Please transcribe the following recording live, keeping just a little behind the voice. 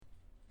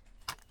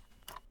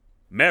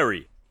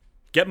Mary,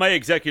 get my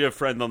executive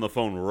friend on the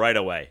phone right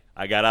away.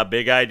 I got a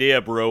big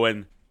idea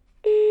brewing.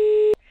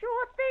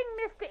 Sure thing,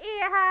 Mr.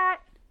 Earhart.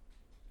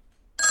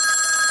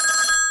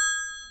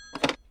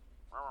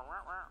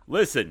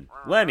 Listen,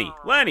 Lenny,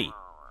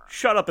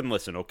 shut up and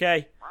listen,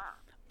 okay?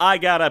 I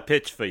got a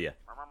pitch for you.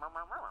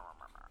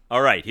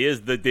 All right,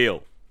 here's the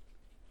deal.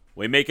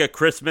 We make a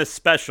Christmas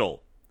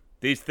special.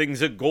 These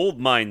things are gold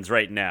mines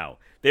right now.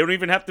 They don't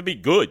even have to be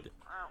good.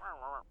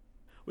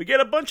 We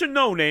get a bunch of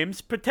no-names,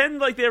 pretend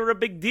like they were a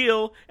big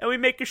deal, and we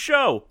make a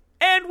show.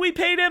 And we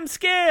pay them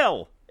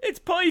scale. It's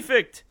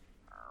perfect.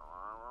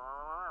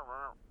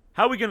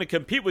 How are we going to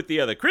compete with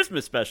the other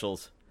Christmas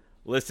specials?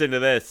 Listen to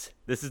this.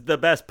 This is the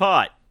best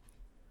part.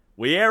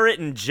 We air it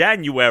in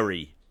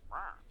January.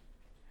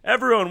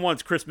 Everyone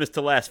wants Christmas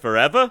to last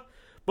forever,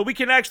 but we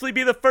can actually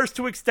be the first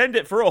to extend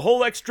it for a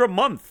whole extra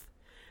month.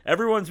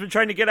 Everyone's been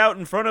trying to get out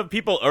in front of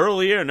people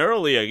earlier and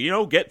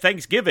earlier, get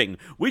Thanksgiving.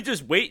 We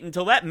just wait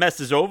until that mess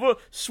is over,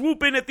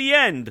 swoop in at the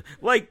end,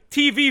 like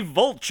TV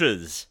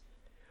vultures.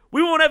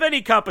 We won't have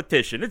any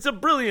competition. It's a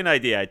brilliant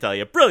idea, I tell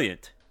you.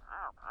 Brilliant.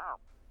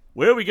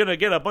 Where are we going to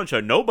get a bunch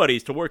of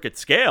nobodies to work at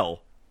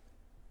scale?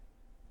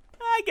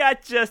 I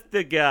got just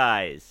the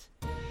guys.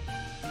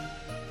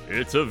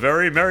 It's a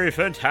very merry,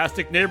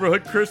 fantastic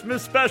neighborhood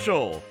Christmas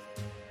special.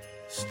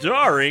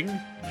 Starring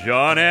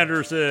John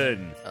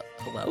Anderson.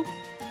 Hello?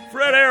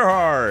 Fred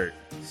Earhart.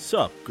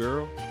 Sup,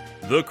 girl?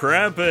 The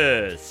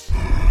Krampus.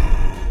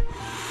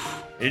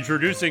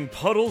 Introducing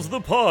Puddles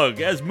the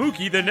Pug as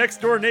Mookie the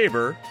next door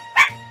neighbor.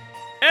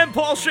 And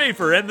Paul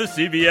Schaefer and the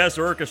CBS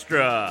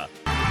Orchestra.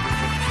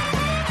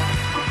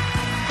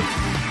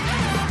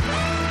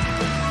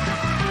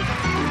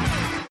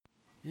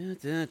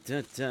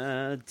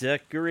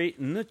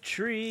 Decorating the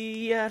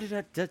tree,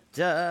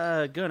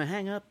 gonna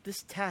hang up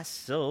this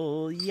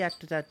tassel,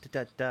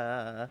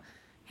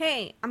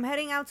 Hey, I'm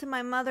heading out to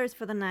my mother's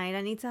for the night.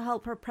 I need to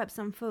help her prep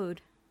some food.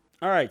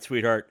 All right,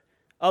 sweetheart.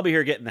 I'll be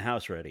here getting the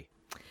house ready.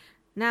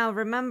 Now,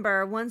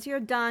 remember, once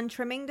you're done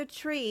trimming the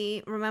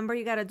tree, remember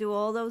you gotta do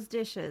all those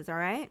dishes, all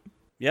right?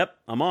 Yep,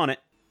 I'm on it.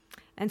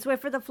 And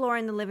Swiffer the floor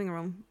in the living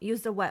room.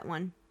 Use the wet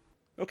one.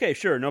 Okay,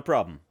 sure, no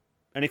problem.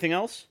 Anything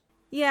else?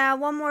 Yeah,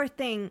 one more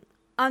thing.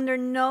 Under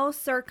no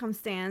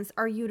circumstance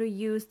are you to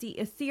use the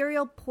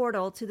ethereal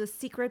portal to the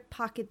secret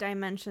pocket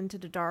dimension to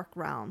the Dark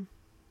Realm.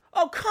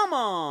 Oh, come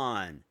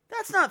on!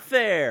 That's not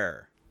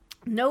fair!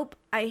 Nope,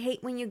 I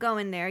hate when you go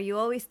in there. You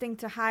always think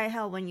to high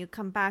hell when you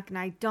come back, and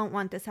I don't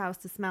want this house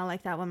to smell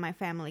like that when my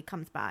family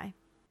comes by.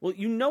 Well,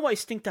 you know I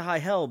stink to high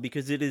hell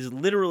because it is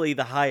literally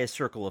the highest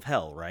circle of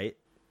hell, right?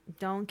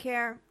 Don't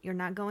care. You're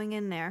not going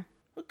in there.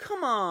 Well,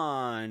 come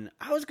on!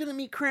 I was gonna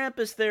meet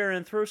Krampus there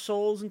and throw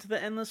souls into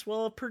the endless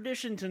well of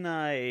perdition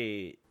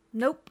tonight.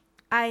 Nope,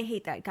 I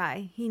hate that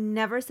guy. He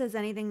never says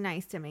anything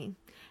nice to me.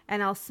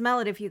 And I'll smell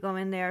it if you go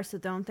in there, so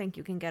don't think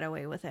you can get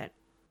away with it.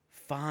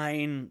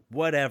 Fine,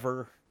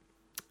 whatever.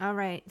 All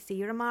right, see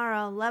you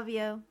tomorrow. Love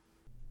you.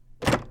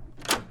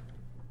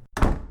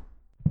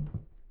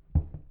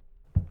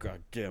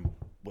 Goddamn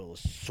well of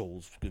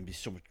souls. It's gonna be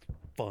so much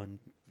fun.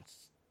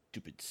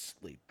 Stupid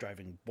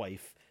slave-driving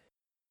wife.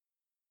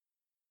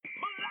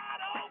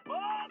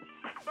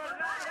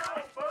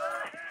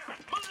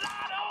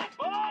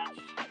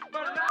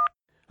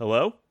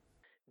 Hello?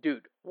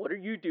 Dude, what are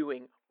you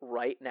doing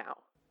right now?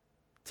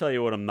 Tell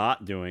you what I'm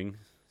not doing.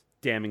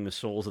 Damning the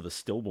souls of the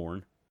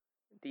stillborn.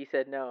 Dee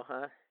said no,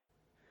 huh?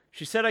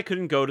 She said I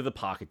couldn't go to the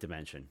pocket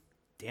dimension.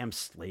 Damn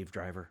slave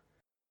driver.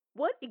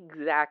 What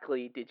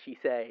exactly did she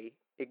say?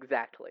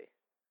 Exactly.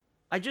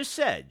 I just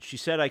said. She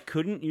said I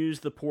couldn't use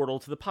the portal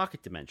to the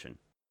pocket dimension.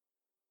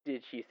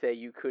 Did she say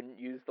you couldn't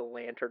use the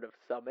Lantern of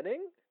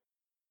Summoning?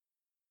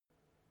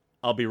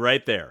 I'll be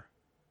right there.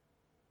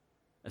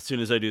 As soon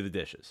as I do the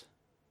dishes.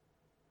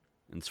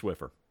 And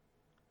Swiffer.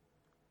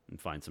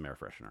 And find some air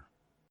freshener.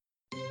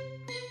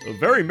 A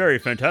very merry,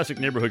 fantastic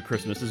neighborhood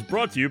Christmas is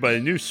brought to you by the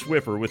new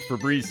Swiffer with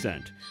Febreze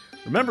scent.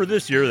 Remember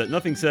this year that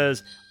nothing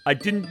says, I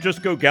didn't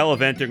just go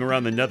gallivanting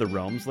around the nether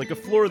realms, like a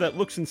floor that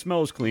looks and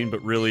smells clean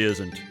but really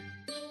isn't.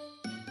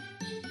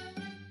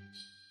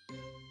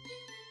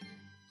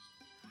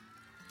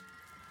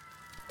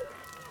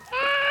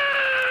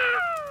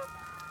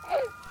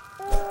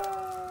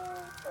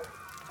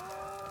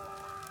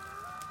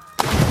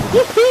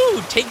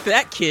 Woohoo! Take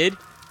that, kid!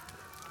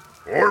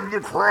 I'm the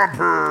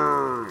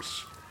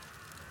Krampus!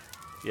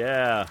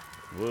 Yeah,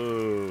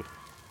 woo.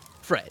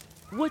 Fred,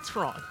 what's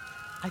wrong?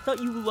 I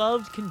thought you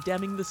loved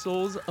condemning the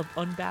souls of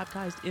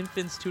unbaptized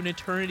infants to an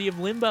eternity of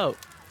limbo.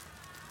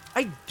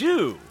 I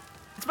do!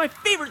 It's my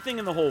favorite thing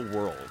in the whole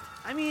world.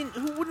 I mean,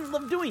 who wouldn't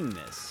love doing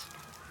this?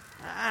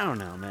 I don't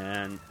know,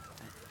 man.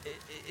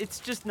 It's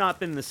just not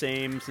been the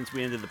same since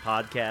we ended the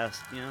podcast.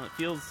 You know, it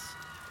feels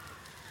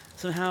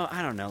somehow,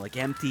 I don't know, like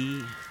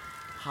empty,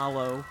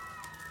 hollow.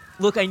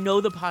 Look, I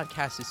know the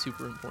podcast is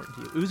super important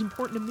to you. It was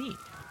important to me.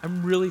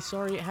 I'm really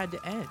sorry it had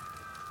to end.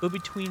 But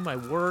between my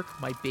work,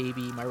 my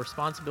baby, my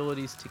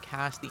responsibilities to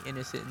cast the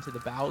innocent into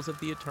the bowels of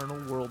the eternal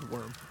world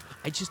worm,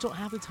 I just don't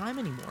have the time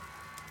anymore.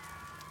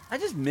 I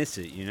just miss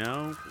it, you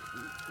know?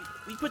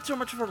 We put so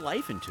much of our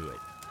life into it.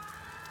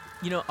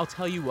 You know, I'll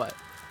tell you what.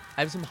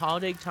 I have some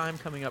holiday time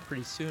coming up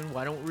pretty soon.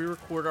 Why don't we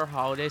record our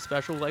holiday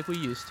special like we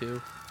used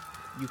to?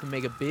 You can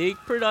make a big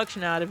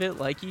production out of it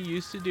like you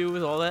used to do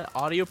with all that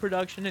audio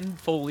production and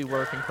Foley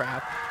work and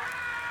crap.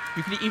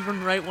 You can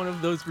even write one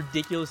of those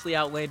ridiculously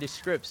outlandish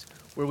scripts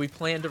where we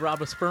plan to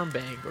rob a sperm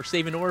bank or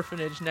save an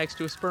orphanage next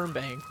to a sperm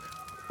bank.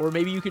 Or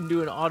maybe you can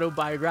do an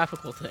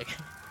autobiographical thing.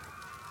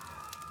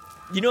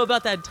 You know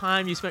about that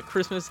time you spent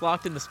Christmas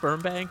locked in the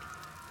sperm bank?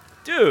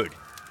 Dude,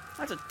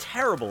 that's a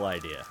terrible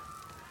idea.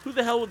 Who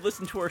the hell would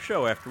listen to our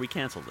show after we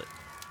canceled it?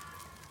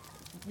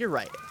 You're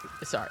right.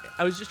 Sorry.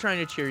 I was just trying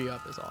to cheer you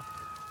up is all.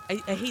 I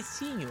hate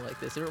seeing you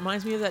like this. It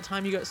reminds me of that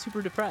time you got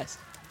super depressed.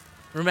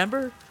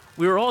 Remember?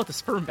 We were all at the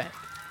sperm bank.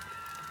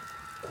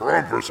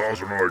 Krampus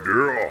has an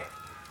idea.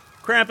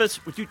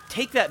 Krampus, would you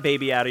take that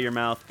baby out of your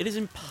mouth? It is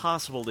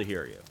impossible to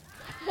hear you.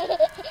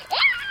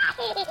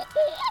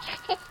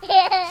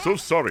 So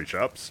sorry,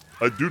 chaps.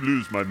 I do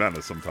lose my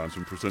manners sometimes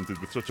when presented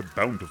with such a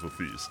bountiful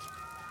feast.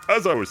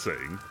 As I was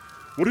saying,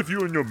 what if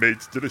you and your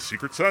mates did a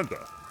Secret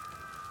Santa?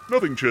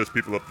 Nothing cheers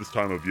people up this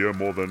time of year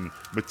more than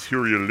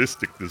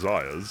materialistic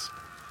desires.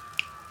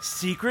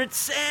 Secret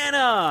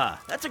Santa!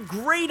 That's a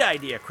great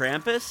idea,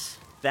 Krampus.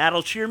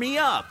 That'll cheer me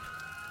up.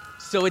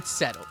 So it's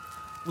settled.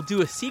 We'll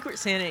do a Secret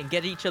Santa and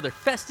get each other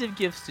festive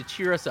gifts to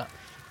cheer us up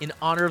in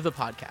honor of the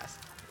podcast.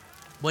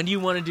 When do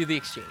you want to do the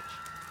exchange?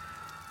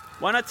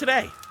 Why not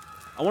today?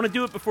 I want to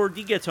do it before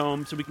Dee gets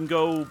home so we can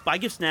go buy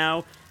gifts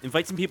now,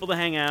 invite some people to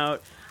hang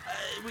out,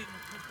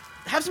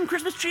 have some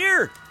Christmas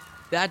cheer.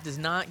 That does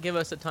not give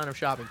us a ton of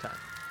shopping time.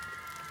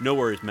 No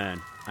worries,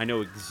 man. I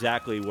know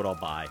exactly what I'll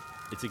buy.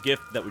 It's a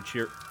gift that would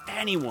cheer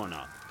anyone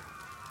up.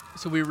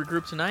 So we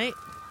regroup tonight?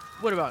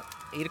 What about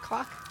 8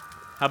 o'clock?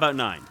 How about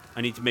 9?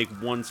 I need to make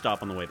one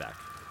stop on the way back.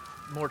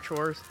 More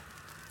chores?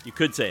 You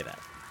could say that.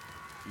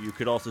 You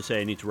could also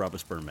say I need to rob a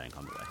sperm bank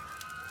on the way.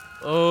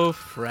 Oh,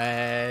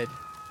 Fred.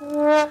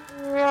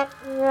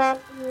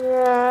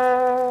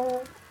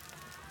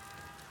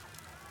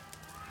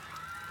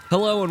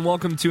 Hello and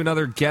welcome to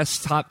another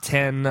guest top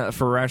 10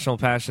 for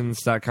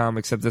RationalPassions.com,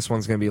 except this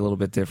one's going to be a little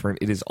bit different.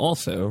 It is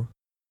also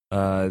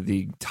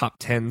the top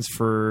 10s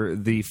for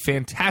the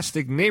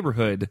Fantastic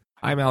Neighborhood.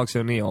 I'm Alex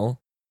O'Neill.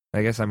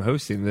 I guess I'm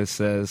hosting this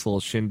little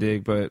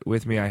shindig, but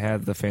with me I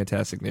have the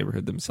Fantastic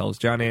Neighborhood themselves,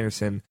 John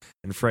Anderson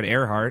and Fred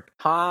Earhart.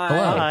 Hi.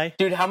 Hello. Hi.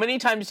 Dude, how many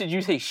times did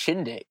you say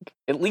shindig?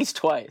 At least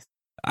twice.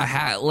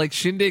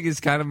 Shindig is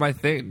kind of my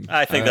thing.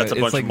 I think that's a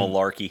it's bunch like, of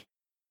malarkey.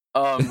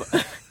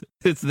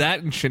 It's that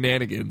and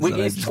shenanigans. Wait, that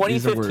is these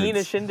are 2015 a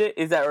words. shindig?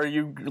 Is that, or are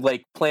you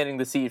like planting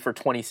the seed for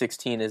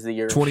 2016 as the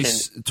year? of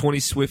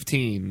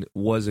 2015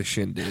 was a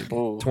shindig.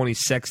 Ooh.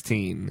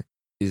 2016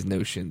 is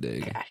no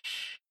shindig.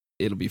 Gosh.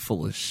 It'll be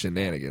full of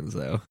shenanigans,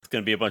 though. It's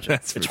going to be a bunch of...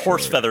 That's It's for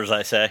horse sure. feathers,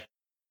 I say.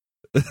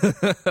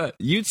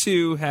 You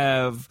two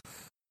have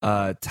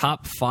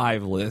top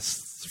 5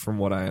 lists, from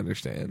what I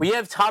understand. We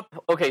have top.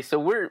 Okay,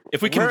 so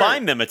If we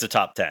combine them, it's a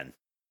top 10.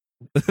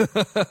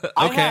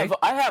 Okay.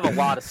 I have a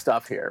lot of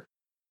stuff here.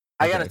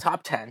 I got a Okay.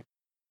 top 10.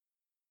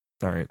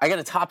 All right. I got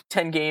a top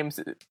 10 games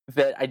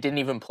that I didn't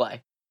even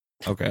play.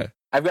 Okay.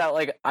 I've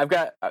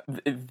got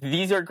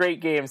these are great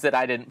games that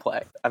I didn't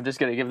play. I'm just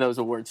gonna give those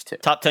awards too.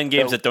 Top 10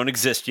 games So- that don't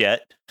exist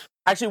yet.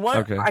 Actually,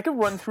 Okay. I could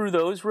run through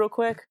those real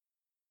quick.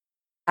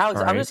 Alex,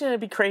 All I'm right. just gonna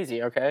be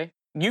crazy, okay?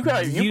 You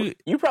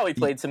probably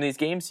played some of these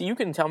games, so you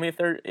can tell me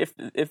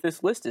if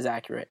this list is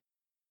accurate.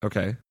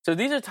 Okay. So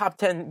these are top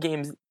 10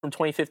 games from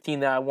 2015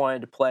 that I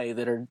wanted to play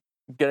that are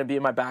gonna be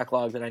in my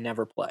backlog that I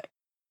never play,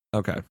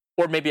 Okay.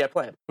 or maybe I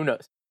play them. Who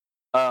knows?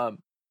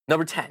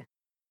 Number 10,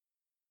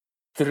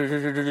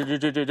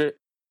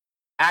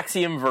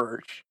 Axiom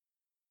Verge.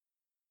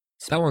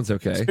 That one's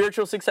okay.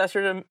 Spiritual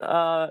successor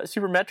to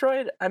Super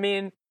Metroid. I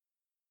mean,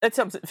 that's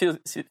something feels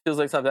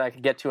like something I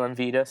could get to on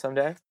Vita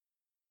someday.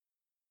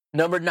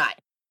 Number 9,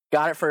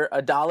 got it for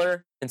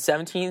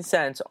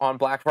 $1.17 on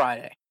Black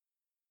Friday.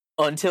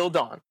 Until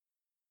Dawn.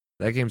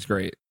 That game's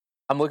great.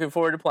 I'm looking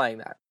forward to playing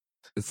that.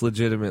 It's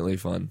legitimately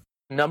fun.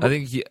 Number I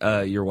think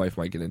your wife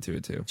might get into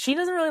it, too. she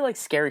doesn't really like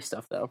scary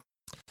stuff though.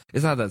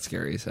 It's not that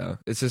scary, so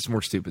it's just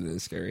more stupid than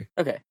it's scary.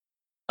 Okay.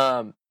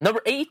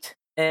 Number 8,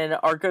 and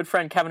our good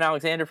friend Kevin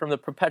Alexander from the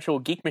Perpetual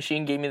Geek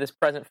Machine gave me this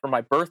present for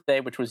my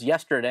birthday, which was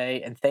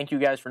yesterday, and thank you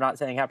guys for not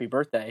saying happy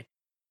birthday.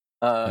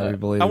 Happy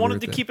belated I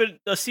wanted to birthday. keep it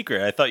a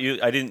secret. I thought you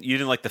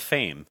didn't like the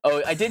fame.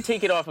 Oh, I did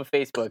take it off of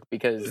Facebook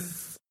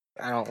because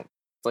it's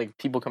like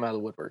people come out of the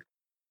woodwork.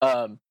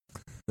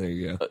 There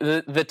you go.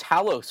 The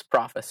Talos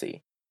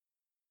Prophecy.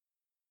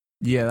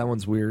 Yeah, that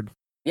one's weird.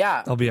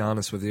 Yeah, I'll be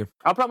honest with you.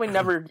 that's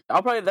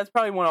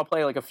probably one I'll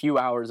play like a few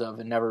hours of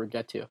and never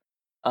get to.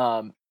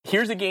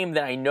 Here's a game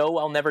that I know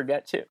I'll never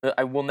get to.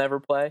 I will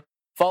never play.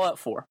 Fallout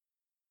 4.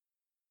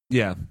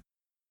 Yeah.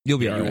 You'll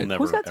be You all will right.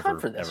 never Who's got time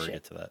for this ever shit?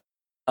 get to that.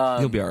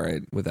 You'll be all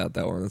right without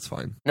that one. That's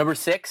fine. Number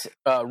 6,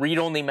 Read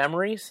Only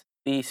Memories,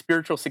 the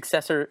spiritual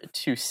successor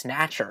to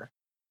Snatcher.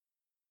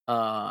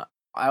 I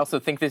also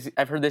think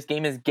I've heard this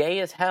game is gay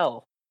as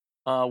hell,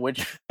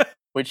 which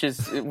which was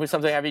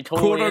something I'd be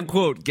 "Quote totally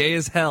unquote gay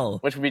as hell."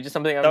 which would be just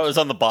something I'm That was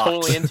on the box.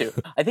 totally into.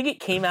 I think it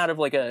came out of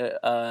like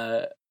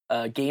a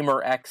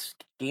Gamer X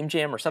Game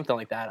Jam or something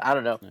like that. I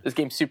don't know. This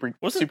game's super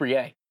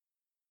yay.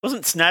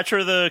 Wasn't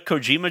Snatcher the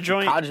Kojima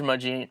joint?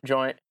 Kojima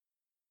joint.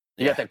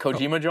 You Yeah. got that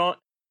Kojima joint.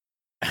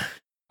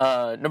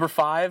 Number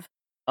 5,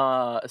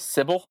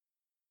 Sybil.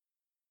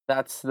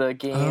 That's the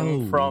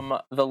game from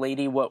the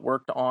lady what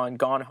worked on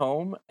Gone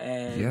Home,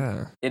 and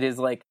Yeah. it is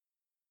like,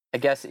 I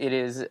guess it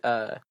is. It's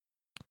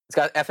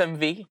got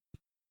FMV.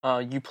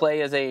 You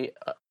play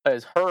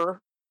as her,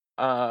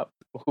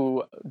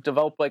 who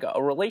developed like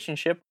a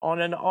relationship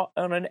on an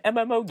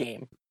MMO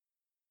game.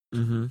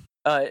 Mm-hmm.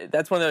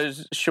 That's one of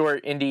those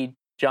short indie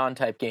John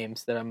type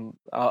games that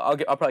I'll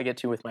probably get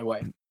to with my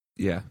wife.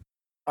 Yeah.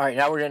 All right,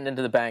 now we're getting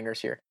into the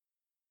bangers here.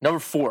 Number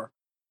 4,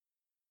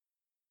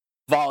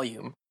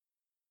 Volume.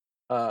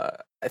 I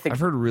think I've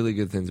heard really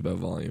good things about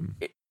Volume.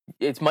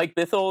 it's Mike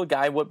Bithell,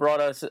 guy what brought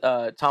us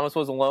Thomas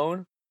Was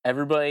Alone.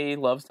 Everybody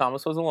loves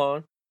Thomas Was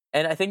Alone,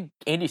 and I think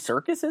Andy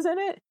Serkis is in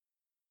it.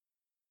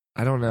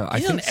 I don't know.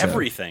 He's I think in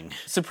everything.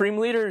 Supreme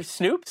Leader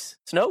Snoop.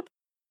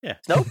 Yeah.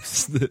 Snoop.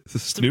 Snoop.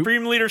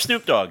 Supreme Leader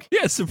Snoop Dogg.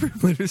 Yeah, Supreme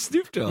Leader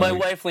Snoop Dogg. My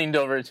wife leaned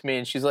over to me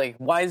and she's like,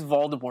 "Why is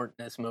Voldemort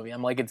in this movie?"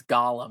 I'm like, "It's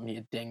Gollum,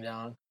 you ding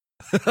dong."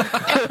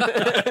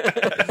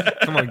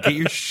 Come on, get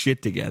your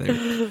shit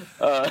together.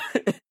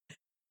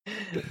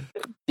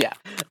 Yeah.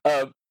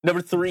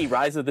 Number 3,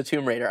 Rise of the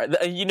Tomb Raider.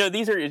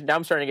 These are now.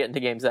 I'm starting to get into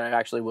games that I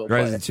actually will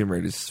Rise play. of the Tomb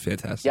Raider is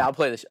fantastic. Yeah, I'll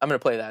play this. I'm going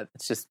to play that.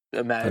 It's just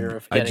a matter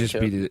of I getting just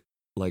to beat it. it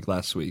like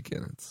last week,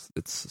 and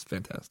it's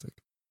fantastic.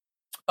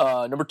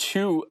 Number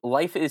 2,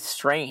 Life is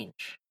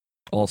Strange.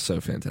 Also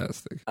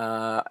fantastic.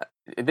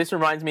 This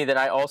reminds me that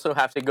I also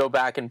have to go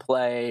back and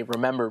play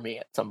Remember Me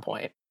at some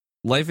point.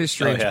 Life is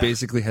Strange yeah.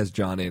 basically has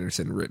John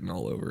Anderson written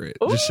all over it.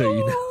 Just so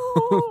you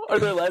know. Ooh, are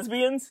there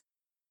lesbians?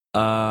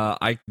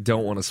 I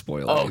don't want to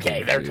spoil it.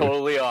 Okay, there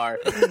totally are.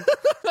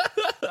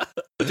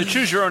 To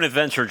choose your own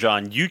adventure,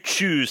 John, you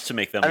choose to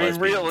make them I mean,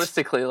 lesbians.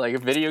 realistically, like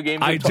if video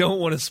games, I don't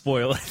want to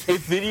spoil it.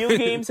 If video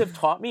games have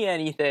taught me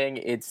anything,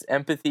 it's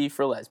empathy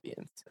for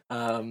lesbians.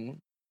 I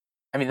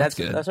mean, That's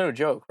good. that's no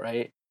joke,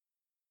 right?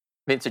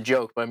 I mean, it's a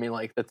joke, but I mean,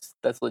 like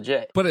that's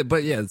legit.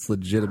 But yeah, it's a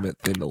legitimate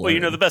thing to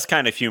learn. Well, the best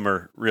kind of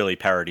humor really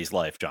parodies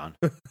life, John.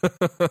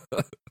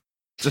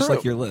 Just True.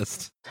 like your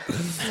list.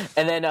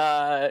 And then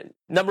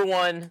number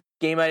 1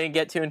 game I didn't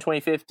get to in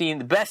 2015.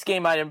 The best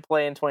game I didn't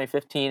play in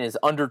 2015 is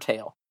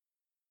Undertale.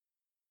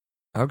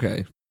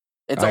 Okay.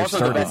 It's I also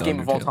the started best game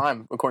of all Undertale.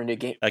 time, according to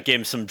game. That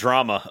game's some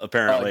drama,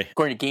 apparently.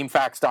 According to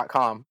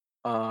GameFAQs.com.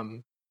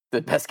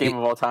 The best game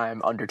of all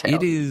time, Undertale.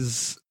 It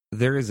is.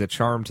 There is a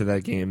charm to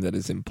that game that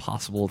is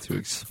impossible to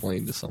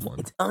explain to someone.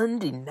 It's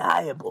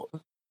undeniable.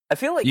 I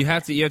feel like You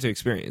have to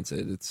experience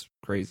it. It's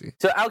crazy.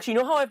 So, Alex, you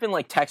know how I've been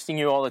like texting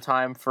you all the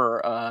time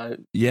for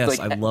Yes, like,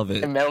 I love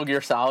it. Metal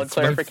Gear Solid It's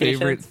my clarification?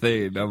 favorite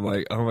thing. I'm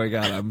like, oh my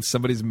god, I'm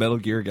somebody's Metal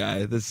Gear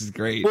guy. This is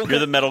great. Well, You're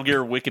the Metal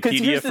Gear Because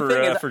Wikipedia here's the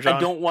thing is, for John? I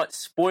don't want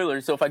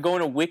spoilers. So if I go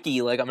in a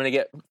wiki, like I'm gonna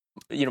get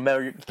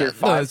Metal Gear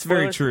 5 no, it's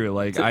very spoilers. true.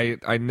 Like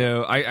I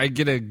know I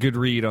get a good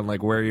read on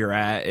like where you're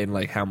at and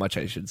like how much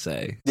I should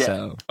say. Yeah.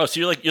 So Oh, so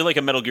you're like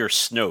a Metal Gear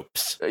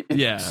Snopes.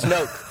 yeah,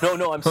 Snoke.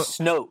 No, I'm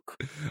Snoke.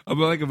 I'm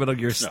like a Metal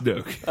Gear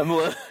Snoke.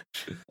 I'm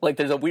like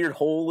there's a weird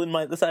hole in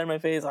the side of my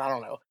face. I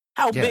don't know.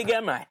 How Yeah. big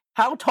am I?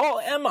 How tall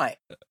am I?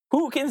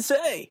 Who can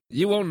say?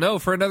 You won't know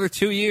for another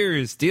 2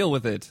 years. Deal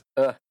with it.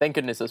 Thank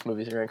goodness those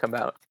movies are gonna come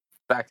out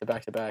back to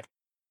back to back.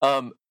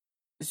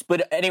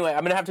 But anyway,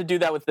 I'm gonna have to do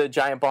that with the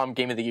Giant Bomb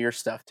Game of the Year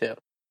stuff too.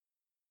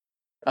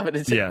 I'm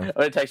gonna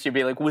text you and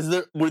be like, were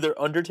there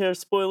Undertale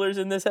spoilers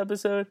in this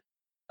episode?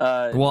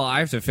 Well, I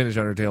have to finish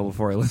Undertale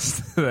before I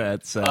listen to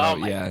that. So Oh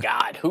my yeah,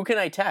 god, who can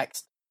I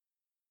text?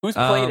 Who's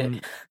played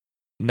it?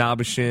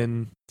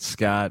 Nabishin,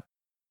 Scott.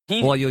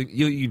 He, Well,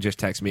 you just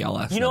text me. I'll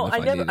ask. you know, them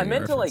if I need any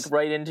meant to like reference.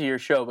 write into your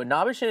show, but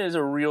Nabishin is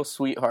a real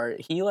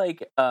sweetheart. He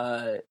like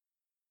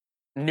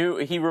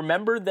he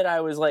remembered that I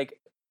was like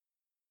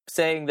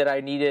saying that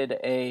I needed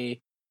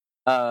a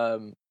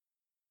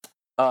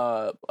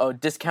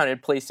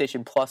discounted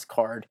PlayStation Plus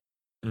card.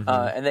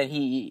 Mhm. And then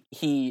he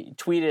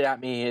tweeted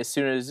at me as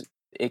soon as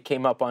it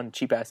came up on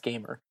Cheap Ass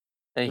Gamer,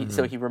 and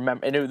so he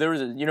remembered. And there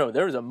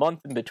was a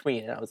month in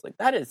between, and I was like,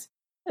 that's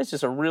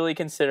just a really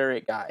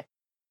considerate guy.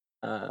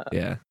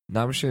 Yeah,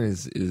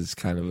 Nabishin is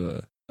kind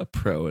of a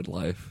pro at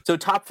life. So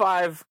top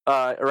 5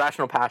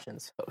 Irrational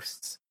Passions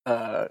hosts.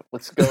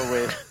 Let's go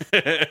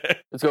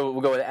with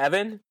we'll go with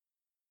Evan.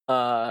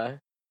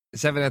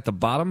 Is Evan at the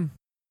bottom?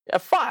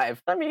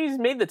 5. I mean, he's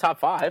made the top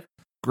 5.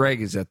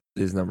 Greg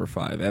is number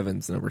 5.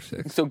 Evan's number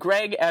 6. So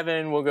Greg,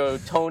 Evan, will go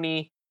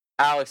Tony,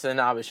 Alex, and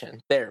Nabishin.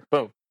 There,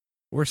 boom.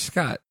 Where's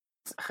Scott?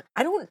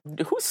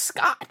 Who's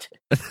Scott?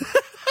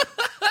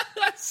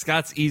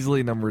 Scott's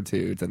easily number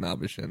 2 to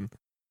Nabishin.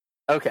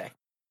 Okay.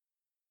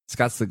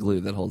 Scott's the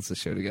glue that holds the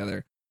show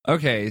together.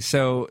 Okay,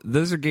 so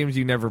those are games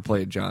you never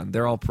played, John.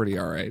 They're all pretty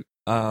all right.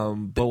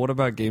 But what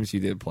about games you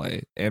did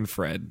play? And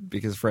Fred,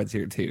 because Fred's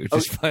here too,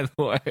 just by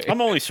the way.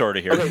 I'm only sort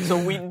of here. Okay, so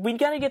we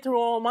got to get through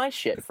all my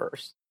shit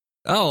first.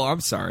 Oh, I'm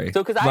sorry.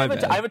 So, because I My have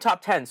bad. I have a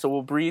top 10, so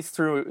we'll breeze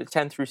through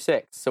 10 through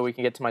 6 so we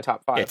can get to my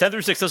top 5. Yeah, 10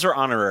 through 6, those are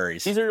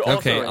honoraries. These are also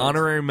Okay, ratings.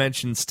 honorary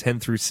mentions 10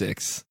 through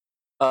 6.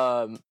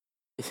 Oh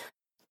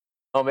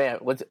man,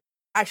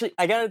 actually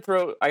I gotta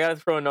throw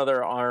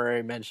another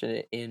honorary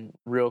mention in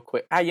real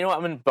quick. You know what?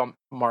 I'm gonna bump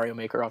Mario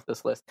Maker off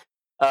this list.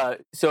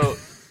 So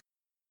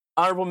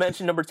honorable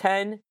mention number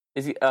 10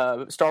 is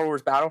Star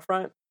Wars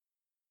Battlefront.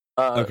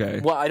 Okay.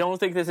 Well, I don't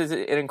think this is an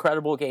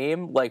incredible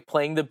game. Like,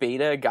 playing the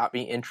beta got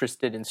me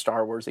interested in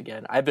Star Wars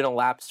again. I've been a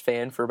lapsed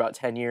fan for about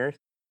 10 years,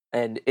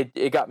 and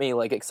it got me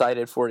like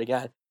excited for it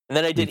again. And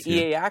then I did too.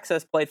 EA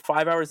Access, played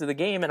 5 hours of the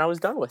game, and I was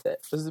done with it.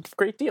 It was a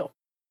great deal.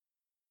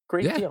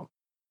 Great deal.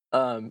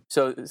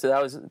 So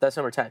that's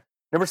number 10.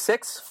 Number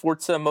 6,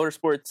 Forza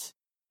Motorsports,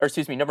 or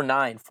excuse me, number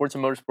 9, Forza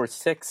Motorsports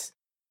 6.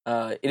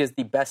 It is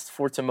the best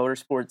Forza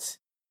Motorsports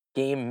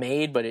game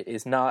made, but it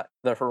is not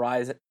the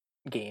Horizon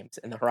games,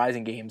 and the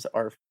Horizon games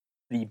are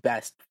the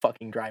best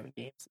fucking driving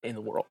games in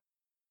the world.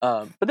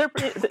 But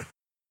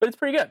it's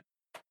pretty good.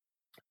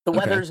 The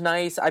weather's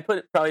nice. I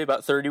put probably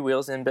about 30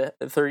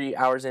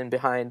 hours in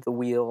behind the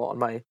wheel on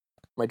my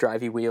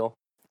drivey wheel.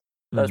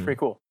 That was pretty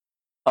cool.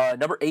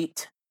 Number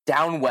 8,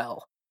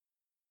 Downwell.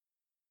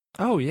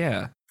 Oh,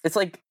 yeah. It's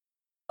like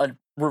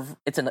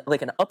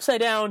like an upside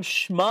down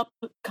shmup,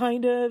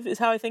 kind of, is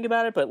how I think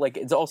about it, but like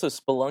it's also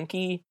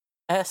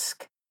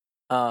Spelunky-esque.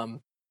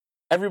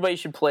 Everybody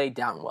should play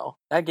Downwell.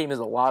 That game is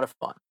a lot of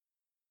fun.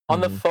 On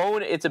the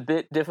phone, it's a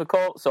bit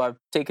difficult, so I've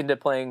taken to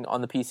playing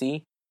on the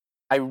PC.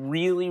 I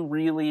really,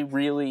 really,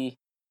 really...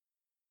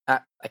 I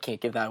can't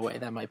give that away.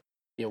 That might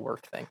be a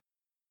work thing.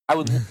 I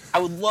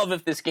would love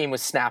if this game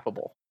was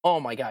snappable.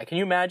 Oh my god, can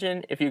you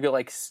imagine if you could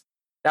like...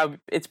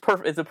 It's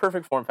perfect. It's a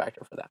perfect form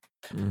factor for that.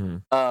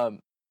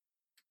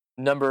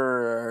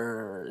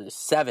 Number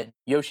 7,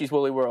 Yoshi's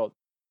Woolly World.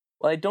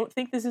 Well, I don't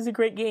think this is a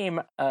great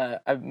game.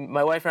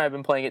 My wife and I have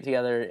been playing it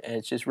together, and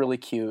it's just really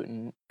cute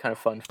and kind of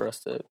fun for us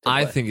to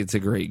I play. think it's a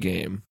great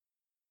game.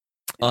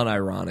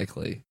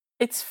 Unironically.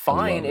 It's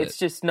fine. love It's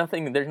just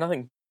nothing. There's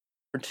nothing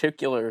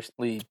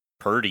particularly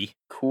Purdy.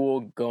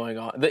 cool going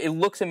on. It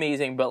looks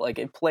amazing, but like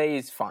it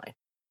plays fine.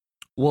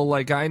 Well,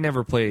 like, I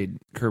never played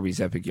Kirby's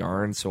Epic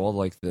Yarn, so all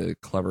like the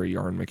clever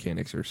yarn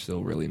mechanics are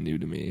still really new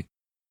to me.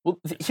 Well,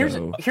 here's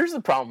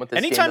the problem with this.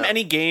 Anytime game, though.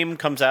 any game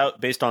comes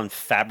out based on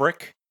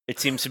fabric, it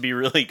seems to be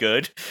really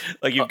good.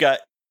 Like, you've got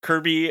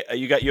Kirby,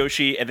 you got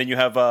Yoshi, and then you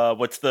have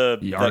what's the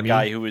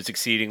guy who is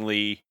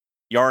exceedingly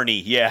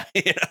Yarny? Yeah,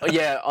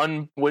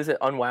 what is it?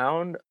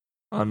 Unwound,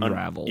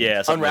 Unravel.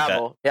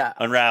 Unravel. Like that.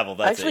 Unravel.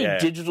 That's I actually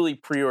it. Yeah.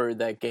 digitally pre-ordered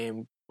that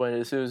game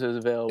as soon as it was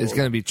available. It's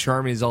gonna be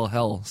charming as all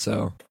hell.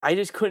 So I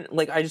just couldn't.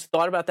 Like, I just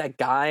thought about that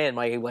guy, and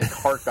my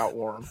heart got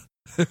warm.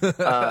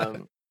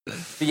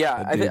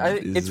 Yeah,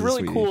 it's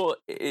really cool.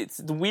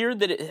 It's weird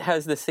that it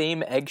has the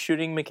same egg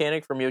shooting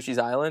mechanic from Yoshi's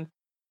Island.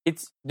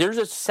 There's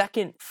a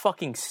second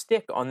fucking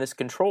stick on this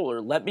controller.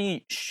 Let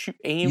me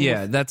aim.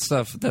 Yeah, that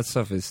stuff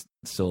is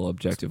still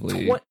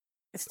objectively.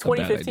 It's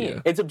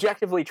 2015. It's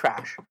objectively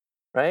trash,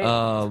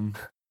 right?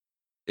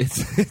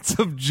 It's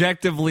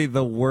objectively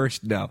the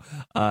worst. No,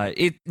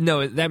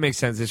 that makes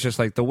sense. It's just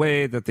like the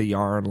way that the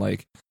yarn,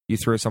 like, you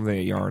throw something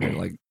at yarn and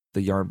like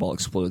the yarn ball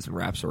explodes and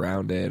wraps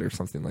around it or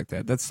something like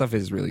that. That stuff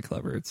is really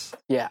clever. It's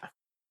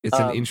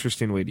an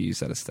interesting way to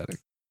use that aesthetic.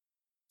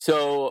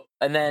 So,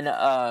 and then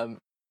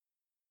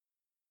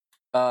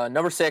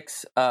number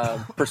 6,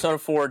 Persona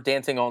 4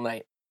 Dancing All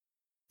Night.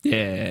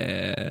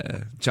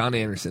 Yeah, John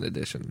Anderson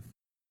edition.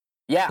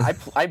 Yeah,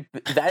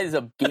 that is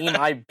a game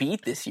I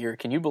beat this year.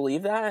 Can you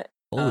believe that?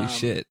 Holy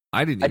shit!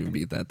 I didn't even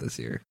beat that this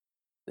year.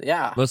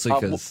 Yeah, mostly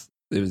because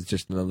it was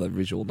just another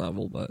visual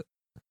novel. But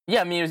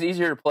yeah, I mean, it was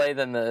easier to play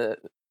than the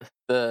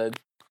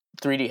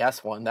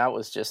 3DS one. That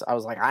was just, I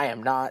was like, I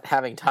am not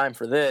having time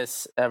for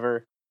this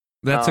ever.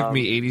 That took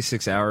me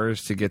 86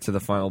 hours to get to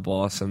the final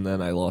boss, and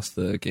then I lost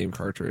the game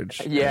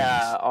cartridge.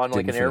 Yeah, on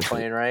like an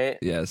airplane, right?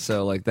 Yeah,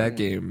 so like that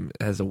game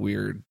has a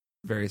weird,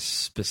 very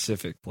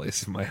specific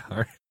place in my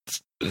heart.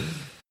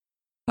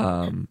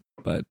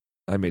 But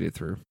I made it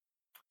through.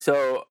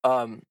 So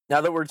now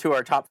that we're to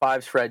our top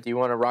 5s, Fred, do you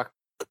want to rock?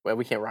 Well,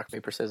 we can't rock,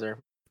 paper, scissors.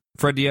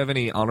 Fred, do you have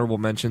any honorable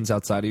mentions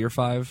outside of your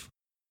 5?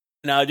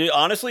 No, dude,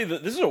 honestly,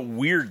 this is a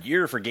weird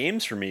year for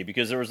games for me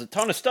because there was a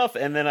ton of stuff,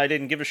 and then I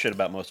didn't give a shit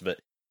about most of it.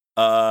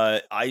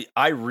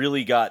 I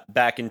really got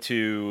back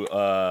into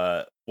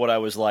what I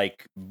was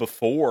like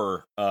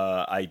before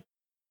I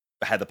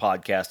had the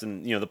podcast,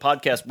 and the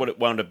podcast, what it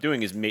wound up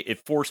doing is it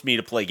forced me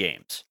to play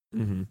games,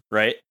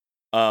 right?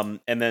 And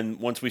then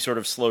once we sort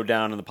of slowed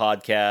down in the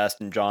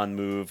podcast, and John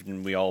moved,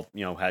 and we all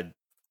had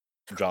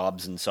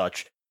jobs and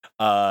such,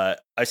 I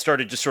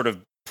started just sort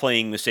of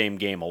playing the same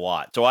game a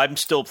lot. So I'm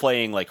still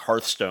playing like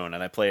Hearthstone,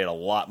 and I play it a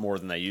lot more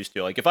than I used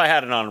to. Like, if I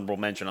had an honorable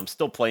mention, I'm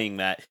still playing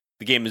that.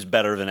 The game is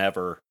better than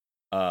ever.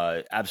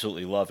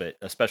 Absolutely love it,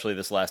 especially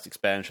this last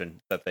expansion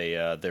that they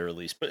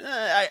released. But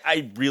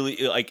I really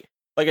like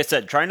I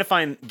said, trying to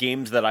find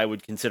games that I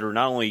would consider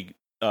not only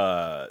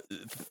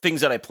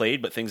things that I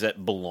played, but things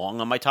that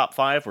belong on my top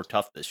 5 were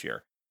tough this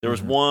year. There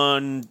was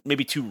one,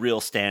 maybe two real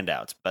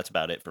standouts. That's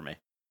about it for me.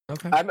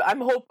 Okay.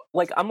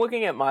 I'm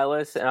looking at my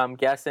list and I'm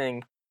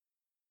guessing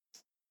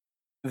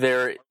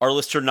Our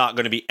lists are not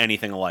going to be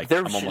anything alike.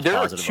 I'm almost there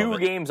are positive two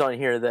of it. games on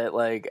here that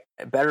like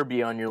better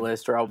be on your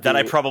list, or That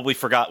I probably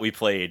forgot we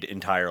played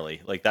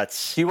entirely. Like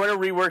that's. Do you want to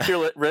rework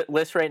your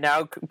list right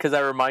now? Because I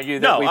remind you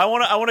that No, I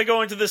want to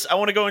go into this. I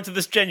want to go into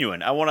this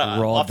genuine. I want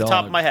to Raw off the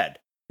top of dog. my head.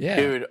 Yeah.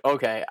 dude.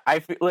 Okay, I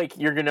feel like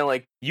you're gonna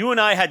like You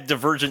and I had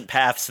divergent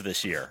paths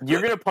this year.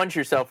 you're gonna punch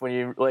yourself when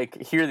you like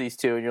hear these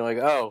two, and you're like,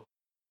 oh,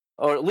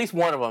 or at least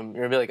one of them.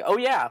 You're gonna be like, oh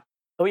yeah,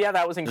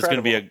 that was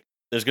incredible.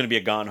 There's going to be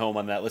a Gone Home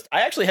on that list.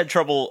 I actually had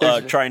trouble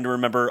trying to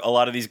remember a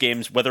lot of these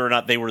games, whether or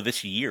not they were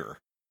this year.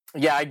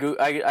 Yeah,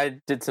 I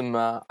did some.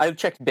 I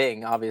checked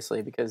Bing,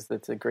 obviously, because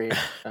that's a great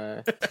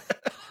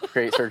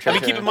great search I mean,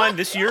 engine. keep in mind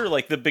this year,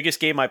 like the biggest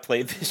game I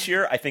played this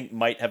year, I think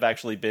might have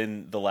actually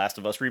been The Last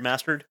of Us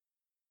Remastered.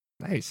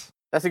 Nice.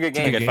 That's a good I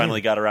game. think I game.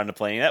 finally got around to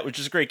playing that, which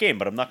is a great game,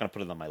 but I'm not going to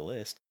put it on my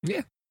list.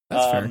 Yeah.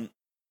 That's fair.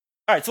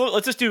 All right, so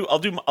let's just do. I'll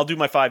do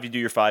my 5. You do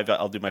your 5.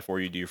 I'll do my 4.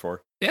 You do your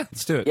 4. Yeah.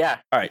 Let's do it. Yeah,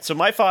 All right, so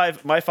my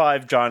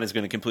 5, John is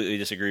going to completely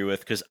disagree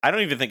with because I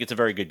don't even think it's a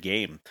very good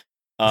game.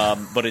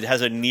 But it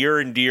has a near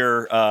and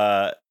dear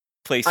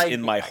place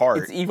in my heart.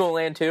 It's Evil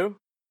Land 2.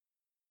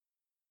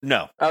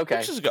 No, Okay,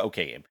 which is an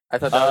okay game. I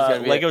thought that was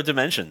gonna be Lego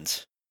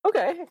Dimensions.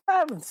 Okay,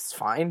 it's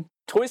fine.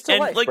 Toys to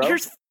And life, like, bro.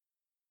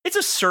 it's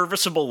a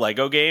serviceable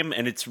Lego game,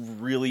 and it's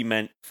really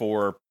meant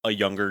for a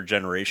younger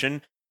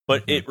generation.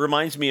 But it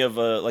reminds me of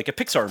a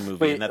Pixar movie,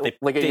 Wait, in that they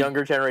like a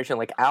younger generation,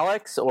 like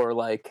Alex, or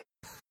like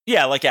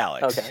yeah, like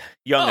Alex, Okay.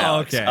 young Oh,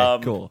 Alex. okay.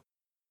 Cool.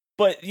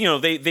 But you know,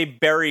 they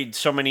buried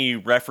so many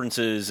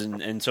references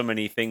and so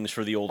many things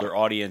for the older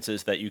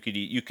audiences that you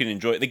can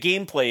enjoy. The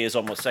gameplay is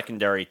almost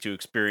secondary to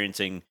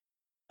experiencing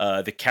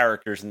the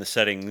characters and the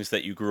settings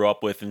that you grew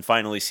up with, and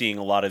finally seeing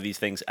a lot of these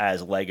things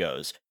as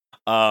Legos.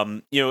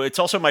 You know, it's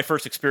also my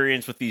first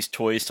experience with these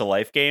Toys to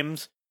Life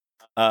games,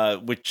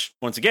 which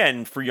once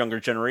again for younger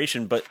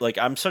generation. But like,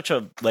 I'm such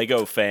a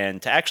Lego fan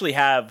to actually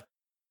have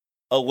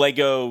a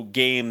Lego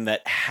game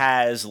that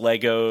has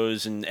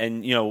Legos,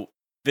 and you know,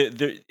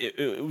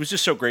 it was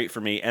just so great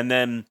for me. And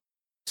then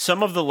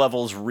some of the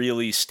levels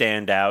really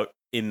stand out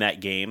in that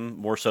game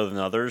more so than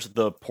others.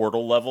 The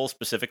Portal level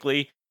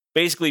specifically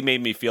basically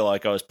made me feel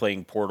like I was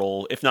playing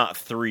Portal, if not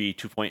 3,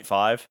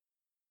 2.5.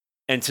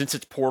 And since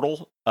it's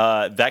Portal,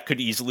 that could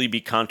easily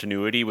be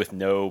continuity with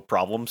no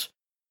problems.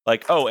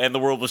 Like, oh, and the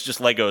world was just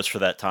Legos for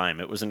that time.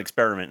 It was an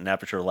experiment in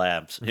Aperture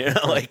Labs. You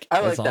know, like I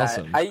like That's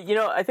that. awesome.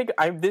 I think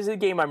this is a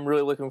game I'm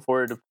really looking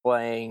forward to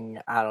playing.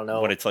 I don't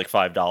know when it's like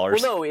 $5. Well,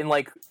 no, in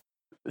like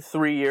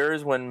 3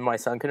 years when my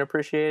son can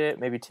appreciate it,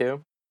 maybe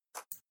 2.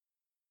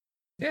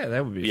 Yeah,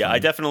 that would be Yeah, fun. I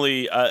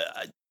definitely.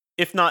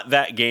 If not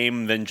that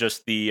game, then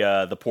just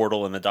the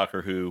Portal and the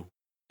Doctor Who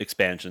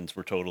expansions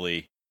were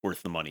totally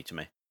worth the money to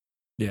me.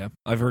 Yeah,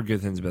 I've heard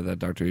good things about that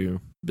Doctor Who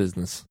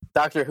business.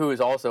 Doctor Who is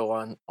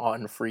also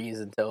on freeze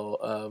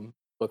until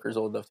Booker's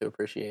old enough to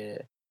appreciate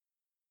it.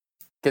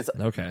 Because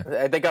Okay.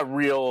 they got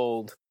real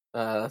old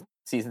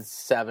season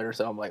 7 or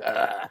so. I'm like,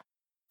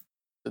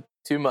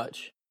 too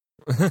much.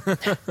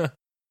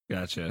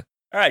 Gotcha.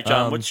 All right,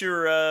 John, Um, what's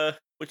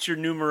your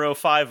numero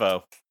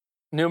 50?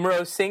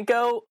 Numero 5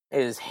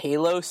 is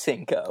Halo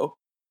 5.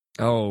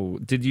 Oh,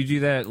 did you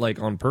do that like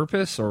on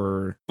purpose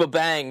or? But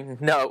bang,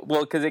 no.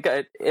 Well, because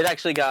it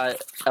actually got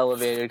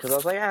elevated because I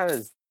was like,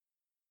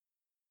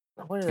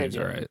 what did I Game's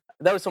do? alright.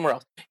 That was somewhere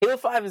else. Halo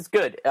 5 is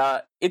good.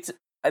 I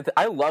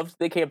loved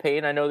the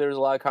campaign. I know there was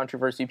a lot of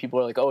controversy. People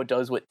are like, oh, it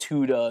does what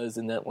 2 does,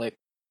 and then like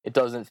it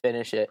doesn't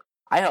finish it.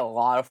 I had a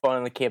lot of fun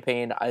in the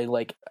campaign. I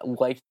liked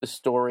the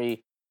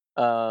story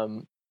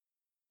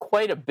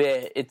quite a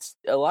bit. It's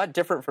a lot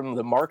different from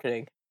the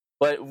marketing,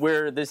 but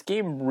where this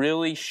game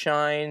really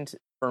shined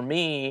for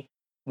me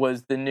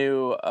was the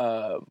new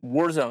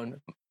Warzone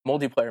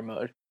multiplayer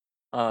mode.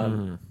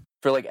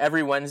 For like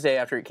every Wednesday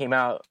after it came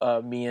out,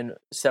 me and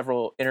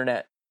several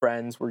internet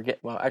friends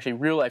actually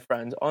real life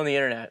friends on the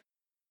internet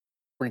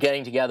were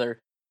getting together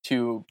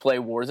to play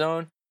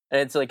Warzone,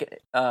 and it's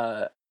like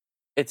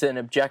it's an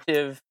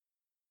objective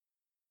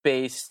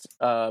based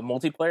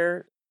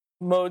multiplayer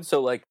mode.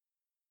 So like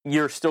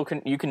you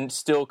can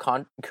still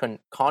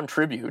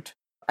contribute.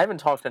 I haven't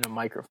talked in a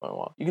microphone in a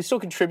while. You can still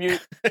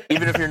contribute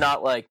even if you're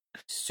not like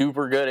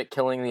super good at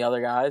killing the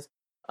other guys.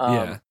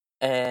 Yeah.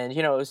 And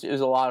you know, it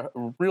was a lot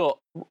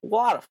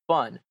of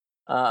fun.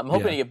 I'm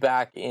hoping to get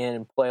back in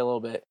and play a little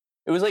bit.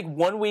 It was like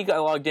 1 week I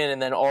logged in,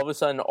 and then all of a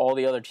sudden, all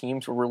the other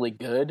teams were really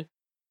good.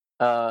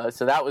 So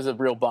that was a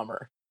real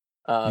bummer.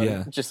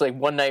 Just like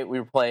one night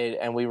we played,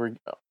 and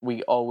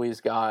we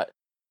always got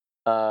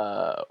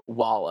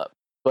wallop.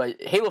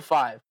 But Halo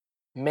 5,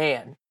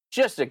 man,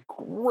 just a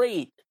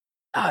great.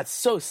 It's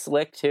so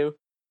slick too.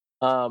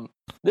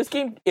 This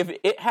game, if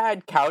it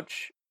had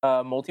couch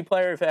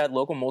multiplayer, if it had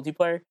local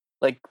multiplayer,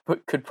 like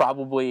could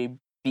probably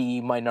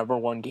be my number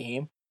one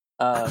game.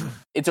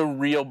 It's a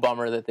real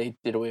bummer that they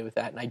did away with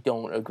that, and I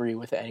don't agree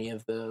with any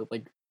of the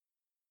like.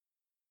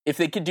 If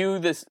they could do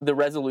the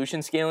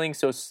resolution scaling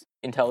so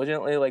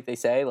intelligently, like they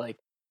say, like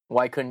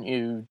why couldn't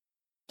you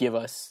give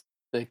us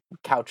the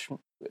couch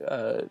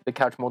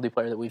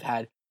multiplayer that we've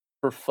had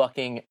for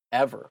fucking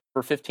ever,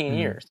 for 15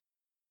 years?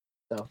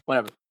 So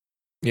whatever.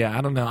 Yeah,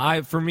 I don't know. I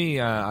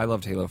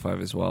loved Halo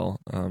 5 as well.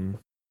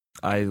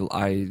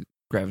 I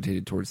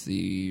gravitated towards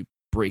the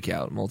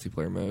breakout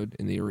multiplayer mode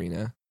in the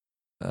arena,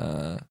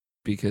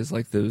 because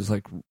like those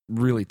like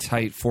really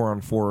tight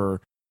 4-on-4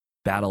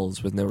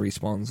 battles with no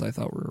respawns I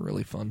thought were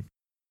really fun.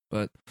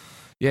 But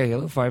yeah,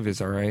 Halo 5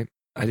 is alright.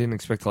 I didn't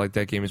expect to like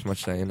that game as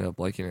much as I ended up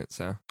liking it,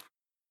 so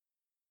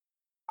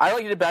I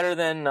liked it better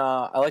than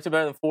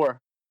 4.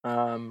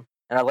 And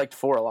I liked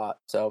 4 a lot,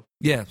 so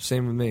yeah,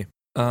 same with me.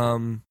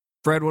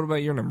 Fred, what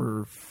about your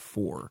number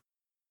 4? All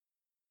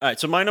right,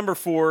 so my number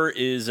 4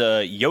 is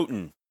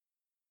Jotun.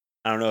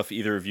 I don't know if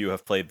either of you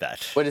have played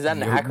that. What is that?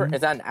 Jotun?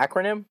 Is that an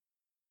acronym?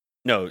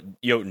 No,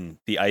 Jotun,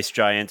 the ice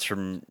giants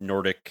from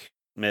Nordic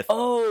myth.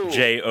 Oh,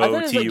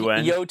 Jotun.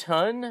 Like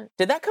Jotun.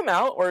 Did that come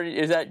out, or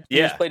is that you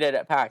just played it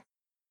at PAX?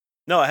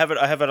 No, I have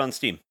it on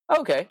Steam.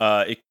 Okay.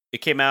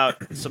 It came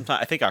out sometime,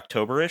 I think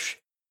October-ish.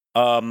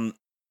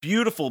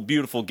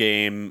 Beautiful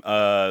game.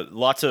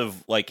 Lots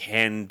of like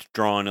hand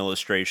drawn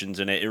illustrations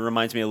in it. It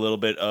reminds me a little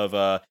bit of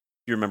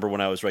you remember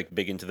when I was like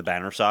big into the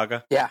Banner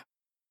Saga? Yeah.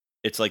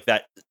 It's like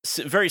that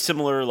very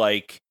similar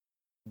like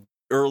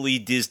early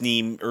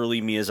Disney,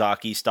 early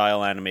Miyazaki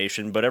style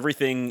animation, but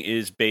everything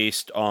is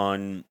based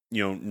on,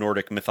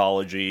 Nordic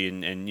mythology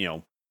and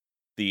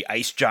the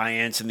ice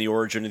giants and the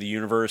origin of the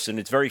universe, and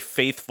it's very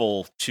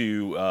faithful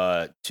to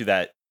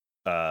that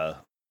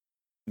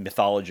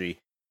mythology.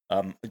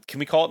 Can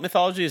we call it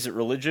mythology? Is it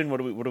religion? What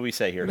do we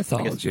say here?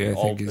 Mythology, I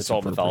think it's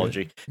all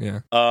mythology. Yeah.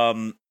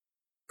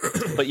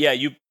 But yeah,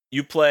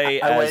 you play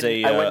I as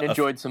went and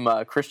enjoyed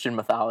some Christian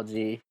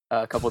mythology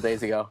a couple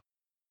days ago.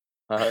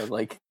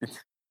 Like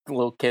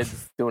little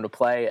kids doing a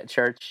play at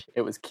church.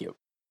 It was cute.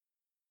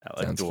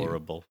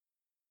 Adorable.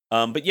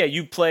 But yeah,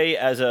 you play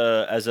as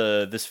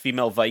this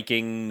female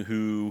Viking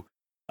who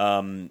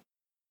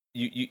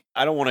you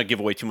I don't want to give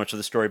away too much of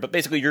the story, but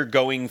basically you're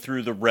going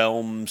through the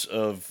realms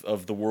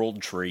of the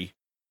world tree,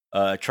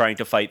 trying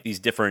to fight these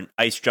different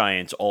ice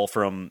giants, all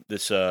from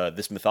this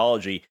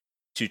mythology,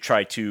 to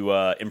try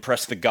to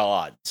impress the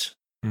gods,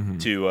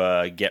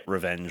 to get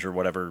revenge or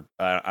whatever.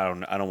 I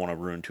don't want to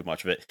ruin too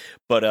much of it,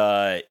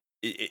 but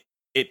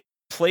it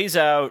plays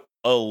out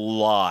a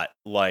lot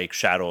like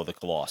Shadow of the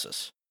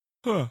Colossus.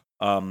 Huh.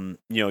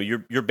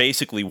 You're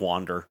basically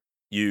Wander.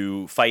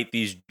 You fight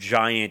these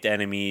giant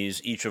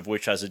enemies, each of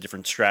which has a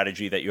different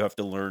strategy that you have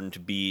to learn to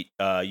beat.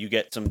 You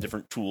get some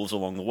different tools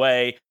along the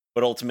way,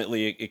 but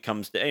ultimately it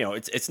comes to,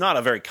 it's not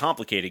a very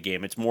complicated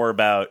game. It's more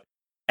about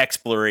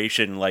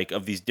exploration, like,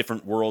 of these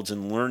different worlds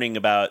and learning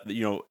about,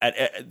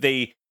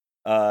 they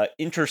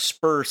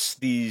intersperse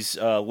these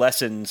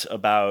lessons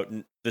about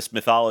this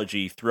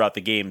mythology throughout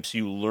the game, so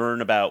you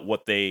learn about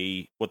what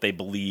they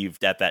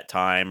believed at that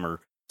time,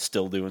 or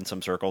still do in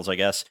some circles, I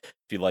guess,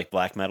 if you like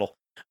black metal.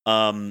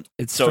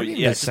 It's starting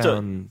to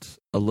sound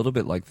a little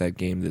bit like that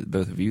game that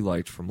both of you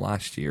liked from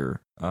last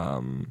year.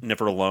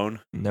 Never Alone.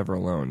 Never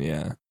Alone,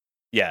 yeah.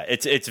 Yeah,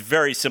 it's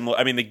very similar.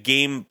 I mean, the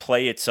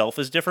gameplay itself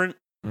is different,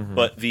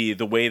 but the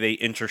way they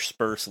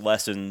intersperse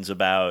lessons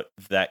about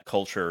that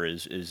culture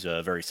is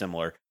very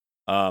similar.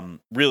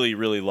 Really,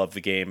 really love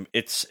the game.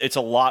 It's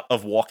a lot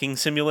of walking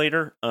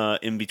simulator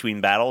in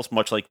between battles,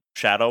 much like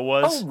Shadow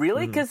was. Oh,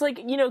 really? Because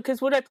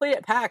because when I played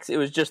at PAX, it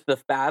was just the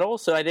battle,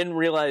 so I didn't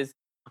realize.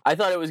 I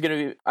thought it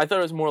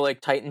was more like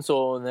Titan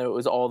Soul, and that it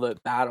was all the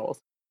battles.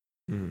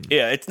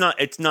 Yeah, it's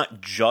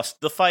not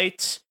just the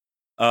fights.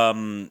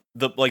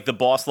 The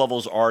boss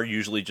levels are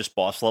usually just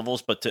boss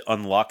levels, but to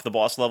unlock the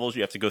boss levels,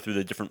 you have to go through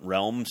the different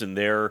realms, and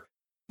they're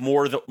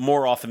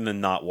more often than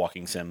not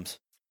walking sims.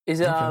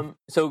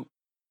 So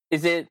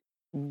is it?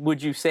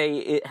 Would you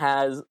say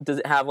does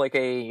it have like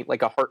a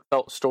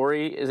heartfelt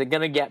story? Is it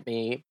gonna get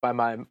me by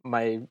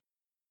my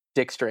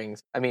dick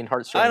strings? I mean,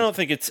 heartstrings. I don't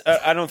think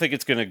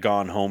it's gonna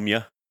gone home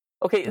ya.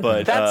 Okay,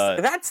 but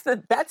that's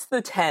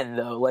the 10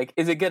 though. Like,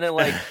 is it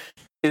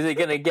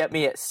gonna get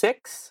me at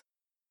 6?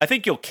 I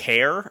think you'll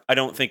care. I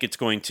don't think it's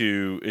going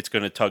to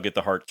tug at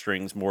the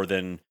heartstrings more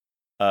than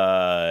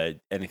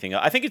anything.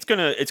 I think it's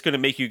gonna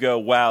make you go,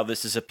 wow,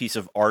 this is a piece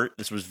of art.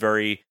 This was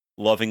very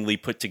lovingly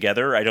put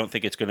together. I don't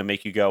think it's gonna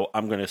make you go,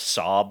 I'm gonna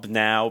sob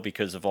now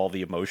because of all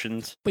the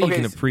emotions. But you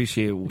can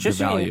appreciate the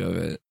value of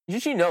it.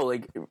 Just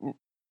like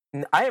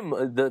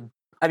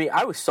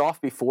I was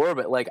soft before,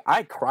 but like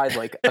I cried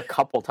like a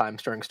couple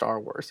times during Star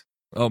Wars.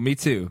 Oh, me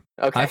too.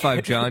 Okay. High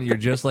five, John. You're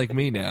just like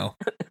me now.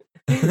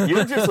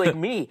 You're just like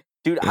me,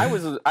 dude. I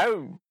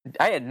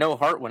had no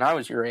heart when I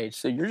was your age,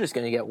 so you're just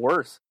gonna get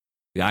worse.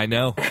 Yeah, I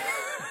know.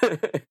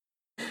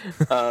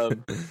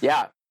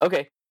 Yeah.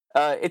 Okay.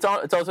 It's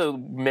also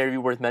maybe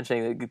worth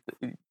mentioning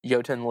that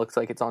Jotun looks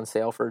like it's on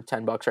sale for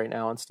 $10 right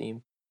now on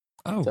Steam.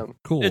 Oh, so,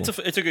 cool. It's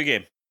a good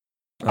game.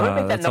 I'm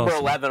gonna make that number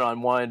awesome. 11 on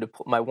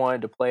my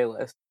wanted to play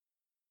list.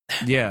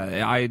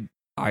 Yeah,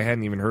 I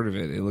hadn't even heard of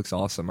it. It looks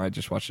awesome. I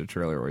just watched the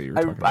trailer where you were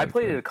talking about it. I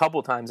played it a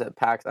couple times at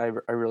PAX. I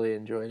really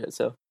enjoyed it.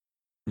 So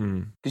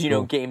because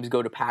cool. Games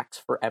go to PAX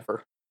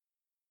forever.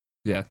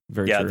 Yeah,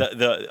 very Yeah,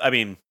 true. I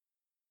mean,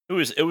 it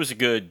was a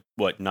good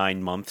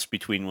 9 months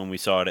between when we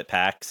saw it at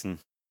PAX and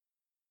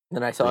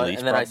Then I saw it, Release,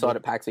 and then I saw it probably.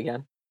 at PAX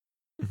again.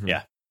 Mhm.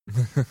 Yeah.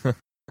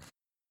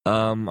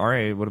 All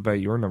right. What about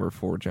your number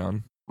 4,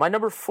 John? My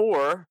number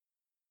 4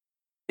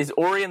 is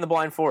Ori and the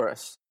Blind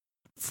Forest.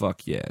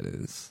 Fuck yeah, it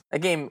is. That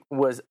game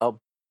was a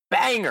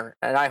banger,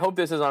 and I hope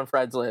this is on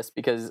Fred's list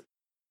because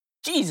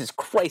Jesus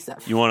Christ,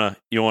 you want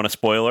a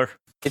spoiler?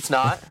 it's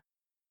not.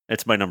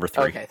 It's my number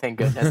 3. Okay, thank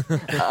goodness.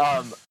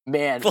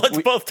 Man,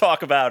 Let's both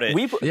talk about it.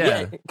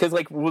 yeah, because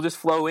like we'll just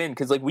flow in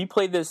because like we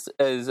played this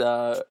as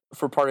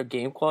for part of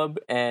Game Club,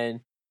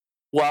 and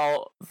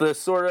while the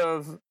sort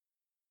of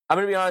I'm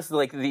gonna be honest,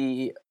 like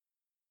the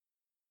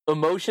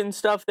emotion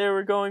stuff they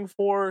were going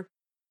for,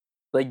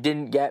 like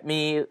didn't get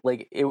me,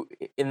 like it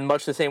in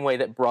much the same way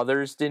that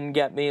Brothers didn't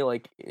get me,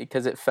 like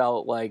because it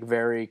felt like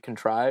very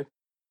contrived.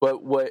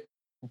 But what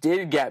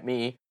did get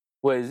me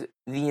was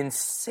the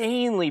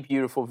insanely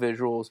beautiful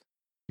visuals,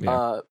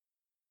 Yeah.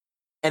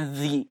 and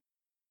the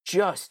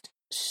just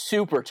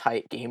super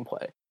tight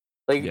gameplay.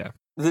 Like Yeah.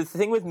 the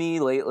thing with me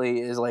lately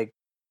is like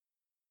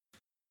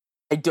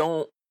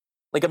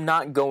I'm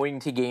not going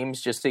to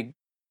games just to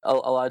a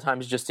lot of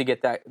times just to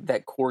get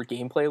that core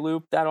gameplay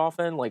loop that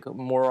often. Like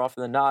more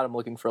often than not, I'm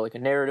looking for like a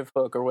narrative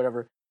hook or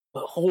whatever.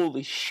 But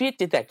holy shit,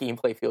 did that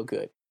gameplay feel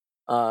good?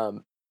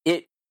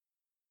 It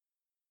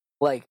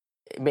like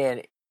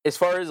man, as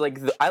far as like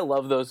I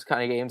love those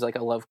kind of games. Like I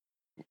love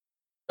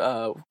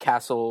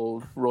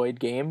Castle Royd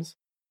games,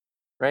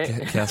 right?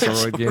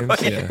 Castleroid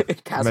games, yeah.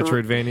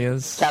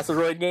 Metroidvanias.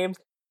 Castleroid games.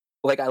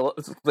 Like I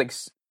like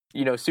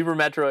Super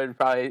Metroid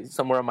probably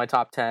somewhere on my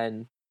top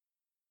 10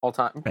 all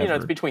time. Ever.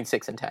 It's between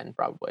 6 and 10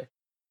 probably.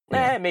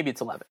 Yeah. Maybe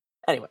it's 11.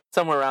 Anyway,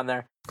 somewhere around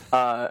there.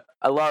 I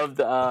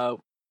loved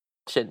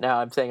shit. Now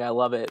I'm saying I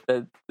love it.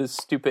 The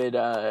stupid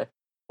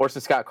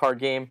Orson Scott card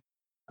game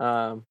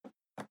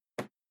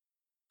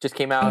just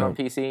came out on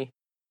PC.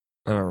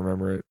 I don't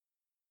remember it.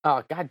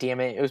 Oh god damn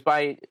it! It was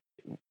by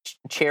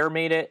Chair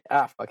made it.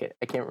 Fuck it.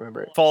 I can't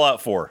remember it.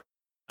 Fallout 4.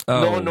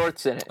 Nolan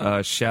North's in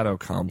it. Shadow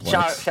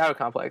Complex. Shadow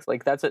Complex.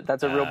 Like that's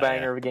a real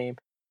banger yeah. of a game.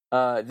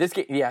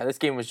 This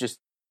game was just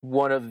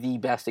one of the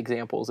best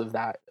examples of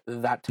that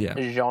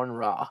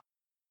genre.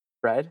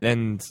 Fred?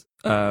 And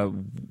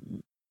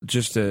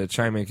just to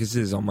chime in, because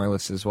this is on my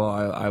list as well,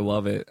 I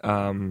love it.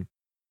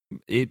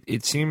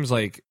 It seems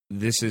like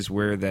this is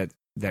where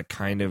that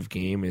kind of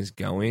game is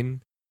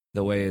going.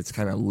 The way it's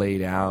kind of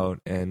laid out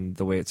and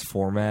the way it's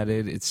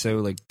formatted, it's so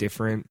like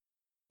different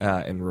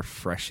and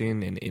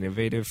refreshing and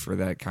innovative for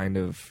that kind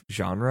of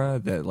genre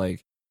that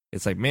like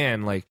it's like,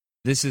 man, like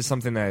this is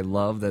something that I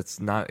love that's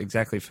not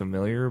exactly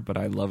familiar, but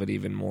I love it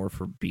even more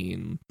for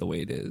being the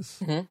way it is.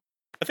 Mm-hmm.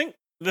 I think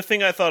the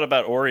thing I thought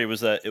about Ori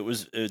was that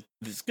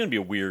it's going to be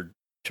a weird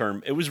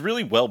term. It was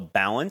really well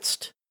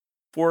balanced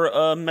for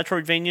a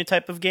Metroidvania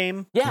type of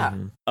game. Yeah.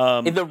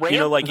 Mhm. The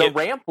ramp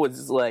ramp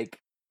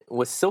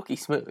was silky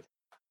smooth.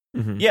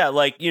 Mhm. Yeah,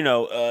 like,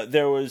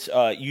 there was,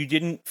 you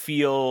didn't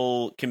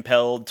feel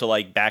compelled to,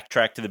 like,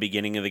 backtrack to the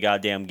beginning of the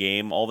goddamn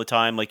game all the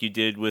time like you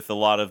did with a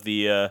lot of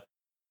the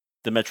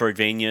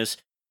Metroidvanias,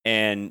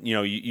 and,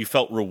 you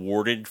felt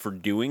rewarded for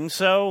doing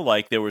so,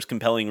 like, there was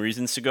compelling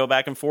reasons to go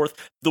back and forth.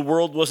 The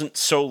world wasn't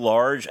so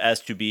large as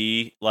to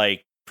be,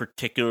 like,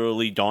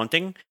 particularly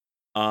daunting,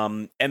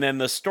 and then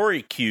the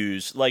story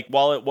cues, like,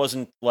 while it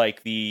wasn't,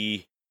 like,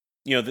 the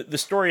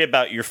story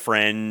about your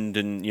friend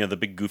and, the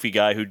big goofy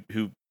guy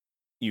who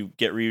you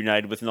get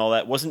reunited with and all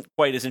that wasn't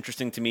quite as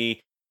interesting to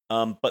me.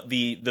 But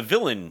the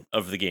villain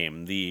of the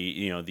game,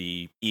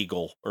 the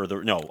eagle or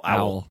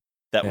owl.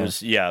 That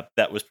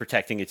was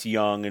protecting its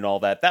young and all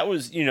that. That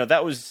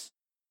was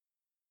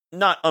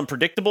not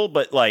unpredictable,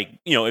 but like,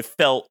 it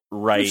felt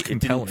right. It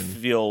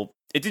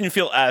didn't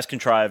feel as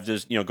contrived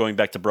as, going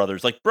back to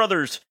Brothers. Like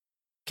Brothers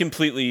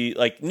completely,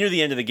 like near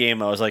the end of the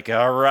game, I was like,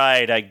 all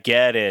right, I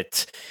get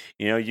it.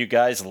 You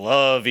guys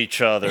love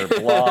each other,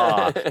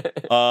 blah.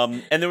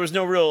 And there was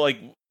no real, like,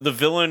 the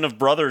villain of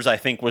Brothers, I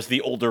think, was the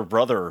older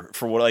brother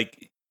for what,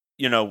 like,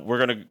 you're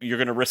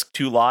gonna risk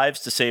 2 lives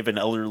to save an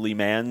elderly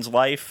man's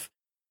life.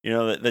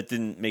 That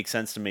didn't make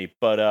sense to me.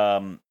 But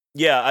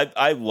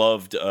I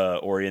loved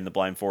Ori and the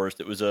Blind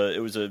Forest. It was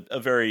a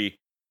very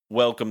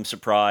welcome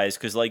surprise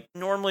because, like,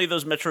 normally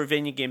those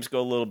Metroidvania games go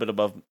a little bit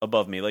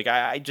above me. Like,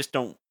 I just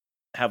don't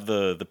have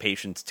the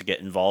patience to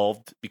get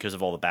involved because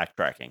of all the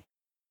backtracking.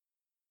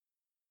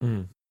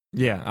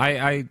 Yeah,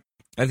 I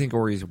think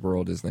Ori's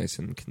world is nice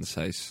and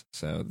concise,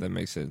 so that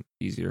makes it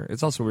easier.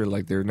 It's also weird,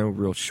 like there are no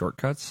real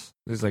shortcuts.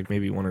 There's like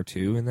maybe 1 or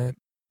 2 in that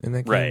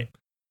game, right?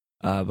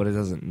 But it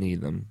doesn't need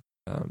them.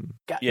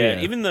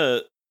 Even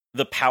the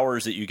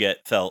powers that you get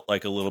felt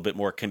like a little bit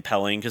more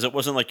compelling because it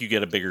wasn't like you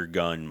get a bigger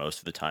gun most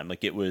of the time.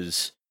 Like it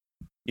was,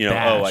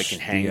 Bash, I can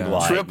hang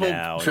glide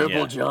now.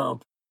 Triple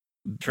jump.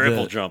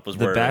 Triple jump was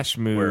the bash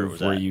move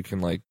where you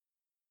can like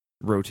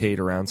rotate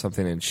around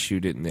something and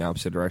shoot it in the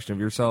opposite direction of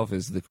yourself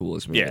is the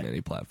coolest move in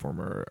any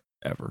platformer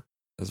ever,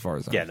 as far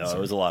as I'm concerned. It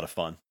was a lot of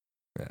fun.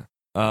 Yeah.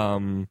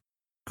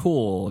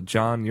 Cool,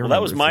 John.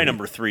 That was my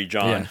number 3,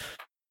 John. Yeah.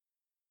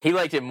 He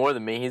liked it more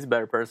than me. He's a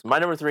better person. My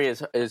number 3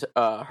 is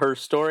Her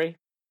Story.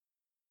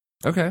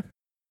 Okay.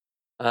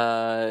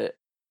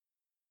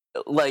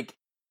 Like,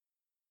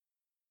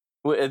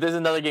 there's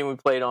another game we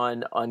played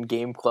on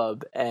Game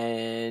Club,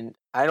 and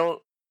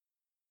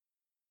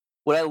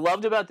what I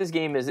loved about this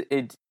game is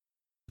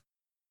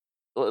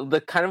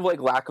the kind of like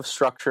lack of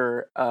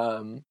structure.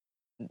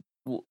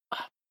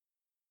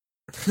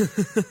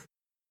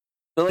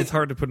 Like, it's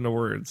hard to put into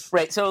words.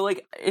 Right. So,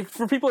 like,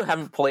 for people who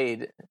haven't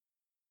played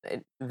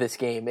this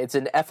game, it's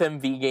an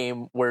FMV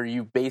game where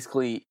you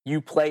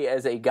play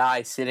as a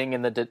guy sitting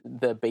in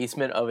the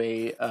basement of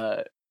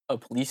a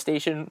police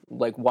station,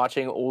 like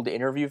watching old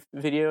interview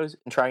videos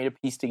and trying to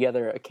piece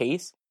together a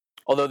case.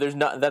 Although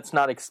that's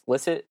not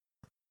explicit.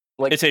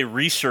 Like, it's a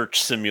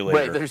research simulator.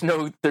 Right. There's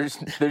no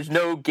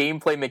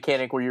gameplay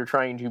mechanic where you're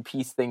trying to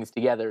piece things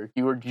together.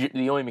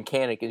 The only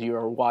mechanic is you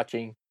are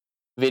watching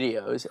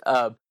videos.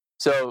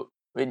 So.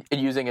 And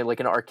using it like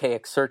an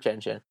archaic search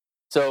engine.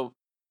 So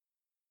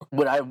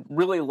what I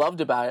really loved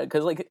about it,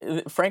 because like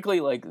frankly,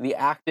 like the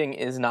acting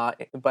is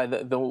not by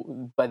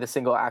the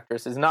single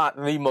actress is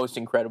not the most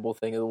incredible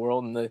thing in the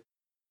world, and the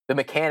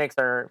mechanics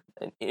are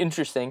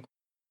interesting.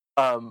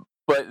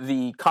 But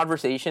the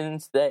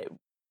conversations that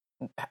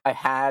I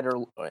had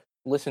or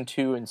listened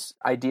to and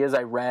ideas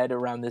I read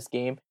around this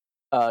game,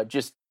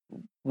 just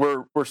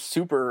were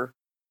super.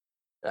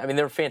 I mean,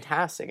 they were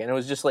fantastic, and it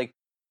was just like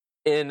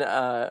in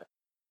a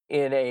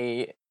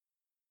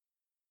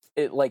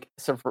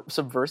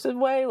subversive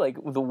way, like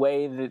the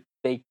way that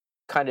they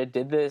kind of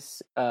did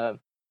this.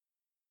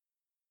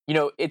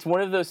 It's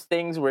one of those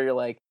things where you're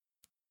like,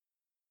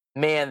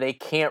 man, they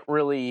can't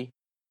really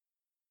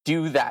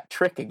do that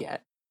trick again.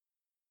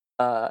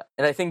 And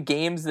I think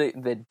games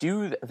that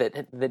do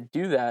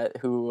that,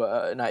 who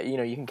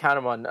you can count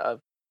them on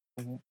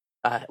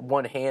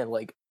one hand,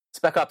 like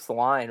Spec Ops: The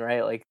Line,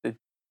 right? Like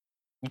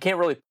you can't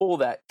really pull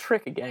that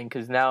trick again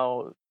because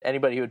now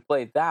anybody who had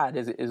played that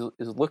is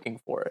looking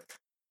for it.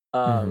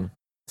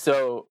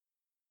 So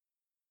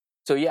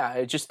yeah,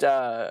 it just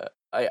I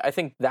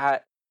think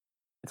that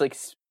it's like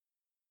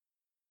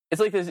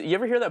this. You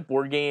ever hear that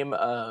board game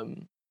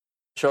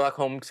Sherlock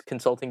Holmes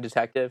Consulting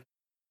Detective?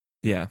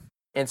 Yeah,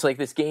 and it's like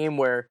this game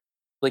where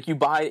like you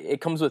buy it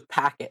comes with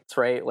packets,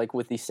 right? Like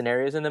with these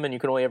scenarios in them, and you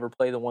can only ever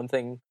play the one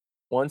thing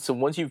once. So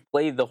once you've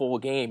played the whole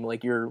game,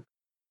 like you're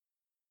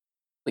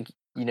like,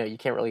 you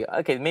can't really.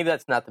 Okay, maybe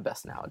that's not the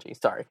best analogy.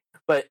 Sorry,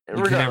 but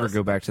you can never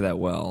go back to that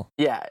well.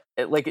 Yeah,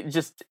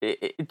 it's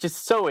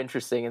just so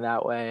interesting in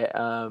that way.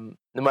 And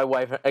my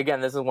wife,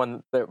 again, this is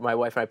one that my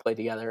wife and I played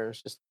together.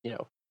 It's just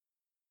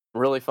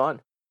really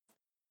fun.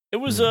 It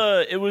was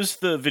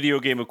the video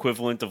game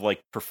equivalent of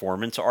like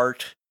performance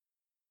art.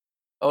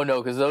 Oh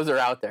no, because those are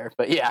out there.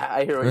 But yeah,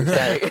 I hear what you're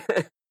saying.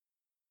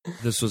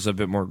 This was a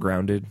bit more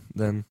grounded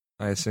then,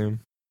 I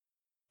assume.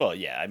 Well,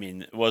 yeah, I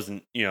mean, it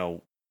wasn't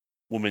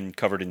woman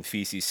covered in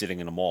feces sitting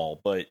in a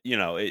mall, but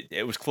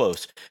it was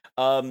close.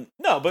 No,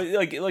 but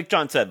like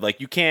John said, like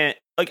you can't,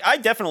 like I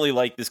definitely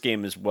like this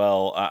game as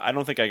well. I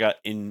don't think I got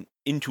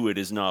into it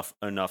enough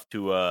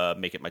to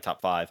make it my top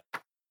 5,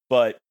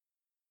 but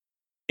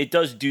it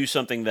does do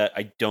something that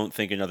I don't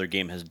think another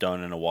game has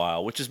done in a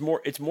while, which is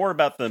it's more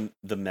about the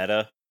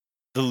meta,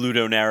 the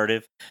Ludo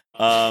narrative.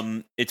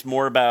 It's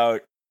more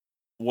about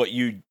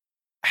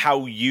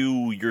how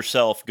you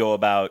yourself go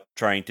about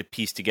trying to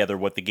piece together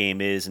what the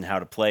game is and how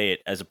to play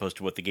it, as opposed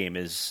to what the game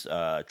is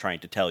trying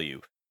to tell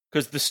you.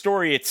 Because the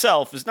story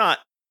itself is not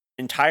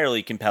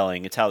entirely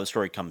compelling. It's how the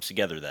story comes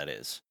together that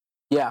is.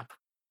 Yeah,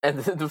 and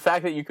the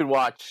fact that you could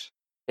watch,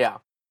 yeah,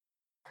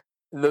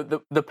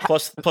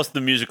 plus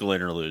the musical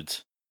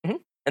interludes,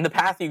 and the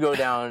path you go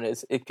down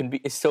is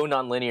so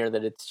nonlinear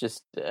that it's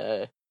just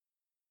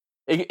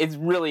it's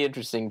really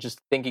interesting.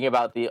 Just thinking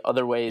about the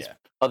other ways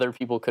other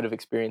people could have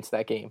experienced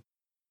that game.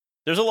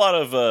 There's a lot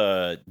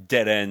of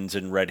dead ends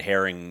and red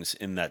herrings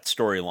in that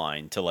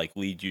storyline to like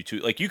lead you to,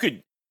 like, you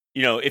could,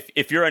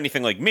 if you're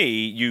anything like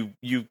me,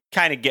 you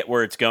kind of get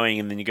where it's going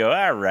and then you go,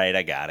 all right,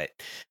 I got it.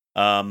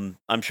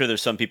 I'm sure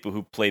there's some people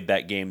who played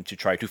that game to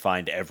try to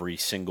find every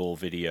single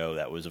video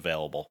that was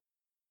available.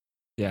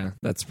 Yeah,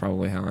 that's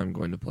probably how I'm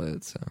going to play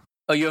it. So.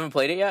 Oh, you haven't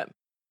played it yet?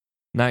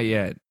 Not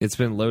yet. It's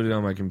been loaded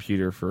on my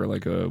computer for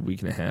like a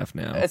week and a half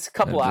now. It's a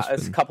couple hours.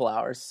 It's a couple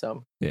hours.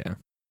 So yeah,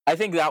 I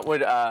think that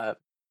would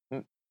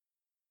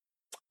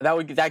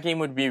that game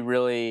would be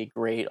really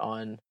great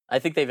on. I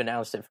think they've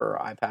announced it for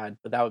iPad,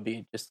 but that would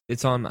be just.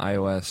 It's on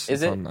iOS.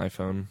 Is it on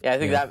iPhone? Yeah, I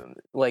think that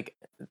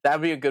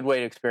would be a good way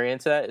to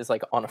experience that. Is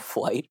like on a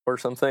flight or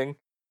something.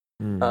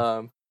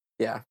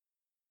 Yeah.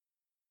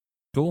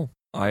 Cool.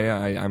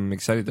 I'm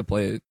excited to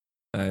play it.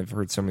 I've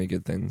heard so many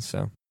good things.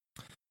 So,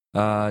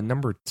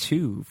 number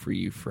 2 for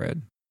you,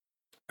 Fred.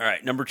 All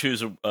right, number 2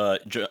 is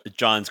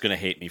John's going to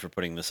hate me for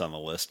putting this on the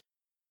list.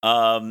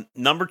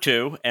 Number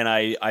 2, and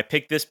I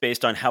picked this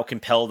based on how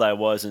compelled I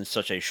was in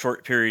such a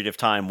short period of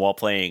time while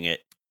playing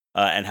it,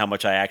 and how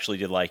much I actually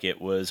did like it,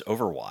 was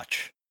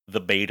Overwatch, the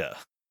beta.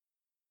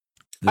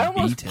 The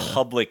beta.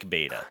 Public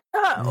beta.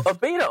 A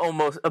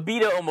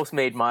beta almost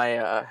made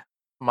my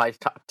my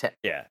top 10.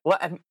 Yeah. Well,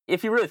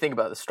 if you really think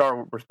about it, the Star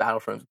Wars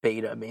Battlefront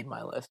beta made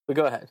my list. But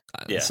go ahead.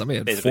 Yeah, Somebody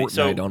had basically. Fortnite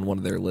So- on one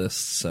of their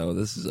lists, so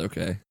this is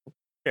okay.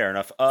 Fair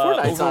enough.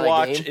 Fortnite's not a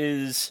Overwatch game.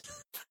 is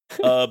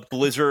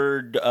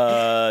Blizzard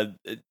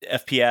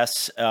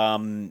FPS.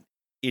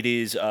 It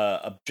is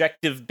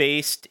objective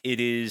based. It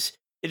is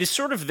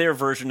sort of their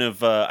version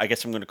of I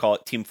guess I'm going to call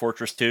it Team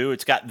Fortress 2.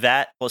 It's got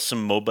that plus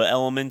some MOBA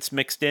elements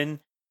mixed in.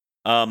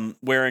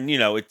 Wherein,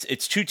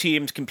 it's two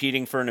teams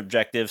competing for an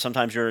objective.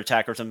 Sometimes you're an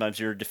attacker, sometimes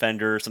you're a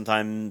defender.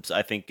 Sometimes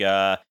I think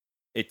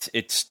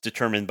it's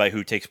determined by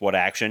who takes what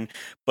action.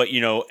 But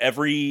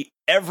every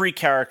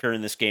character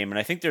in this game, and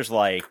I think there's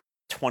like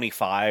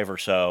 25 or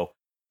so,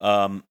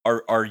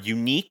 are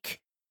unique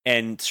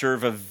and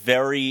serve a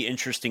very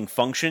interesting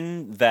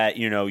function that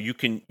you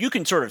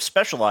can sort of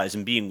specialize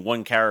in being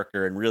one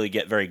character and really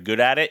get very good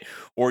at it,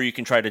 or you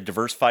can try to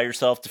diversify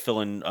yourself to fill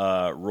in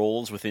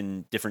roles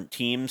within different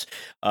teams.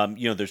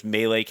 There's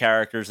melee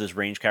characters, there's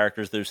range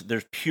characters,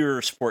 there's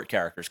pure sport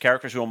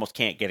characters who almost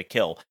can't get a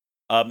kill.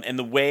 And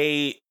the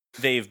way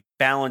they've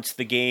balanced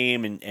the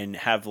game and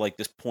have like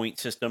this point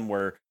system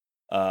where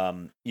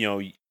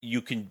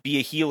you can be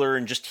a healer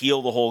and just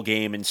heal the whole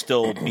game and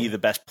still be the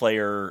best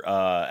player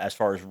as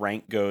far as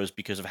rank goes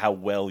because of how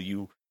well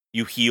you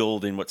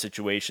healed in what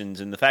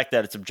situations, and the fact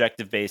that it's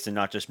objective based and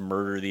not just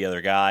murder the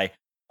other guy.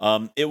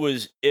 It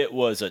was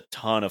a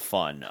ton of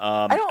fun.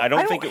 I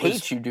don't think it hate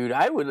was. you, dude.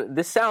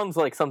 This sounds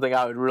like something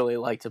I would really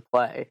like to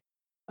play.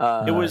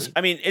 It was.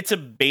 I mean, it's a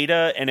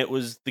beta, and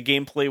the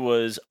gameplay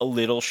was a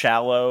little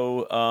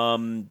shallow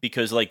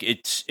because like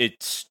it's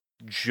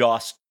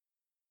just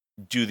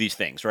do these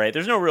things, right?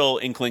 There's no real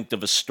inkling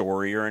of a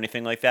story or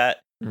anything like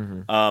that.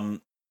 Mm-hmm.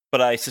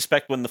 But I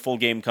suspect when the full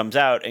game comes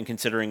out, and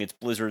considering it's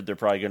Blizzard, they're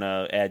probably going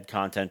to add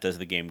content as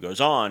the game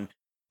goes on.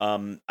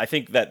 I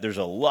think that there's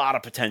a lot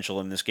of potential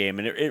in this game,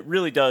 and it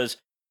really does.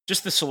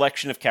 Just the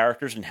selection of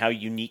characters and how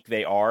unique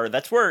they are.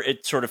 That's where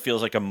it sort of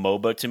feels like a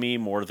MOBA to me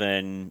more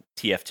than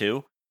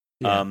TF2,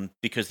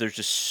 because there's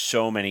just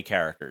so many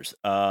characters.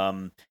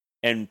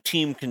 And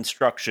team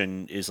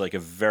construction is like a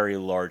very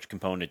large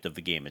component of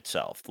the game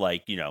itself.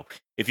 Like,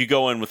 if you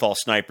go in with all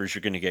snipers,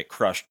 you're going to get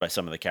crushed by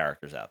some of the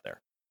characters out there.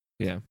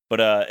 Yeah.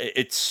 But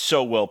it's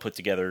so well put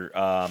together.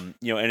 And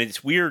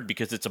it's weird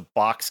because it's a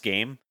box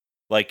game.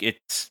 Like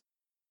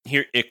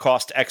it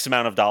costs X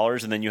amount of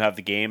dollars, and then you have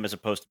the game, as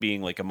opposed to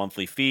being like a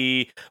monthly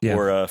fee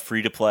or a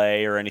free to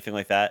play or anything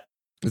like that.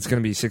 It's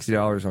going to be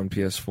 $60 on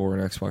PS4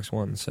 and Xbox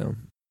One. So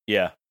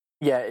yeah.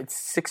 Yeah,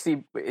 it's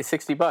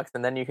 $60,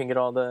 and then you can get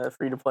all the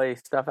free to play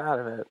stuff out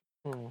of it.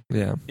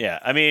 Yeah. Yeah,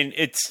 I mean,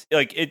 it's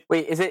like it.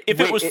 Wait, is it?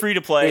 If it was free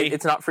to play,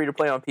 it's not free to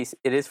play on PC.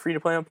 It is free to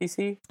play on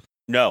PC.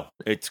 No,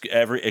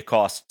 it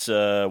costs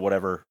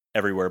whatever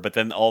everywhere, but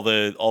then all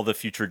the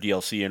future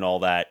DLC and all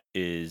that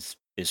is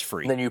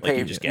free. And then you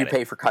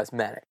pay for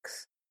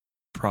cosmetics.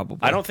 Probably.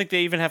 I don't think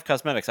they even have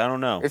cosmetics. I don't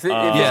know.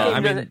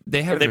 I mean,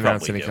 they haven't They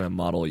announced probably any do. kind of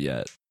model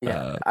yet.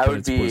 Yeah, but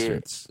it's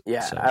Blizzard's,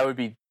 so. I would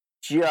be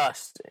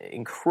just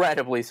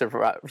incredibly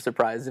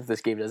surprised if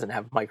this game doesn't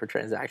have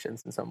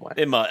microtransactions in some way.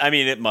 It must. I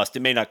mean, it must. It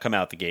may not come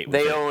out the gate.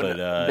 They with own. It,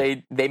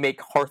 but, they make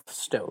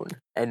Hearthstone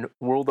and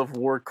World of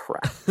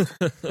Warcraft.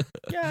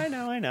 Yeah, I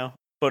know.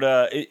 But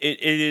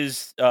it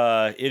is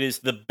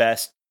the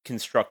best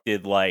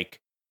constructed like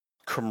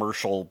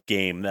commercial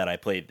game that I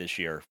played this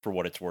year, for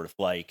what it's worth.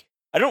 Like,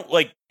 I don't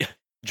like.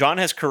 John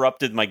has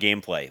corrupted my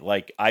gameplay.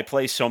 Like, I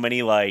play so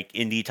many like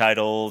indie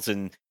titles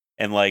and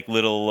like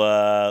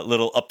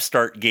little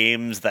upstart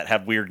games that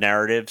have weird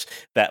narratives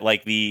that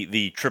like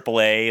the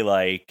AAA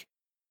like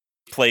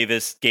play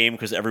this game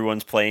because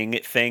everyone's playing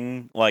it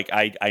thing. Like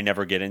I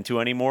never get into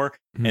anymore,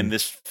 and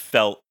this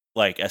felt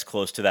like as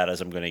close to that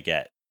as I'm going to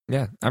get.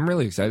 Yeah, I'm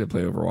really excited to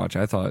play Overwatch.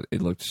 I thought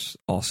it looked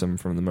awesome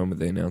from the moment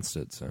they announced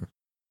it. So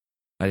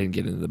I didn't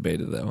get into the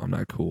beta though. I'm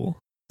not cool.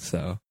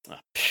 So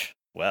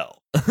well,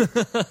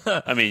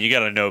 I mean, you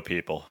got to know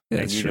people,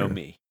 and you know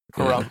me.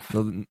 Yeah.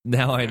 Well,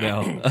 now I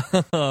know.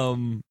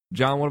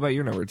 John, what about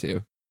your number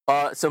two?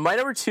 So my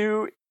number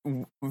two,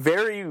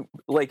 very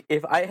like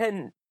if I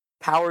hadn't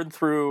powered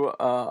through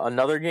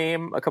another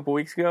game a couple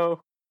weeks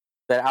ago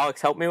that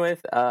Alex helped me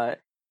with,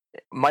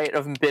 might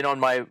have been on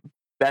my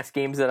best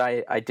games that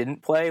I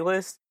didn't play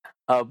list.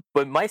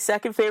 But my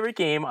second favorite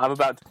game, I'm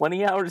about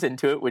 20 hours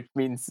into it, which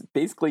means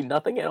basically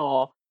nothing at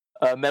all.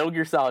 Metal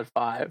Gear Solid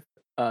 5,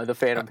 The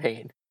Phantom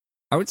Pain.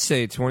 I would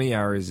say 20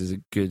 hours is a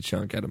good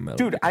chunk out of Metal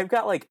Dude, Gear. I've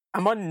got like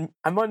I'm on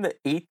the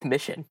 8th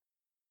mission.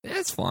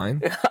 That's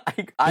fine.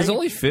 There's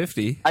only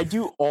 50. I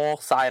do all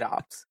side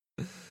ops.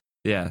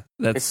 Yeah,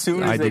 that's As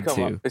soon as I they did come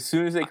too. up. As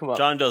soon as they come up.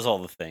 John does all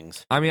the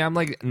things. I mean, I'm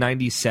like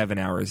 97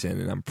 hours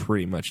in, and I'm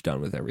pretty much done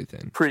with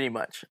everything. Pretty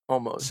much,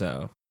 almost.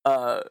 So,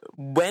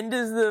 when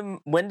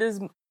does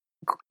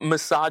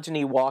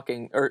misogyny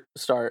walking or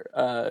start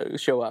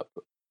show up?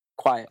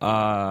 Quiet.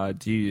 are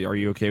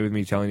you okay with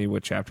me telling you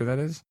what chapter that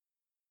is?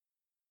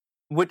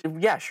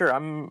 Yeah, sure.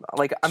 I'm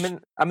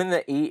in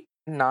the 8,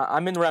 9.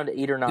 I'm in around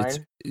 8 or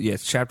 9.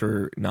 It's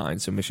chapter 9,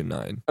 so mission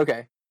 9.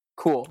 Okay,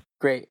 cool,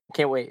 great.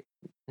 Can't wait.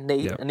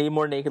 Yeah. I need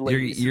more naked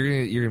ladies.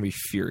 You're gonna be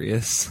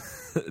furious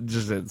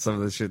just at some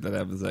of the shit that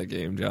happens in that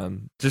game,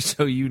 John. Just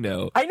so you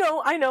know. I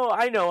know.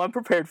 I'm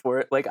prepared for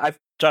it. Like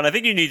John, I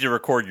think you need to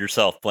record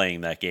yourself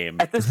playing that game.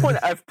 at this point,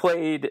 I've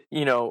played,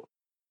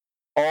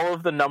 all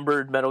of the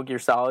numbered Metal Gear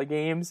Solid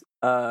games.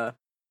 There's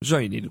all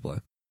you need to play.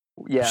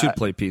 Yeah, You should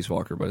play Peace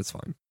Walker, but it's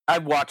fine. I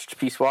watched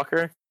Peace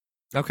Walker.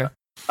 Okay.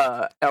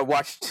 I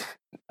watched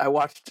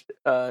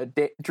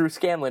Drew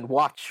Scanlon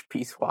watch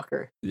Peace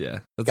Walker. Yeah,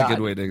 that's God, a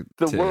good way to.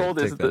 The to world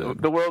is take that in.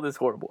 the world is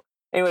horrible.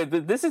 Anyway,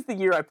 this is the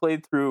year I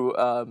played through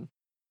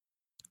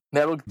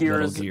Metal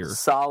Gear's Gear.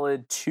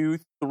 Solid 2,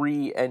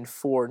 3, and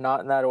 4.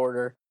 Not in that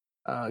order,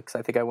 because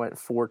I think I went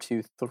 4,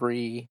 2,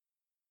 3.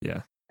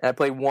 Yeah. And I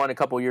played 1 a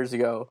couple years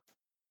ago,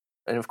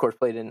 and of course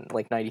played in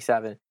like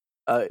 97.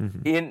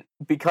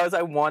 Because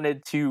I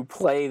wanted to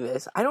play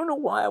this. I don't know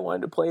why I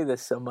wanted to play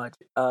this so much.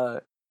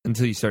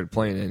 Until you started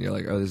playing it, and you're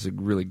like, "Oh, this is a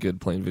really good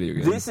playing video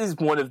game." This is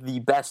one of the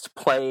best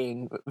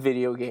playing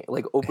video game,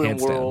 like open Hands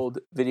down. world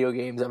video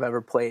games I've ever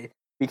played.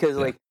 Because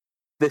like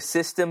the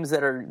systems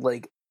that are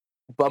like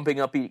bumping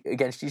up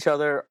against each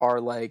other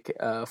are like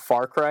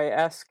Far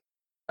Cry-esque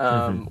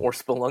or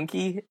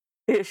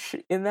Spelunky-ish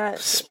in that.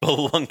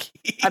 Spelunky.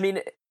 I mean,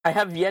 I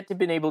have yet to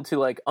been able to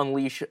like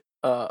unleash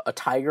a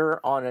tiger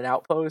on an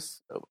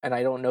outpost, and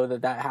I don't know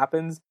that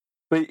happens.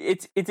 But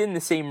it's in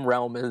the same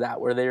realm as that,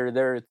 where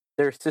there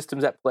are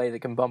systems at play that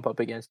can bump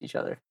up against each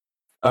other.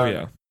 Oh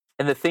yeah.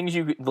 And the things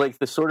you like,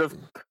 the sort of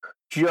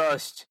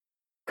just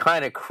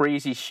kind of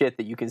crazy shit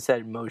that you can set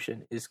in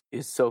motion is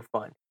so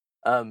fun.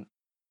 I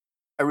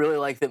really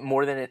like that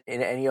more than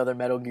in any other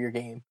Metal Gear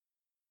game.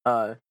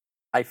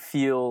 I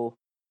feel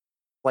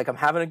like I'm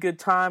having a good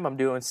time. I'm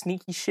doing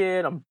sneaky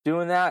shit. I'm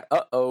doing that.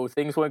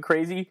 Things went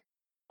crazy.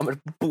 I'm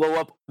gonna blow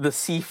up the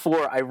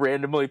C4 I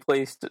randomly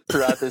placed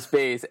throughout this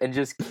base and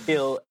just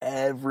kill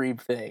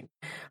everything.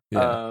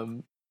 Yeah.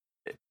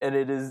 And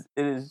it is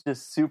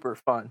just super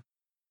fun.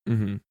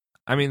 Mm-hmm.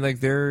 I mean, like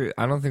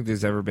I don't think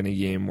there's ever been a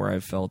game where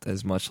I've felt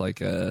as much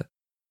like a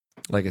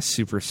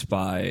super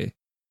spy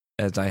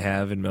as I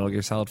have in Metal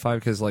Gear Solid 5,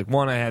 because like,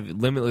 one, I have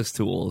limitless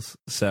tools,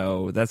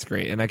 so that's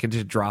great, and I can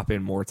just drop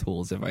in more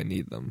tools if I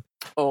need them.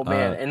 Oh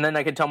man, and then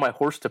I can tell my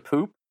horse to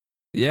poop.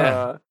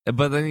 Yeah,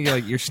 but then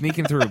you're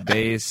sneaking through a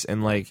base,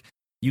 and like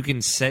you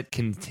can set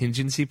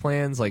contingency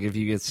plans, like if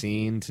you get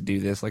seen to do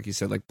this, like you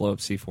said, like blow up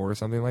C4 or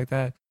something like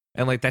that,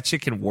 and like that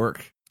shit can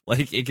work.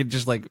 Like it can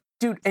just like,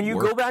 dude, and you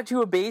work. go back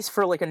to a base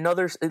for like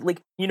another,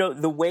 like,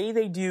 the way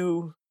they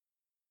do,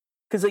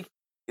 because like,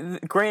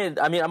 granted,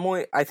 I mean, I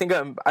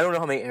don't know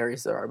how many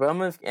areas there are, but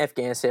I'm in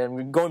Afghanistan.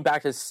 We're going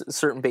back to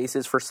certain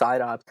bases for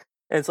side ops,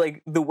 and it's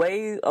like the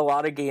way a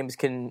lot of games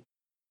can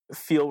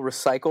feel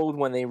recycled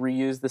when they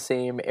reuse the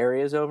same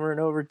areas over and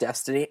over.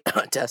 Destiny.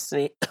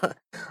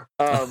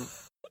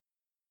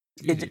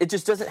 It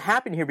just doesn't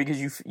happen here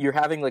because you're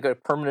having like a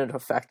permanent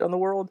effect on the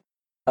world.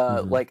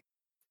 Like,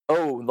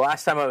 the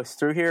last time I was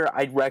through here,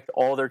 I wrecked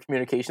all their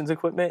communications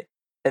equipment,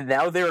 and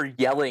now they're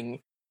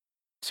yelling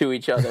to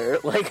each other.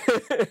 Like,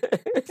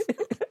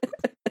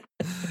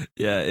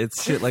 yeah,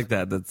 it's shit like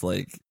that. That's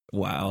like,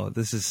 wow,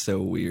 this is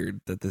so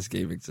weird that this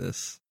game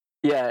exists.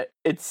 Yeah,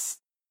 it's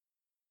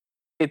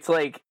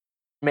like,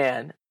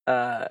 man,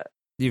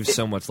 you have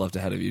so much left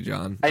ahead of you,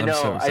 John. I I'm know,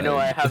 so excited.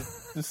 I have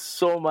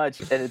so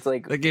much, and it's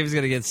like that game's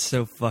gonna get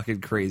so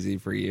fucking crazy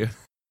for you.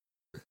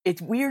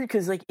 It's weird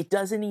because like it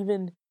doesn't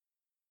even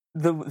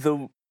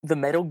the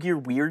Metal Gear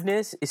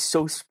weirdness is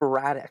so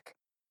sporadic.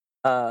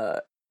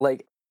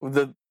 Like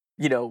the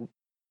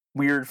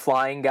weird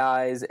flying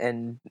guys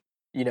and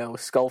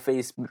skull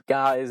face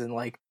guys and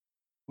like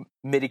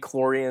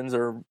midichlorians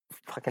or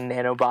fucking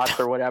nanobots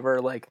or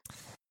whatever. Like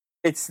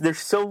there's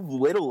so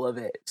little of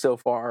it so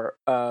far,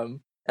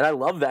 and I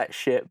love that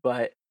shit,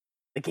 but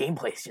the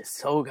gameplay is just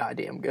so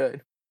goddamn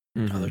good.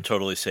 Oh, they're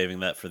totally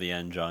saving that for the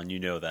end, John. You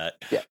know that.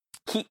 Yeah,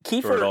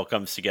 Kiefer. Where it all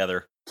comes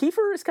together.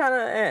 Kiefer is kind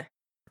of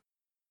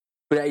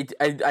but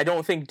I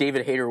don't think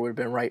David Hayter would have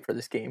been right for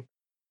this game.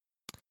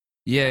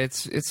 Yeah,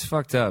 it's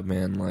fucked up,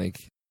 man.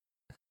 Like,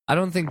 I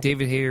don't think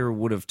David Hayter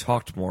would have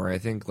talked more. I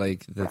think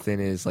like the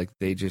thing is like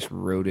they just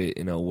wrote it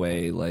in a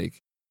way like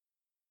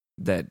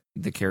that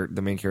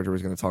the main character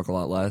was going to talk a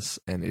lot less,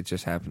 and it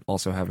just happened.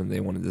 They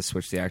wanted to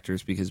switch the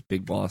actors because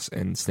Big Boss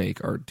and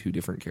Snake are two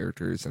different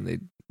characters, and they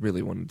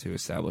really wanted to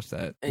establish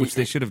that, which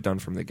they should have done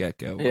from the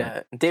get-go.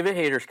 Yeah, David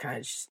Hayter's kind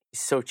of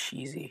so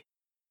cheesy.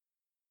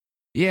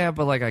 Yeah,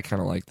 but like I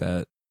kind of like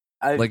that.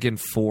 Like in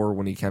 4,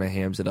 when he kind of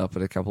hams it up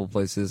at a couple of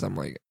places, I'm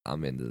like,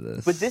 I'm into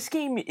this. But this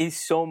game is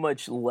so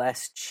much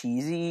less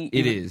cheesy.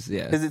 It is,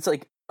 yeah. Because it's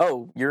like,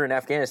 you're in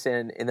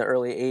Afghanistan in the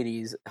early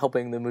 80s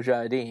helping the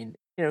Mujahideen,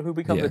 who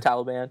become the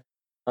Taliban.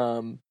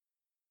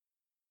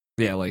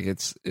 Yeah, like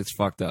it's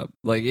fucked up.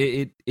 Like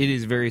it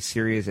is very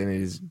serious, and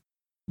it is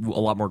a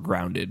lot more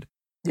grounded.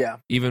 Yeah.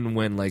 Even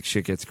when like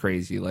shit gets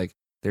crazy, like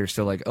they're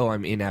still like,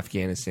 I'm in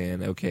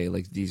Afghanistan. Okay,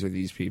 like these are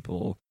these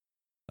people.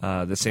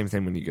 The same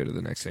thing when you go to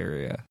the next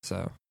area.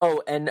 So.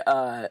 Oh, and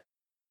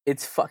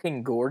it's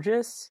fucking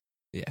gorgeous.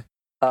 Yeah.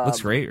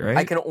 Looks great, right?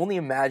 I can only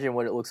imagine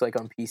what it looks like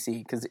on PC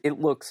because it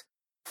looks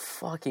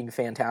fucking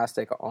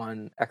fantastic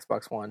on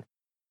Xbox One.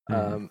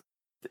 Mhm.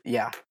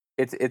 Yeah,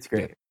 it's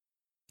great.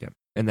 Yep.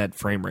 And that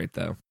frame rate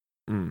though.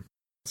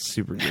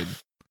 Super good.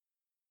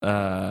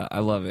 I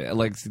love it. I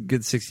like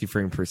good 60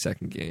 frame per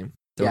second game.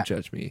 Don't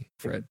judge me,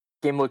 Fred.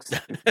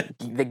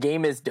 The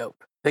game is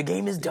dope. The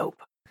game is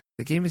dope.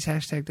 The game is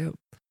 #dope.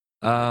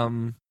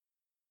 All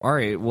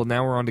right. Well,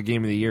 now we're on to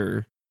game of the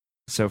year.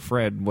 So,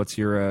 Fred, what's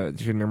your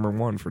number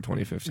one for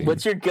 2015?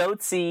 What's your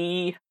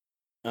goatsy?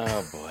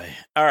 Oh boy!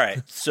 All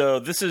right, so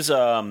this is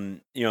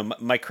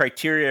my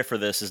criteria for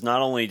this is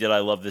not only did I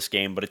love this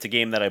game, but it's a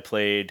game that I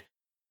played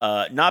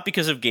not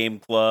because of Game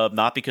Club,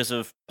 not because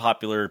of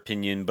popular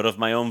opinion, but of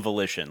my own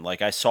volition.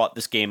 Like I sought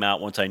this game out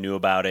once I knew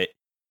about it,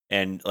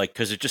 and like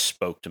because it just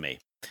spoke to me.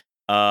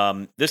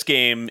 This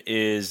game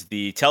is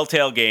the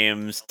Telltale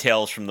Games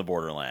Tales from the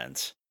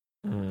Borderlands.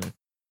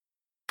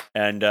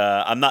 And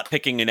I'm not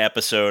picking an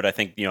episode. I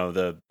think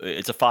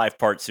it's a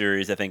 5-part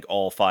series. I think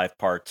all 5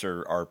 parts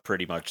are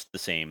pretty much the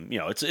same.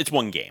 It's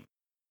one game.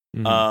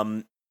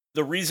 Mhm.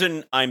 The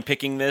reason I'm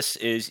picking this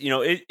is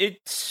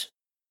it's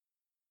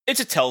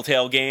a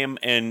Telltale game,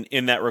 and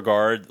in that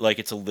regard, like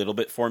it's a little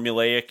bit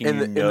formulaic.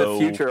 And in the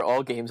future,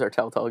 all games are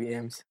Telltale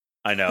games.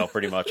 I know,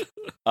 pretty much.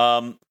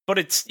 But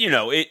it's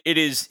it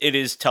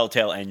is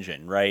Telltale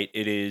Engine, right?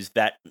 It is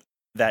that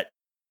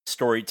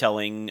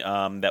storytelling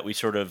that we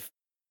sort of.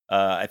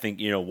 I think,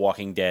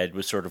 Walking Dead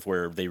was sort of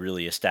where they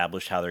really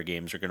established how their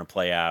games are going to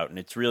play out, and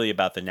it's really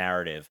about the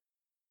narrative.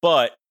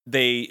 But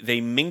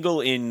they mingle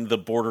in the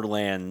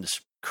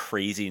Borderlands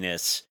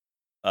craziness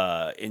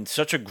in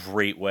such a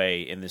great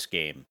way in this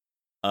game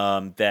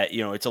that,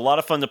 it's a lot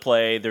of fun to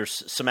play.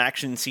 There's some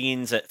action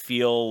scenes that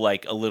feel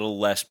like a little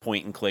less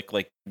point and click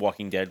like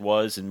Walking Dead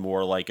was and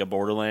more like a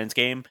Borderlands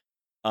game.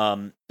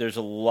 There's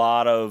a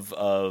lot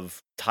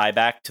of tie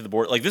back to the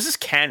board. Like, this is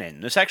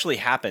canon. This actually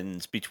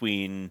happens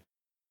between...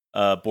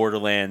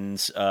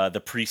 Borderlands,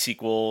 the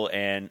pre-sequel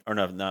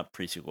not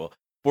pre-sequel,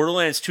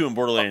 Borderlands 2 and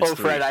Borderlands 3. Oh,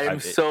 Fred,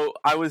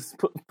 I was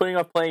putting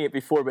off playing it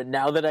before, but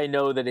now that I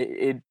know that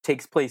it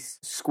takes place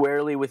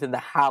squarely within the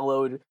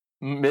hallowed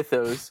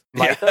mythos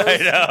of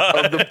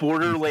the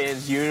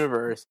Borderlands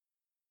universe.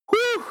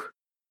 Whew!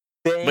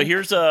 But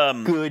here's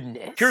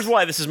goodness. Here's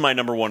why this is my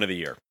number one of the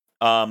year.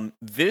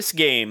 This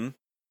game,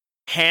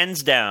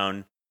 hands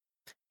down,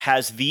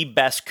 has the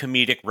best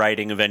comedic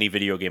writing of any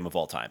video game of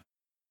all time.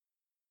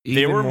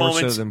 Even more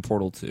moments, so than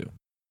Portal 2.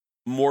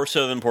 More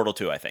so than Portal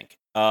 2, I think.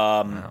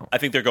 Wow. I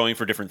think they're going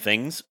for different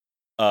things.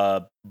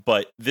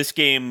 But this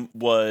game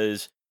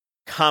was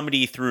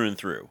comedy through and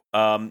through.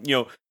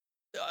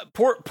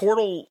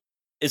 Portal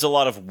is a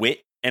lot of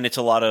wit, and it's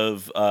a lot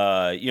of,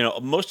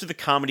 most of the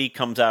comedy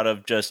comes out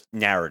of just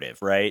narrative,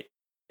 right?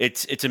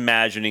 It's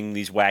imagining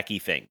these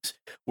wacky things.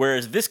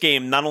 Whereas this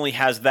game not only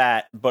has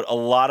that, but a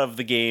lot of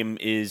the game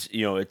is,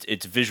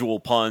 it's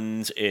visual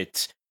puns,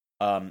 it's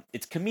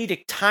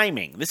comedic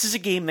timing. This is a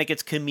game that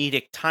gets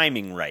comedic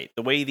timing right.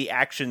 The way the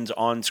actions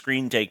on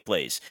screen take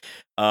place.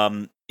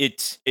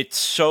 It's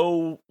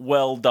so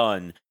well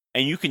done.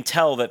 And you can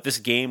tell that this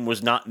game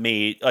was not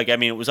made...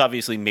 it was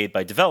obviously made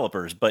by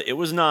developers, but it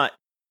was not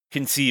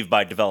conceived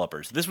by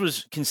developers. This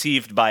was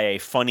conceived by a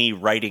funny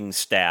writing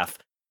staff,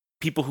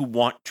 people who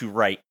want to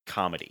write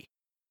comedy.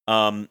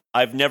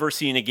 I've never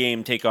seen a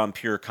game take on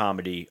pure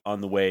comedy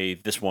on the way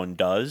this one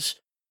does.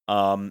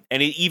 And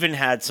it even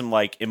had some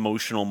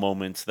emotional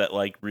moments that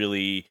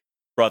really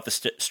brought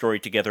the story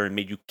together and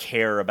made you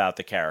care about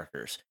the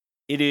characters.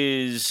 It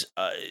is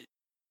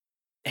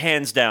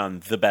hands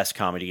down the best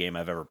comedy game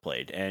I've ever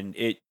played, and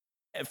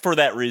for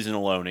that reason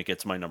alone, it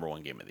gets my number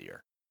one game of the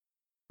year.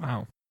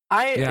 Wow,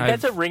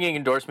 that's a ringing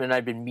endorsement.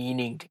 I've been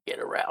meaning to get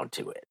around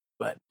to it,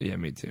 but yeah,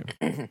 me too.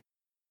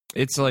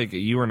 It's like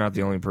you are not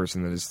the only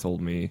person that has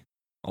told me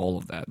all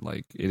of that.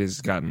 Like, it has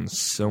gotten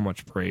so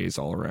much praise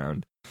all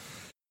around.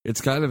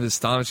 It's kind of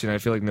astonishing. I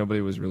feel like nobody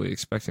was really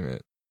expecting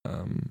it.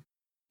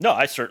 No,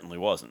 I certainly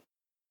wasn't.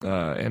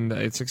 And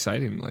it's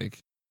exciting. Like,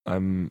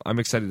 I'm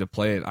excited to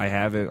play it. I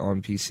have it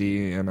on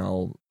PC, and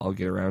I'll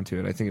get around to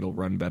it. I think it'll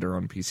run better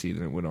on PC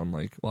than it would on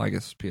I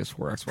guess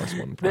PS4, Xbox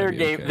One.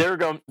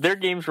 Their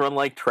games run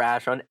like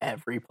trash on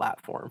every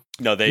platform.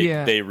 No,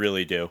 they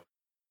really do.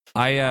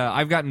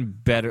 I've gotten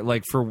better.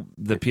 Like, for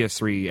the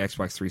PS3,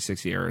 Xbox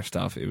 360 era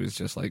stuff, it was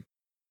just like.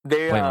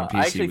 I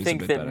actually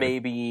think that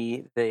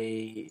maybe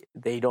they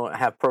don't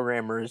have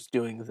programmers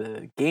doing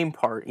the game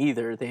part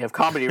either. They have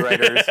comedy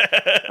writers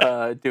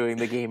doing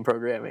the game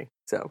programming.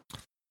 So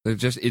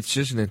it's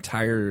just an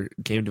entire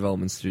game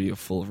development studio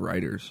full of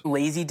writers.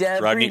 Lazy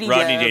dev. Rodney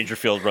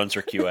Dangerfield runs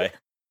her QA.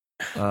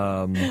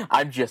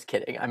 I'm just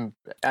kidding.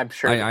 I'm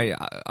sure.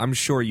 I'm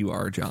sure you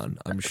are, John.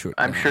 I'm sure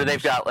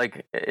they've got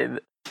like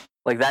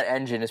that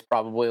engine is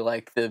probably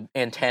like the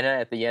antenna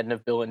at the end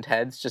of Bill and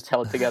Ted's, just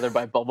held together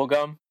by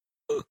bubblegum.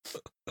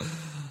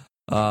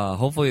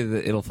 Hopefully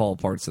it'll fall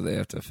apart, so they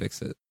have to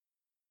fix it.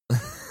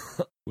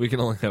 We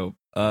can only hope.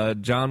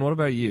 John, what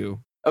about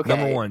you? Okay.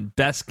 Number one,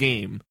 best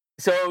game.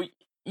 So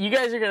you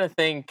guys are gonna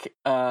think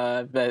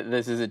that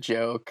this is a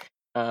joke.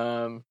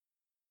 This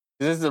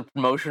is a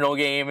promotional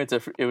game.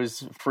 It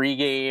was a free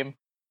game.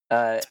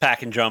 It's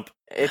pack and jump.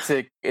 It's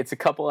a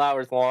couple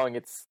hours long.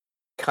 It's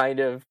kind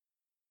of,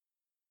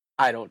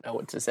 I don't know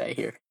what to say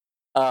here.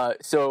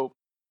 So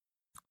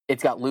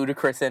it's got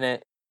Ludacris in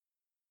it.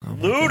 Oh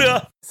my Luda.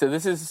 God. So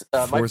this is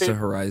Forza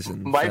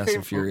Horizon, Fast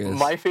and Furious.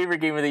 My favorite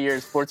game of the year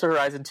is Forza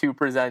Horizon 2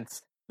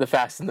 presents The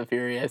Fast and the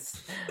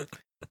Furious.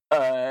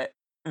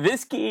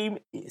 This game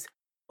is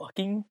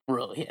fucking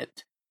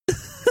brilliant.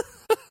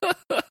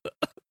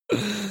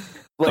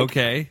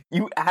 Okay.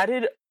 You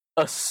added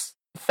a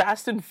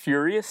Fast and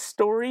Furious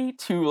story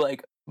to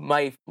like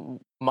my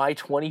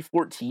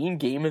 2014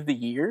 game of the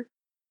year.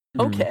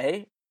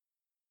 Okay,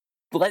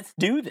 let's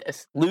do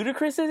this.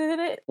 Ludacris is in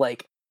it.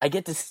 Like I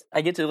get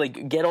to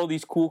like get all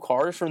these cool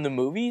cars from the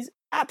movies.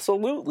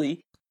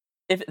 Absolutely.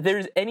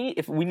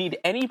 If we need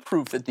any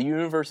proof that the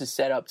universe is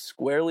set up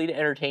squarely to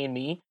entertain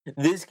me,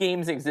 this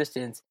game's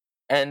existence,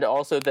 and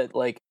also that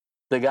like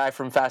the guy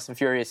from Fast and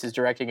Furious is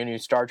directing a new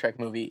Star Trek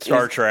movie.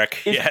 Star Trek.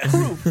 Is Yeah.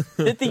 proof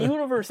that the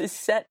universe is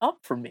set up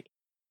for me.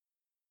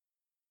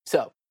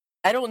 So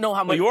I don't know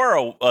how Well, much. you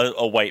are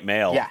a white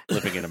male Yeah.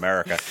 living in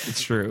America.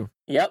 It's true.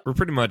 Yep. We're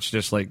pretty much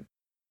just like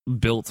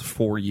built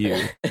for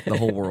you, the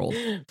whole world.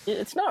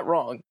 It's not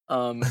wrong.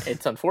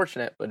 It's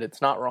unfortunate, but it's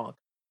not wrong.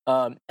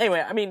 Anyway,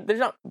 I mean, there's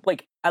not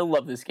like I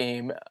love this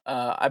game.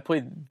 I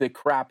played the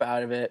crap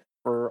out of it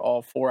for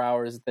all 4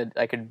 hours that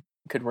I could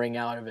wring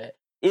out of it.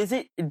 Is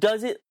it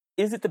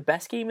the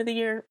best game of the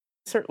year?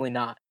 Certainly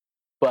not.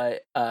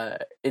 But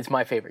it's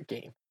my favorite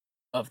game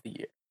of the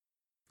year.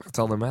 That's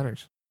all that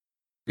matters.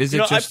 Is You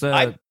it know, just?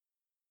 I-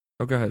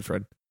 Oh, go ahead,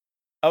 Fred.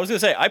 I was gonna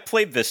say I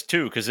played this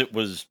too because it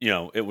was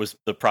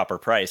the proper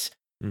price.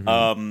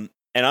 Mhm.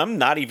 And I'm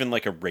not even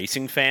like a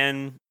racing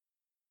fan.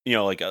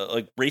 Like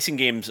racing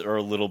games are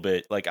a little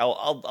bit like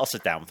I'll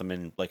sit down with them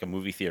in like a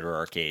movie theater or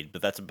arcade,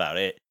 but that's about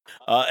it.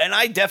 And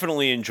I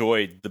definitely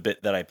enjoyed the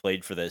bit that I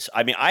played for this.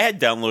 I mean, I had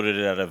downloaded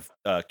it out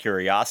of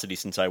curiosity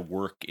since I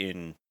work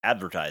in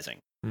advertising,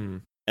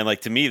 Mm. and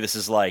like to me, this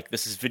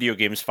is video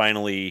games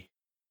finally.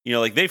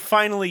 Like they've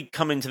finally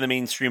come into the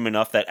mainstream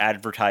enough that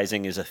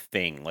advertising is a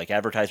thing. Like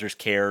advertisers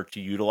care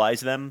to utilize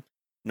them,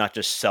 not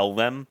just sell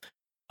them.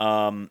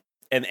 And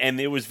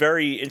it was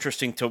very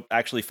interesting to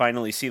actually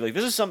finally see, like,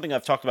 this is something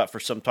I've talked about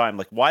for some time.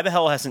 Like, why the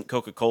hell hasn't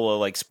Coca-Cola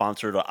like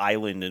sponsored an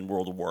island in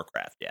World of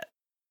Warcraft yet?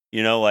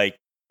 Like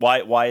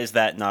why is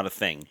that not a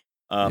thing?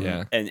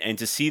 Yeah. And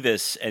to see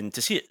this and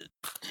to see it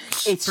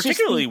It's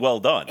particularly well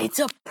done. It's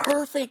a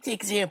perfect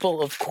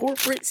example of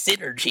corporate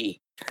synergy.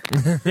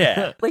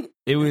 Yeah. Like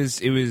It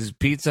was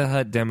Pizza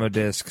Hut demo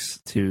discs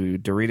to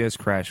Doritos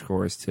Crash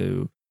Course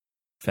to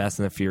Fast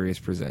and the Furious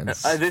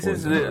presents. this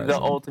is Forza the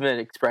Horizon. ultimate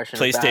expression.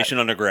 PlayStation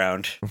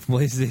Underground.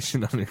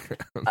 PlayStation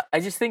Underground. I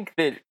just think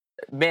that,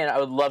 man, I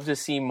would love to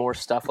see more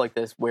stuff like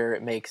this where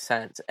it makes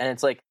sense. And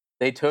it's like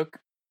they took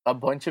a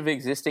bunch of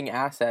existing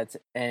assets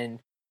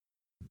and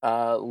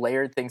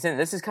layered things in.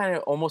 This is kind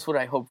of almost what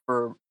I hope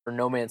for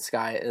No Man's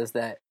Sky, is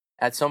that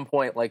at some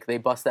point, like, they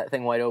bust that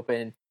thing wide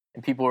open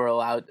and people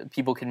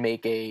can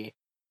make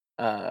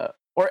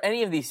or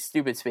any of these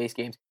stupid space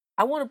games.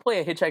 I want to play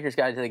a Hitchhiker's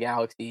Guide to the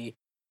Galaxy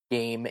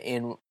game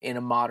in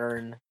a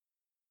modern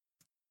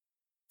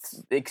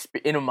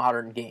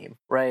game,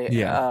 right?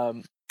 Yeah.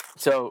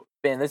 So,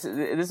 man, this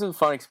is a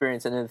fun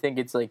experience, and I think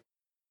it's like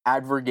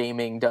adver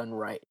gaming done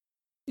right.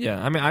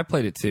 Yeah, I mean, I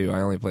played it too.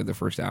 I only played the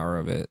first hour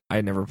of it.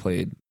 I never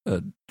played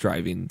a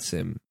driving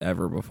sim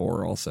ever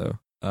before, also.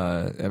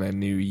 And I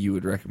knew you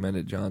would recommend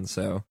it, John.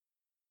 So,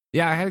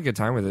 yeah, I had a good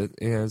time with it.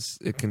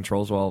 It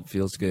controls well, it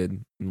feels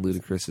good, and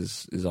Ludacris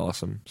is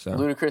awesome. So,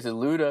 Ludacris is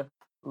Luda.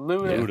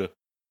 Luda.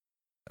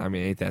 I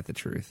mean, ain't that the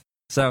truth?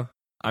 So,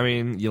 I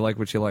mean, you like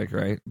what you like,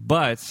 right?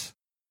 But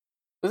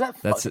What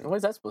is That's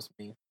that supposed to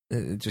mean?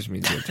 it just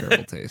means you have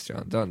terrible taste,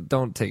 John.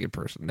 Don't take it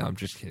personally. No, I'm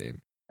just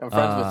kidding. I'm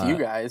friends with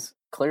you guys,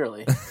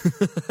 clearly.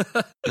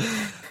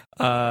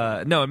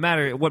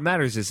 No, what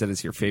matters is that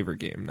it's your favorite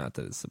game, not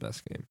that it's the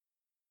best game.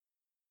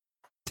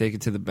 Take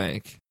it to the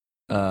bank.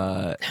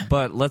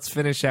 But let's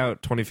finish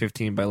out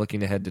 2015 by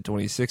looking ahead to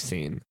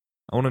 2016.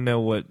 I want to know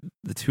what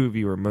the two of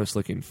you are most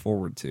looking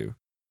forward to.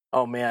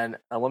 Oh man,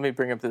 let me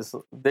bring up this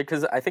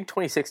because I think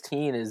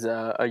 2016 is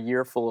a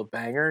year full of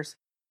bangers.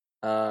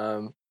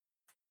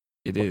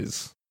 It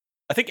is.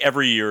 I think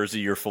every year is a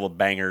year full of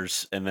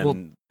bangers, and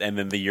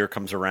then the year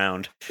comes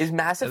around. Is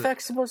Mass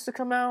Effect supposed to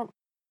come out?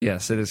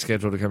 Yes, it is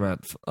scheduled to come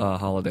out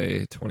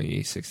holiday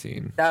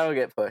 2016. That'll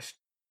get pushed.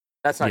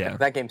 That's not. Yeah.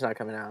 That game's not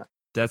coming out.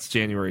 That's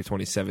January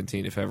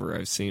 2017, if ever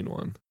I've seen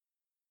one.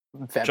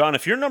 John,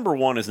 if your number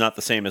one is not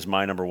the same as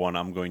my number one,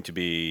 I'm going to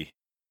be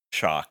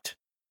shocked.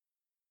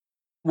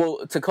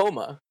 Well,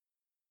 Tacoma.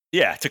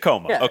 Yeah,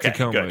 Tacoma. Yeah. Okay,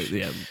 Tacoma, good.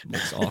 yeah,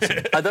 looks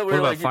awesome. I thought we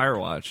What were about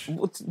Firewatch?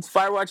 Well,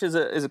 Firewatch is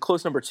a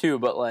close number 2,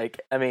 but like,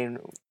 I mean,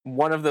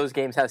 one of those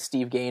games has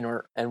Steve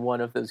Gaynor, and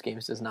one of those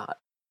games does not.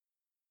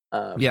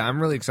 Yeah,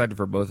 I'm really excited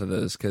for both of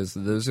those because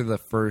those are the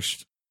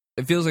first.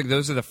 It feels like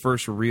those are the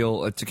first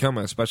real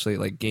Tacoma, especially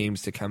like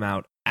games to come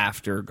out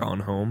after Gone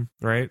Home,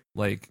 right?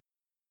 Like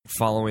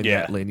following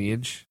that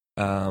lineage.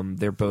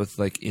 They're both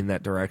like in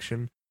that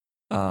direction.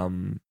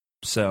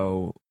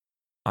 So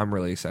I'm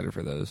really excited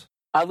for those.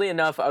 Oddly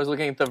enough, I was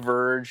looking at The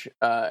Verge,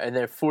 and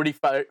there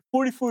are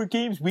 44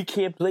 games we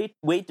can't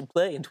wait to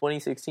play in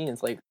 2016.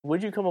 It's like,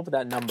 where'd you come up with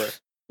that number,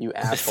 you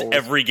assholes?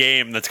 Every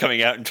game that's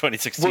coming out in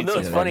 2016. Well, no,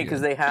 it's Yeah, funny yeah.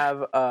 because they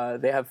have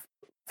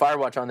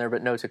Firewatch on there,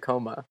 but no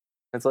Tacoma.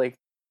 It's like,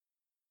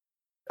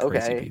 Crazy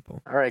okay,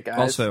 people. all right, guys.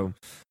 Also,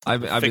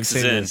 I've been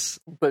Fixes saying in. this.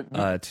 but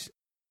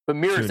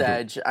Mirror's tuned in.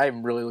 Edge,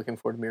 I'm really looking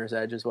forward to Mirror's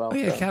Edge as well. Oh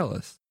yeah, so.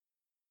 Catalyst.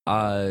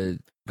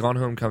 Gone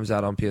Home comes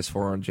out on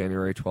PS4 on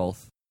January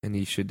 12th, and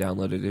you should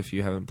download it if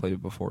you haven't played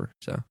it before.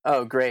 So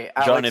Oh, great!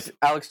 John,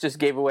 Alex just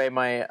gave away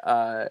my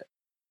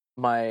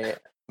my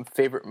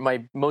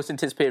most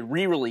anticipated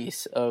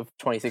re-release of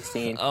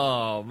 2016.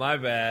 oh, my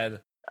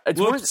bad.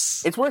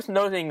 It's worth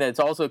noting that it's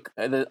also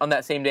on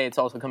that same day. It's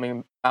also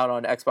coming out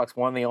on Xbox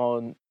One, the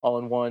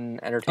all-in-one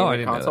entertainment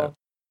didn't know console.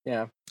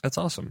 Yeah. That's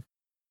awesome.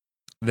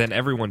 Then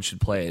everyone should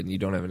play it, and you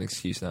don't have an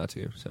excuse not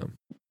to. So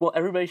Well,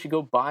 everybody should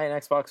go buy an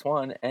Xbox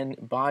One and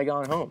buy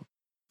Gone Home.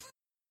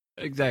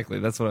 exactly,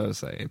 that's what I was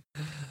saying.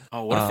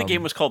 Oh, what if the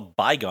game was called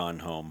Bygone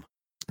Home?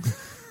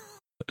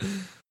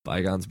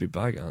 Bygones be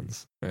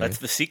bygones. Right? That's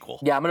the sequel.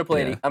 Yeah, I'm gonna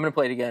play Yeah. it. I'm gonna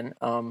play it again.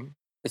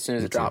 As soon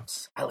as Me it too.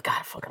 drops. God,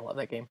 I fucking love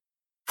that game.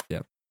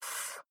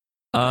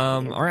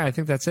 All right, I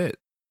think that's it.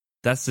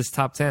 That's this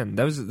top 10.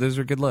 Those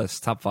are good lists.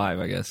 Top 5,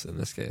 I guess, in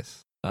this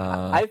case.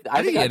 I think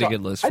think you I had a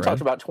good list. I Fred.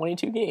 talked about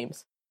 22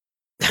 games.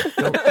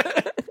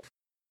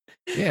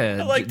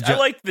 Yeah, I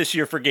liked this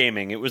year for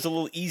gaming. It was a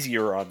little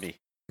easier on me.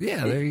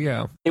 Yeah, there you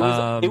go.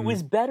 It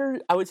was better.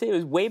 I would say it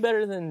was way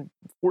better than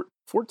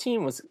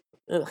 14 was.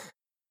 Ugh.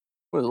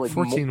 What was it, like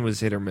 14 was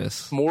hit or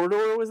miss.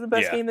 Mordor was the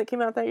best Yeah. game that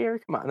came out that year.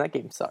 Come on, that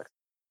game sucks.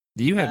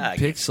 You had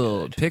game's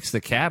good. Pix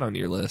the Cat on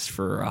your list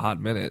for a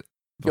hot minute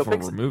Yo, before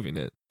Pix- removing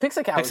it.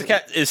 Pixacat.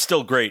 Pixacat is still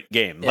a great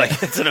game. Yeah.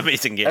 Like, it's an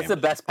amazing game. That's the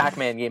best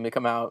Pac-Man game to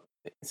come out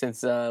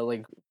since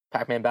like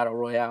Pac-Man Battle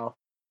Royale.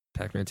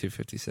 Pac-Man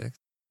 256.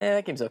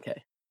 That game's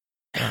okay.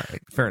 All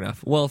right, fair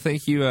enough. Well,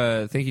 thank you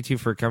too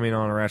for coming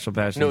on Irrational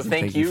Passions. No, and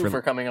thank you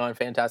for coming on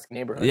Fantastic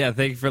Neighborhood. Yeah,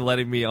 thank you for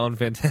letting me on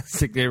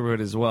Fantastic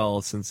Neighborhood as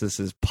well, since this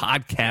is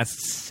podcast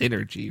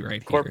synergy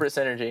right here. Corporate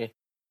synergy.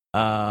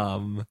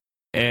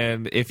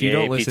 And if you Yay,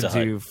 don't listen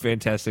Pizza to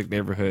Fantastic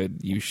Neighborhood,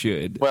 you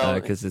should. Well,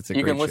 because it's a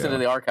You great can listen show. to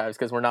the archives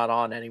because we're not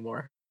on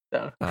anymore.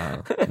 So.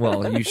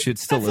 Well, you should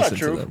still That's not listen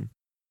to true. them.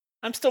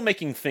 I'm still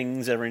making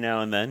things every now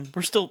and then.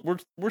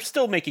 We're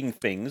still making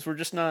things. We're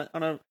just not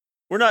on a.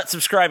 We're not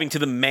subscribing to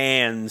the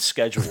man's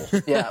schedule.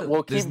 Yeah,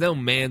 well, There's no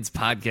man's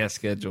podcast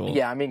schedule.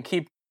 Yeah, I mean,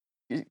 keep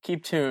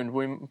tuned.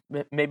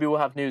 Maybe we'll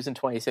have news in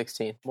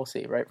 2016. We'll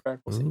see, right, Fred?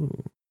 We'll see.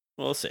 Ooh.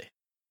 We'll see.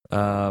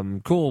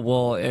 Cool.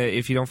 Well,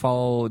 if you don't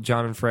follow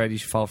John and Fred, you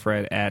should follow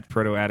Fred at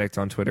Proto Addict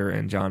on Twitter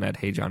and John at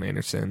Hey John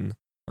Anderson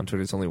on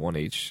Twitter. It's only one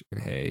H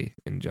in Hey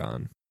in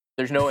John.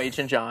 There's no H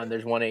in John.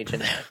 There's one H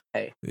in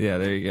Hey. Yeah,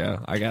 there you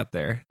go. I got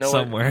there No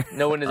somewhere.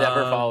 no one has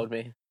ever followed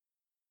me.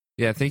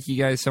 Yeah, thank you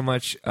guys so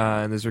much.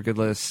 And those are good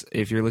lists.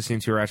 If you're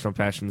listening to Irrational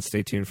Passion,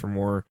 stay tuned for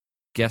more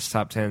guest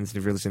top 10s. And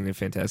if you're listening to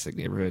Fantastic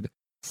Neighborhood,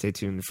 stay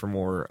tuned for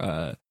more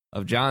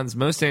of John's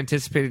most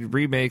anticipated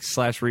remakes /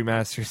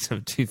 remasters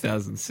of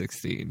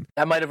 2016.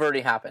 That might have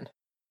already happened.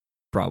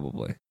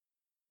 Probably.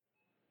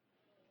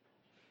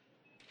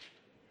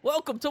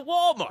 Welcome to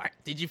Walmart.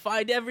 Did you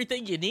find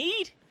everything you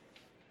need?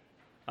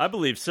 I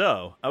believe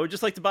so. I would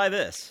just like to buy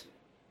this.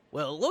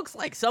 Well, it looks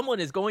like someone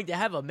is going to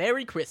have a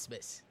Merry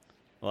Christmas.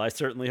 Well, I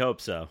certainly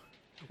hope so.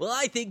 Well,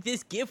 I think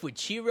this gift would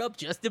cheer up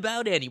just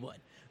about anyone.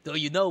 Though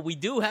you know we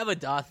do have a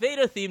Darth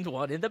Vader themed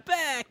one in the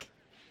back.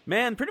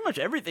 Man, pretty much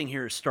everything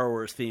here is Star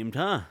Wars themed,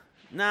 huh?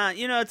 Nah,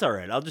 it's all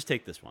right. I'll just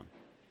take this one.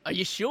 Are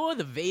you sure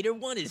the Vader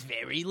one is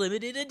very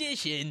limited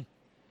edition?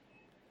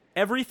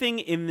 Everything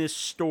in this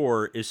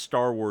store is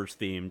Star Wars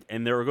themed,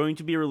 and they're going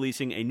to be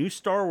releasing a new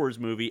Star Wars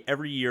movie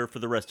every year for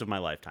the rest of my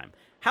lifetime.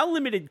 How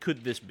limited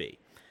could this be?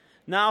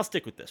 Nah, I'll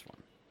stick with this one.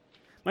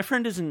 My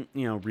friend isn't,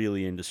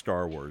 really into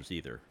Star Wars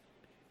either.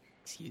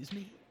 Excuse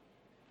me?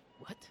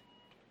 What?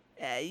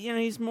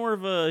 He's more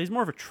of a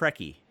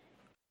Trekkie.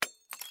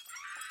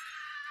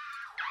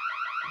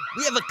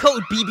 We have a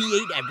code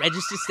BB8 at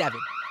Register 7.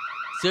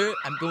 Sir,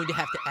 I'm going to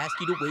have to ask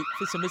you to wait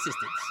for some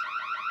assistance.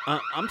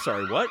 I'm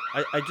sorry, what?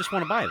 I just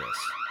want to buy this.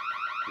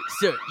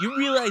 Sir, you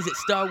realize that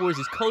Star Wars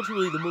is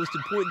culturally the most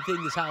important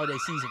thing this holiday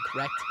season,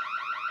 correct?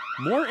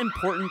 More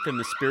important than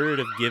the spirit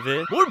of give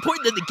it. More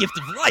important than the gift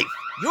of life,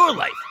 your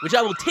life, which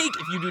I will take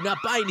if you do not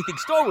buy anything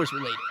Star Wars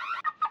related.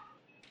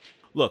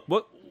 Look,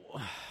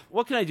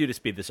 what can I do to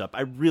speed this up?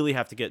 I really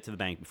have to get to the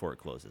bank before it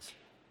closes.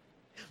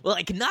 Well,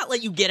 I cannot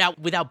let you get out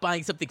without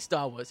buying something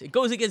Star Wars. It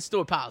goes against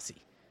store policy.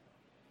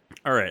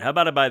 All right, how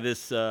about I buy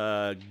this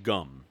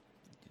gum?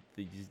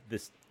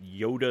 This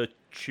Yoda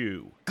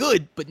Chew.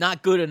 Good, but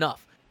not good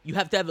enough. You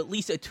have to have at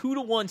least a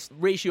 2-to-1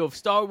 ratio of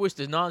Star Wars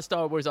to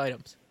non-Star Wars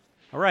items.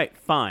 All right,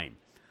 fine.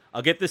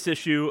 I'll get this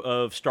issue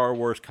of Star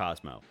Wars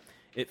Cosmo.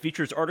 It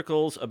features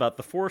articles about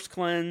the Force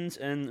Cleanse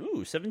and,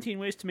 17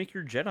 ways to make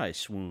your Jedi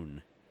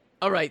swoon.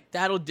 All right,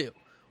 that'll do.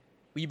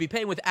 Will you be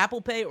paying with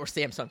Apple Pay or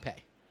Samsung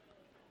Pay?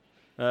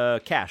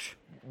 Cash.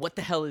 What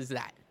the hell is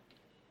that?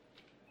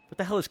 What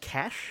the hell is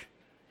cash?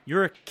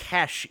 You're a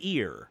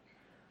cashier.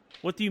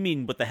 What do you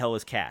mean, what the hell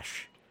is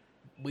cash?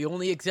 We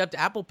only accept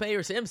Apple Pay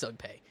or Samsung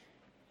Pay.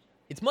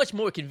 It's much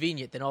more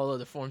convenient than all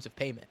other forms of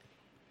payment.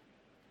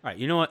 All right,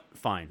 you know what?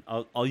 Fine.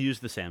 I'll use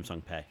the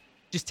Samsung Pay.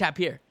 Just tap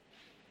here.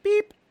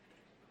 Beep.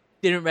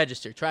 Didn't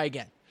register. Try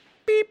again.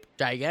 Beep.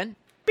 Try again.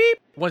 Beep.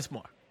 Once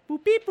more.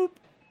 Boop, beep, boop.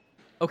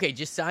 Okay,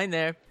 just sign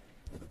there.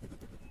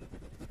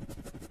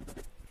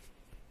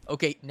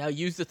 Okay, now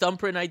use the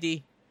thumbprint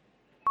ID.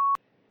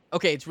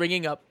 Okay, it's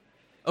ringing up.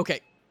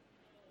 Okay.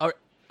 All right.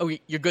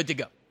 Okay, you're good to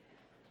go.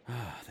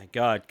 Thank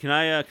God. Can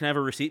I have a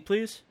receipt,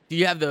 please? Do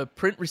you have the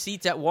print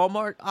receipts at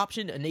Walmart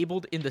option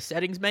enabled in the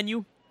settings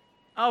menu?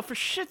 Oh, for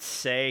shit's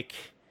sake.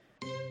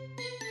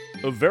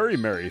 A very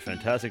merry,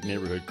 fantastic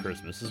neighborhood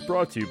Christmas is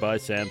brought to you by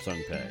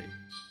Samsung Pay.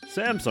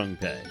 Samsung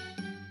Pay.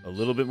 A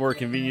little bit more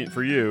convenient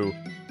for you,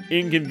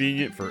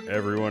 inconvenient for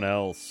everyone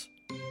else.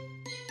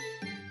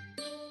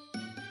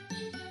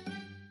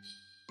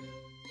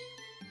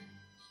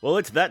 Well,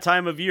 it's that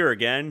time of year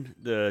again,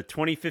 the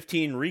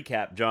 2015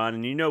 recap, John.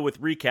 And you know with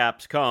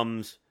recaps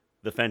comes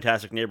the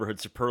fantastic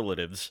neighborhood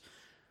superlatives.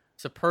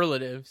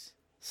 Superlatives.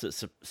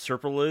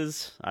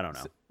 Superlatives? I don't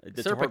know.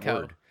 It's a hard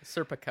word.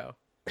 Serpico.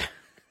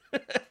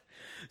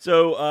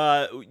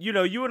 So,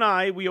 you and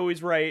I, we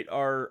always write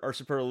our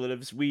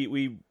superlatives.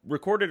 We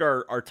recorded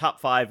our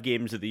top 5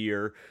 games of the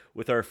year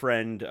with our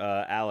friend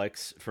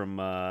Alex from,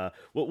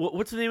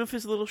 what's the name of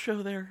his little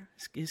show there?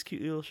 His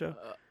cute little show?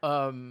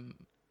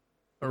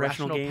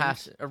 Irrational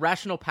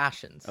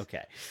Passions.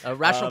 Okay.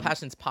 Irrational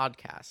Passions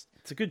podcast.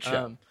 It's a good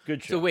show.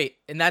 Good show. So wait,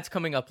 and that's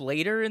coming up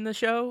later in the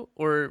show,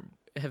 or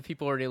have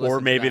people already listened? Or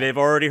maybe to that? they've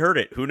already heard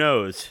it. Who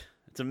knows?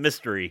 It's a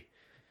mystery.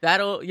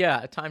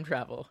 Time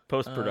travel.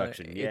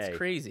 Post-production, yay. It's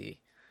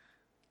crazy.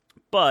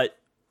 But,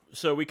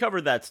 so we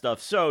covered that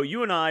stuff. So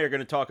you and I are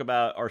going to talk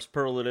about our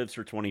superlatives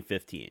for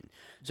 2015.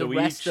 So the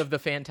rest of the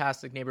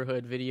Fantastic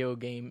Neighborhood Video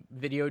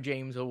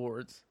James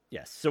Awards.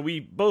 Yes. So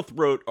we both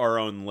wrote our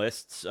own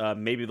lists.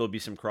 Maybe there'll be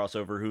some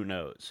crossover. Who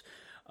knows?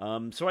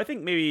 So I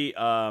think maybe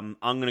I'm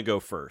going to go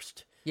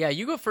first. Yeah,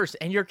 you go first.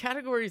 And your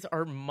categories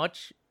are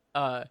much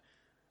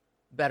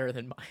better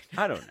than mine.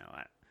 I don't know.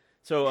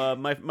 So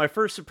my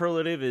first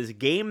superlative is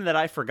game that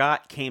I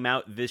forgot came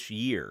out this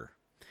year.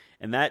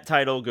 And that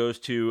title goes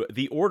to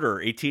The Order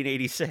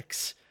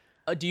 1886.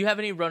 Do you have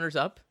any runners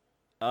up?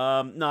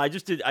 No, I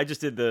just did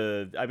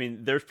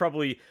there's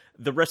probably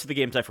the rest of the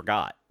games I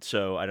forgot.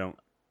 So I don't.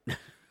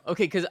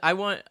 Okay, because I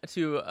want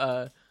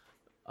to.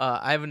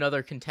 I have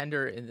another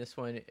contender in this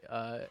one,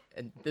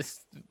 and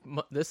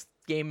this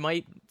game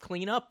might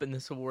clean up in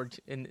this award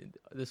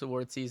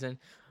season.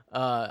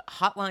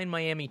 Hotline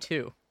Miami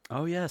 2.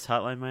 Oh yes,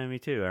 Hotline Miami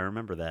 2. I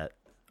remember that.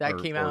 That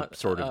came out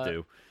sort of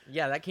do.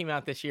 Yeah, that came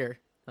out this year.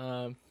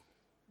 Man,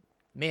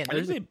 I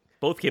think they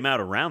both came out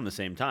around the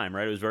same time,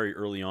 right? It was very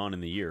early on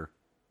in the year.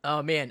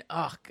 Oh man,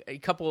 a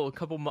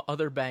couple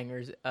other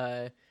bangers.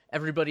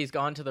 Everybody's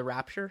Gone to the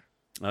Rapture.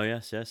 Oh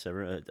yes.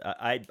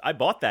 I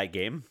bought that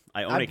game.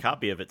 I own a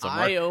copy of it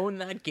somewhere. I own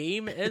that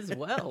game as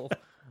well.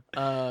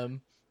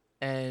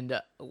 And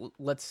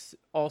let's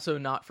also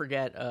not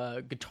forget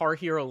Guitar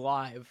Hero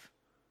Live.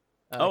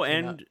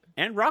 And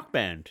Rock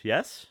Band.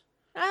 Yes.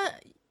 I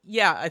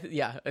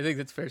think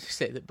that's fair to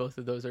say that both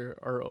of those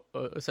are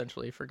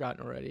essentially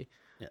forgotten already.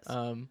 Yes.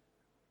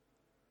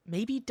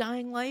 Maybe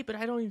Dying Light, but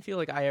I don't even feel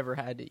like I ever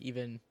had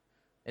even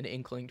an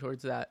inkling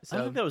towards that. So I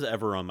don't think that was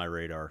ever on my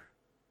radar.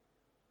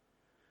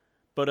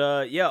 But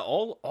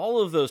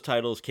all of those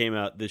titles came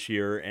out this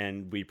year,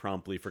 and we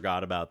promptly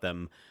forgot about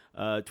them.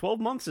 12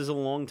 months is a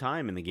long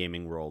time in the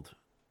gaming world.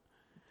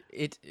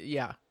 It's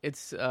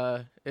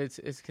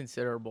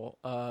considerable.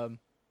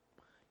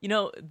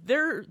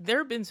 There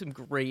have been some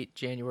great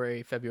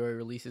January, February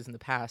releases in the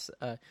past.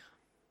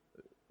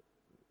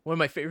 One of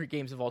my favorite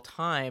games of all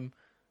time,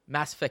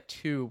 Mass Effect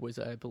 2, was,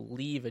 I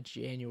believe, a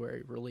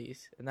January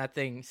release, and that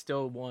thing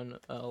still won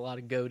a lot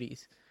of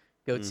goatsies.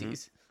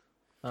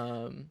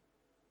 Mm-hmm.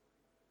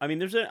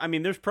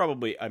 There's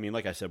probably,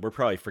 like I said, we're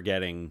probably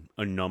forgetting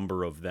a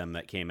number of them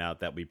that came out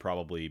that we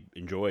probably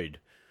enjoyed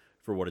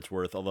for what it's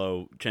worth,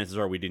 although chances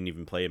are we didn't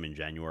even play them in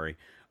January.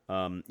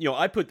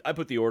 I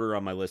put The Order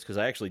on my list because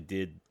I actually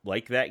did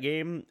like that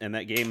game, and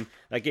that game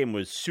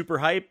was super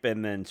hype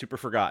and then super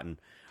forgotten.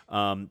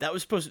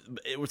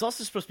 It was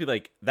also supposed to be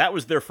like, that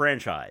was their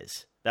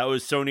franchise. That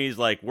was Sony's,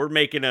 like, we're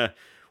making a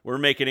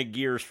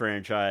Gears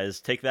franchise.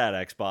 Take that,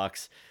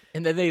 Xbox.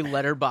 And then they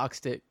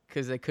letterboxed it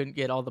because they couldn't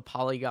get all the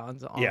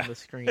polygons on the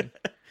screen.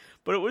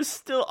 But it was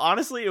still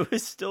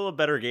a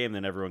better game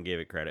than everyone gave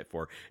it credit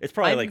for. It's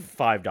probably like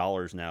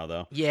 $5 now,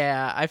 though.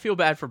 Yeah, I feel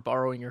bad for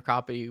borrowing your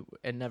copy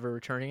and never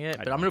returning it,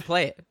 but I'm going to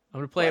play it. I'm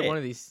going to play it one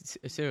of these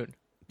soon.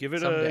 Give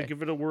it someday. a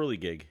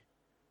whirligig.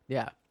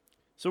 Yeah.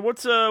 So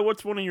what's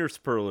one of your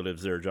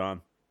superlatives there,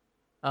 John?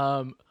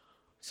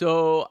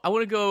 So I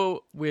want to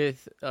go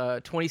with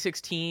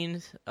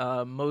 2016's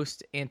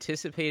most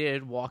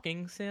anticipated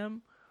walking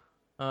sim.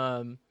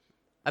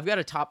 I've got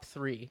a top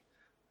 3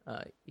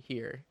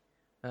 here.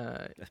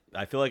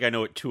 I feel like I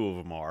know what 2 of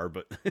them are,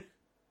 but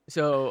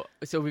So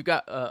we've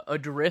got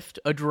Adrift,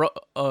 Adrua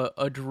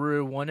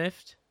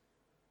Oneift,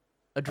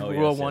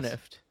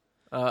 Adrua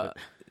Oneift,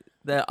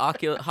 the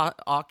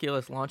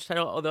Oculus launch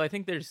title. Although I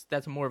think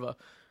that's more of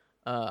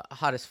a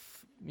hottest,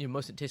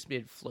 most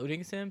anticipated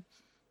floating sim.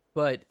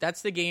 But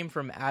that's the game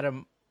from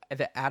Adam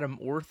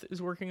Orth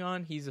is working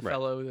on. He's a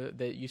fellow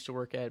that used to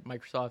work at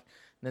Microsoft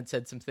and then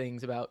said some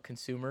things about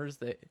consumers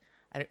that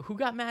who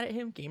got mad at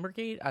him?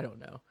 Gamergate? I don't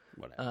know.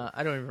 Whatever.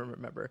 I don't even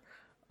remember.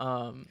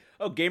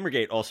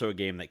 Gamergate, also a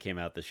game that came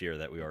out this year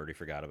that we already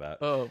forgot about.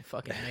 Oh,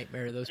 fucking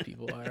nightmare those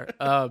people are.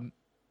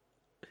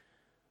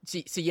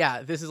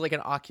 Yeah, this is like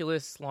an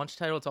Oculus launch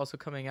title. It's also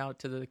coming out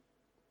to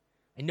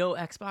I know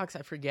Xbox.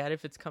 I forget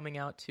if it's coming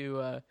out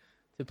to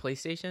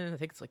PlayStation. I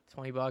think it's like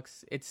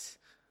 $20. It's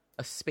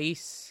a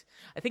space.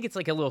 I think it's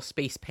like a little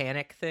space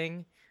panic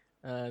thing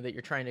that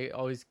you're trying to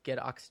always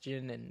get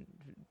oxygen and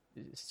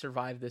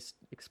survive this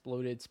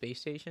exploded space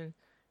station.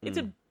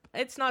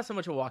 It's not so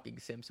much a walking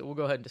sim, so we'll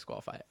go ahead and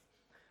disqualify it.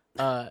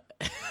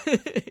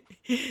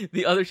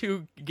 The other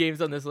two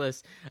games on this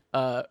list,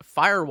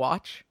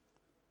 Firewatch.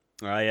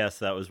 Yes,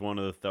 that was one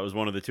of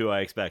the two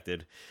I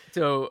expected.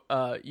 So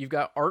you've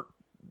got art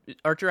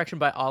direction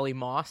by Ollie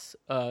Moss,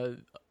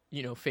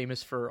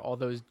 famous for all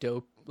those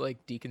dope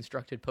like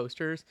deconstructed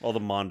posters. All the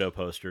Mondo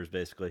posters,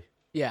 basically.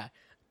 Yeah.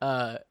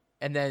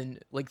 And then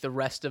like the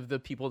rest of the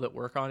people that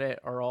work on it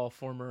are all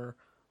former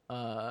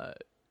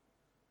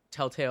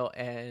Telltale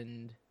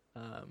and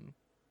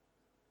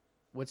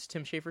what's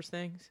Tim Schafer's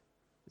things?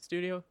 The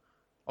studio?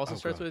 Also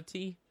starts with a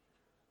T.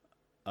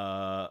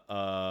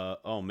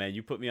 Oh man,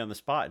 you put me on the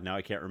spot. Now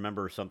I can't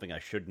remember something I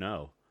should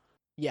know.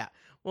 Yeah.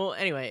 Well,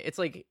 anyway, it's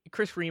like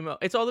Chris Remo.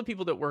 It's all the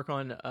people that work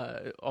on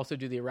also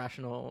do the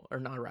Irrational or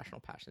Not Irrational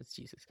Passions.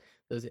 Jesus,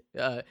 those.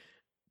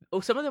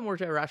 Some of them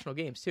work at Irrational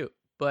Games too,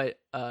 but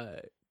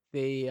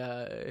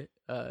they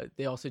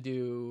also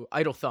do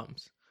Idle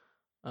Thumbs.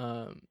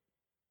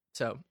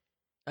 So,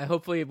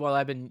 hopefully, while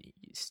I've been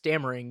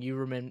stammering, you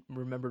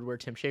remembered where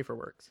Tim Schafer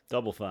works.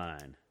 Double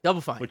Fine,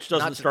 which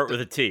doesn't start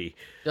with a T.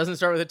 Doesn't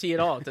start with a T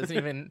at all. It doesn't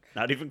even.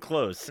 Not even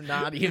close.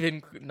 Not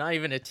even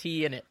a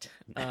T in it.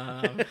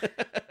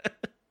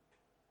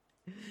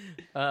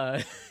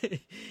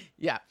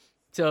 Yeah.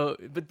 So,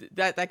 but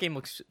that game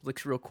looks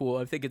real cool.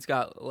 I think it's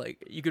got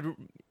like you could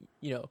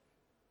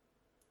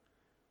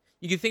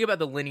think about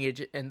the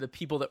lineage and the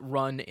people that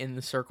run in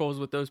the circles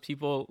with those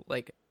people,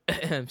 like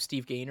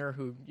Steve Gaynor,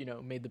 who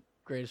made the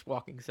greatest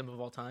walking sim of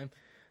all time.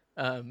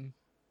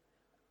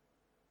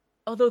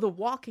 Although the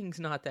walking's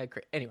not that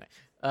great. Anyway,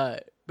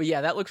 but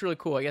yeah, that looks really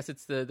cool. I guess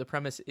it's the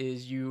premise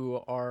is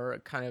you are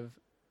kind of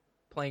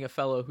playing a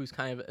fellow who's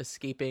kind of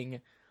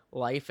escaping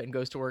life and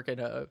goes to work at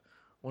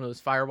one of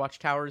those Firewatch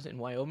towers in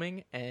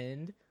Wyoming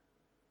and ...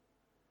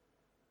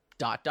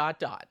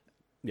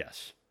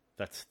 Yes,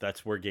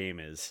 that's where game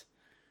is.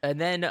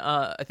 And then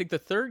I think the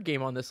third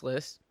game on this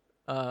list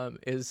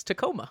is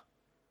Tacoma,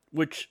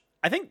 which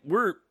I think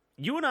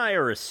you and I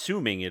are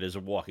assuming it is a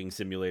walking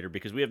simulator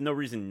because we have no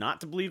reason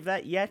not to believe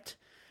that yet.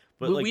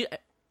 But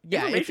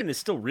information is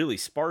still really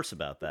sparse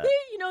about that.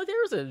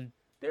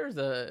 There's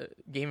a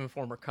Game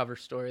Informer cover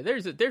story.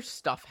 There's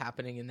stuff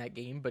happening in that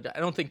game, but I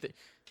don't think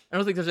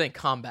there's any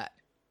combat.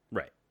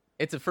 Right.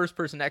 It's a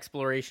first-person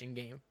exploration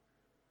game.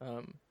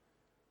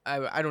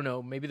 I don't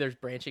know. Maybe there's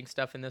branching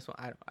stuff in this one.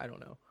 I don't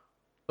know.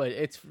 But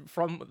it's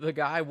from the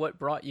guy What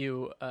Brought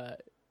You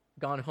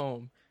Gone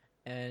Home.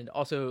 And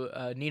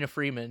also Nina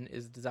Freeman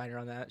is the designer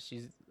on that.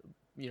 She's,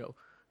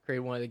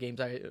 created one of the games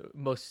I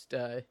most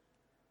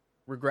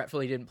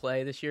regretfully didn't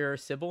play this year,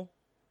 Sybil.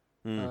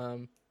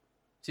 So,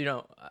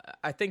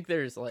 I think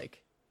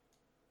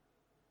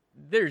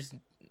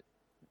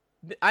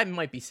I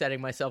might be setting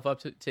myself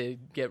up to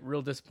get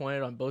real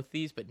disappointed on both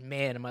these, but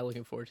man, am I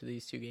looking forward to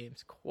these two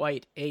games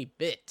quite a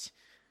bit.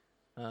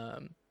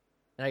 And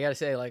I gotta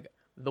say,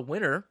 the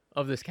winner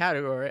of this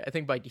category, I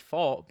think by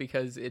default,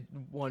 because it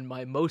won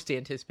my most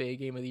anticipated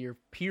game of the year,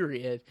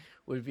 period,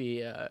 would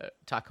be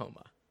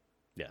Tacoma.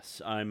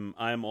 Yes,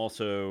 I'm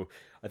also.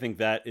 I think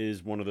that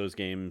is one of those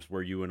games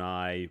where you and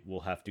I will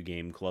have to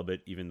game club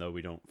it, even though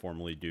we don't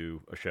formally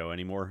do a show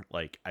anymore.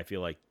 I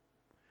feel like.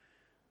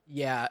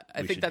 Yeah,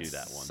 I think that's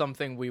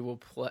something we will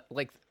play.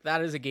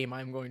 That is a game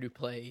I'm going to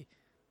play,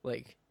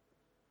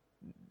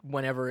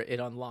 whenever it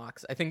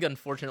unlocks. I think,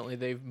 unfortunately,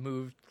 they've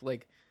moved,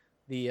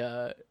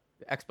 the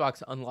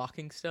Xbox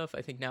unlocking stuff,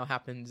 I think now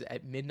happens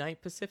at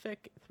midnight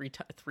Pacific,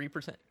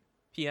 3%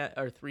 PM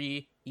or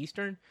 3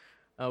 Eastern,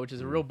 which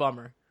is a real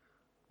bummer.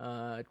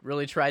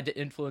 Really tried to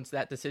influence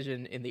that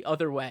decision in the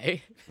other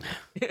way.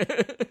 Okay.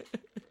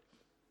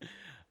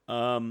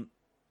 No,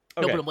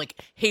 but I'm like,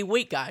 hey,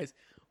 wait, guys.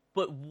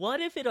 But what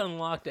if it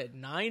unlocked at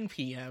 9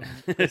 p.m.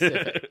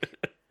 Pacific?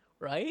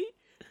 Right?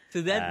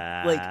 So then,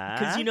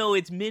 because,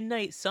 it's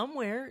midnight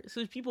somewhere, so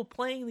there's people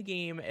playing the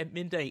game at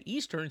midnight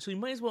Eastern, so you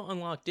might as well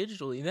unlock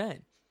digitally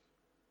then.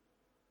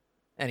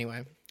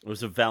 Anyway. It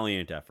was a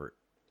valiant effort.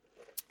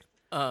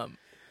 All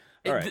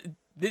right.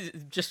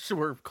 Just so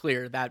we're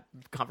clear, that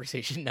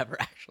conversation never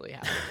actually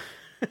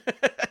happened.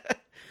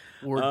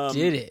 Or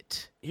did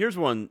it? Here's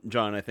one,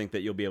 John, I think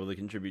that you'll be able to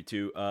contribute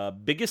to.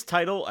 Biggest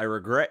title I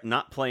regret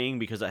not playing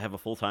because I have a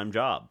full-time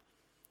job.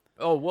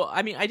 Oh, well,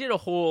 I mean, I did a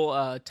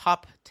whole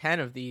top 10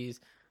 of these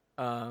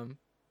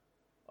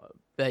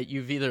that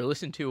you've either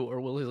listened to or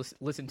will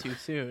listen to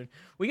soon.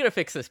 We got to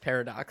fix this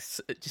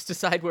paradox. Just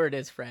decide where it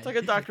is, friend. It's like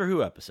a Doctor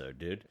Who episode,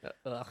 dude.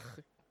 Ugh.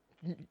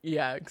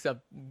 Yeah,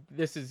 except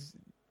this is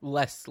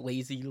less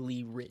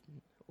lazily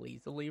written.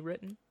 Lazily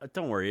written?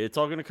 Don't worry, it's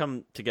all going to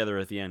come together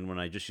at the end when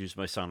I just use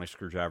my sonic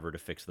screwdriver to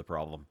fix the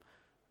problem.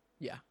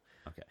 Yeah.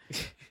 Okay.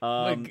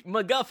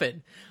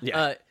 MacGuffin.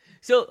 Yeah.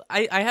 So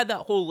I had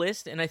that whole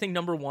list, and I think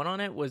number 1 on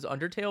it was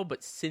Undertale.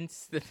 But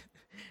since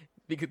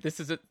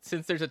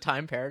since there's a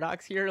time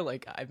paradox here,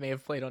 like I may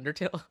have played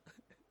Undertale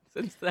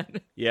since then.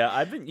 Yeah,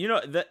 I've been.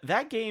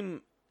 That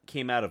game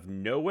came out of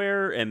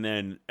nowhere, and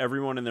then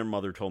everyone and their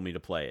mother told me to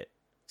play it.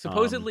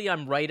 Supposedly,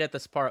 I'm right at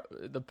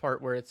the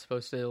part where it's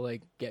supposed to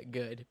like get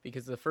good,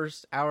 because the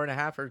first hour and a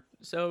half or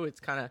so, it's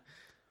kind of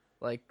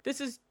like, this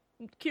is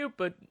cute,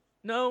 but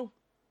no.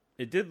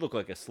 It did look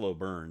like a slow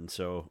burn,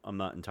 so I'm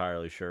not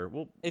entirely sure.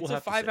 It's we'll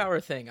a 5-hour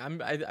thing. I'm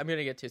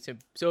gonna get to it soon.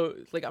 So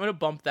like, I'm gonna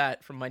bump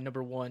that from my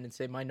number 1 and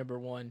say my number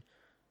 1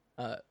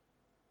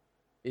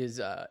 is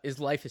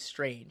Life is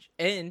Strange,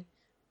 and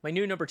my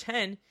new number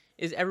 10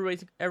 is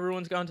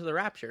Everyone's Gone to the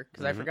Rapture,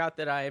 because I forgot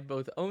that I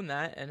both own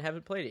that and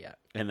haven't played it yet,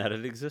 and that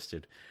it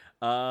existed.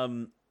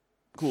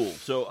 Cool.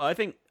 So I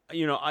think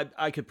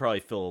I could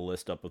probably fill a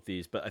list up with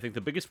these, but I think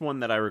the biggest one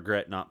that I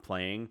regret not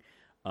playing,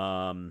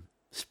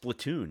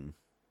 Splatoon.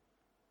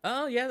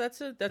 Oh yeah, that's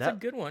a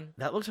good one.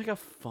 That looks like a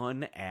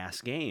fun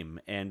ass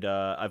game, and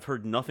I've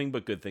heard nothing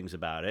but good things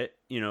about it.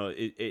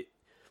 It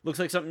looks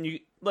like something you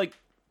like.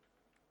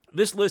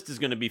 This list is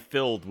going to be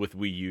filled with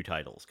Wii U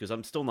titles, because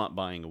I'm still not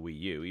buying a Wii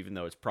U, even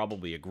though it's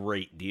probably a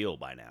great deal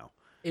by now.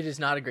 It is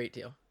not a great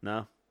deal.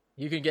 No?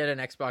 You can get an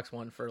Xbox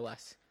One for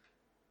less.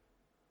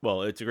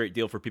 Well, it's a great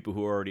deal for people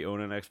who already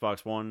own an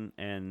Xbox One,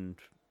 and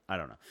I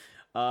don't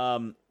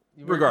know.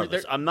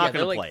 Regardless, I'm not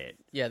going to play it.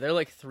 Yeah, they're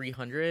like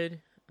 $300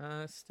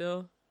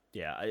 still.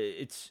 Yeah,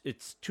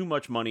 it's too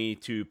much money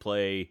to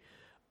play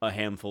a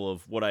handful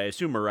of what I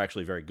assume are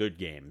actually very good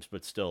games,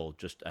 but still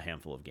just a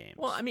handful of games.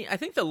 Well, I mean, I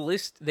think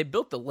they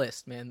built the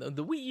list, man.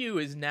 The Wii U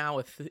is now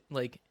a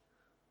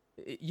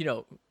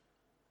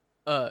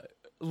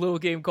little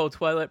game called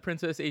Twilight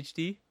Princess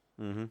HD.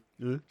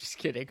 Mm-hmm. Just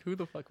kidding. Who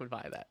the fuck would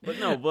buy that? But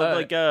no,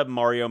 like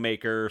Mario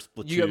Maker,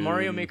 Splatoon. You got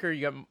Mario Maker,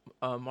 you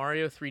got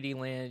Mario 3D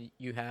Land,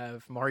 you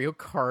have Mario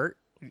Kart.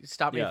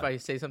 Stop me if I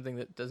say something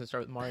that doesn't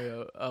start with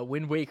Mario.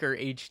 Wind Waker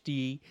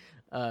HD,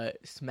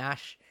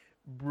 Smash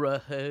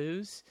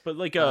Bros. But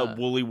like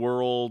Woolly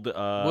World,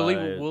 Woolly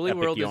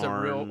World Yarn. is a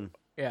real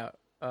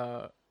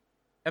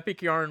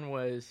Epic Yarn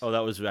was. Oh, that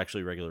was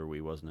actually regular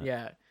Wii, wasn't it?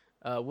 Yeah,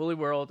 Woolly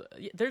World.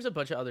 There's a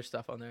bunch of other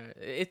stuff on there.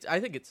 I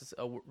think it's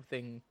a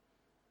thing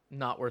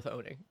not worth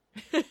owning.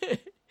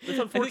 It's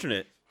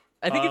unfortunate.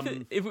 I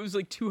think if it was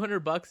like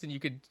 $200 and you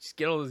could just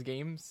get all those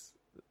games,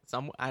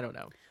 I don't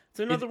know. It's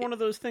another one of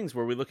those things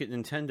where we look at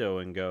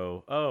Nintendo and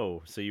go,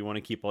 "Oh, so you want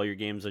to keep all your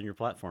games on your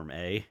platform,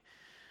 eh?"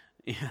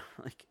 Yeah,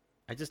 like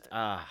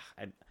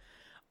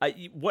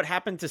what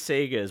happened to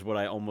Sega is what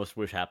I almost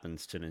wish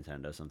happens to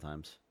Nintendo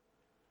sometimes.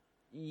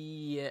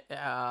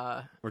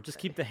 Yeah. Or just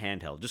keep the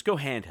handheld. Just go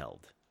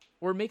handheld.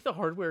 Or make the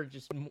hardware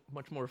just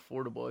much more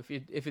affordable.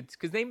 If it's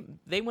because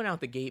they went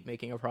out the gate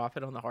making a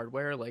profit on the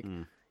hardware, like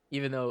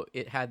even though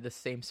it had the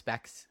same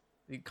specs,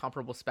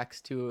 comparable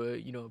specs to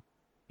a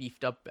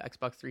beefed up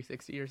Xbox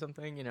 360 or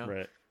something,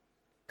 right?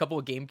 Couple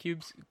of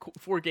GameCubes,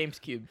 4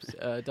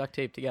 GameCubes duct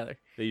taped together.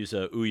 They use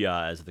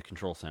Ouya as the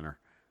control center.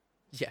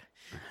 Yeah,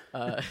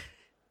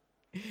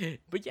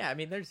 but yeah, I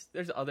mean,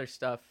 there's other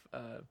stuff.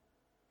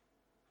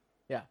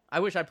 Yeah, I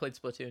wish I played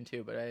Splatoon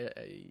too, but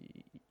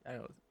I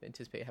don't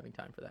anticipate having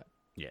time for that.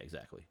 Yeah,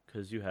 exactly,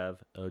 because you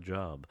have a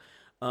job.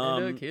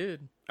 And a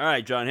kid. All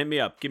right, John, hit me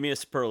up. Give me a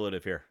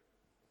superlative here.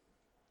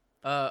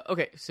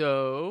 Okay,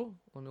 so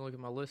let me look at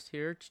my list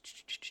here.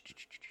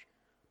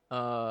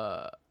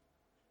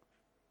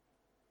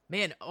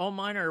 Man, all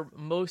mine are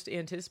most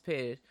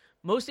anticipated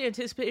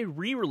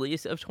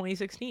re-release of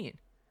 2016.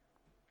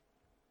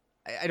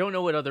 I don't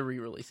know what other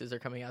re-releases are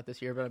coming out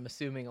this year, but I'm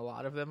assuming a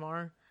lot of them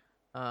are.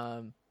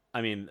 I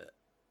mean,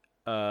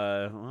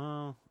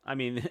 are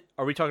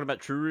we talking about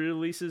true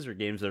re-releases or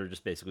games that are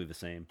just basically the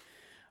same?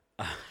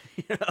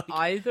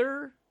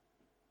 Either.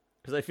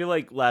 Because I feel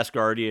like Last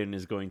Guardian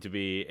is going to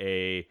be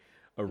a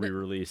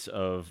re-release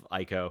of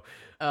Ico.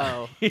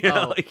 Oh,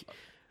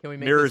 can we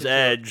make Mirror's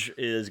Edge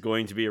is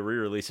going to be a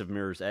re-release of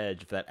Mirror's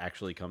Edge if that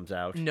actually comes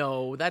out.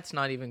 No, that's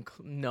not even.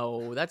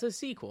 No, that's a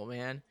sequel,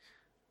 man.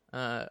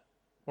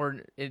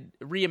 Or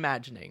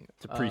reimagining.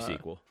 It's a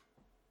pre-sequel.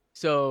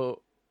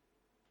 So,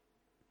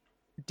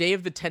 Day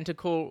of the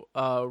Tentacle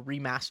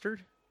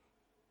remastered.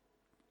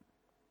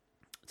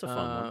 It's a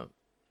fun one.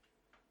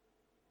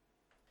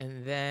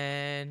 And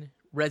then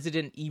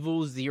Resident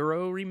Evil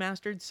 0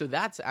 remastered. So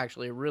that's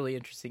actually a really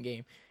interesting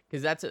game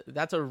because that's a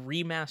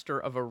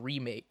remaster of a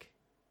remake.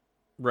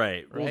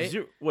 Right. Well, Right?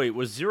 wait,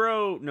 was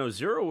Zero? No,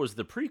 Zero was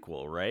the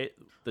prequel, right?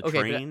 The Okay,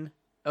 but- train.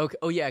 Okay.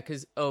 Oh yeah,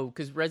 because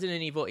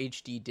Resident Evil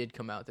HD did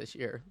come out this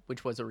year,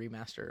 which was a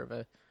remaster of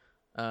a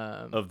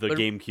Of the but-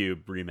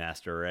 GameCube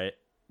remaster, right?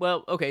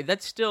 Well, okay,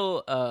 that's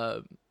still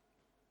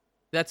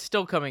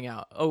coming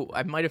out. Oh,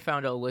 I might have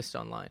found a list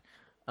online.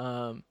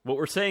 What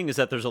we're saying is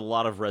that there's a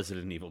lot of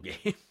Resident Evil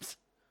games.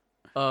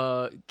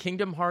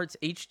 Kingdom Hearts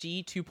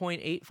HD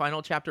 2.8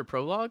 Final Chapter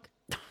Prologue.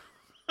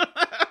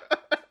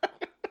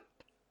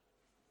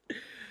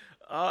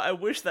 I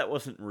wish that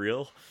wasn't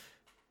real.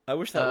 I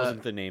wish that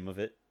wasn't the name of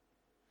it.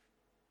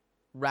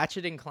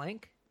 Ratchet and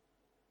Clank.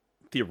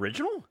 The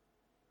original?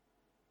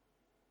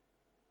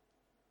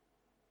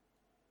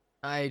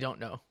 I don't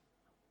know.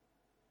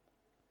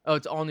 Oh,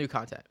 it's all new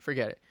content.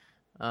 Forget it.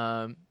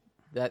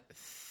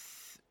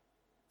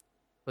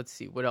 Let's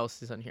see what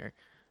else is on here.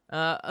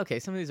 Okay,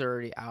 some of these are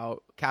already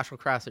out. Castle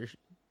Crashers,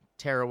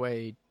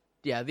 Tearaway.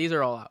 Yeah, these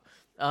are all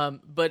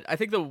out. But I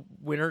think the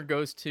winner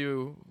goes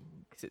to,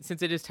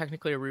 since it is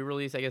technically a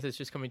re-release, I guess it's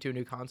just coming to a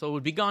new console,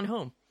 would be Gone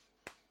Home.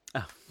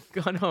 Oh.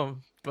 Gone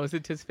Home, most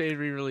anticipated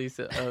re-release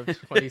of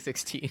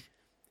 2016.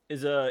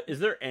 Is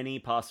there any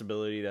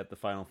possibility that the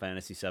Final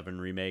Fantasy VII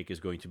remake is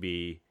going to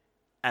be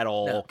at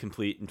all No.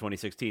 complete in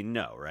 2016?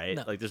 No, right?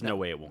 No, Like, there's no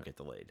way it won't get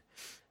delayed.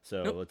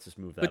 So Nope. let's just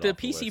move that. But the off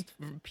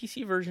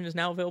PC version is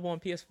now available on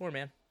PS4,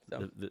 man.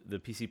 So the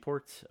PC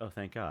ports. Oh,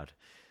 thank God!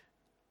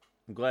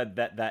 I'm glad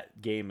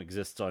that game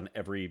exists on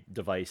every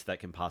device that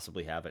can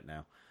possibly have it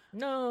now.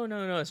 no,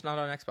 it's not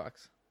on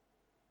Xbox.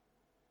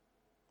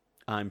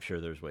 I'm sure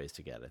there's ways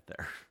to get it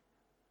there.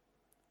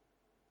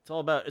 It's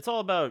all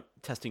about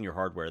testing your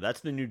hardware.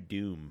 That's the new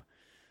Doom.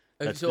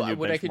 That's So the new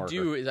what I could benchmarker.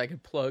 do is I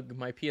could plug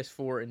my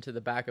PS4 into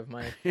the back of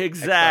my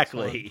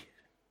Exactly.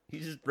 You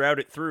just route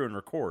it through and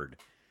record.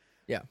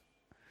 Yeah.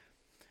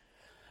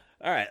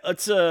 All right,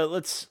 let's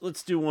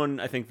do one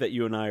I think that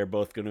you and I are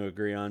both going to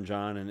agree on,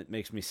 John, and it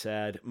makes me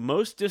sad.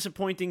 Most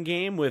disappointing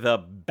game with a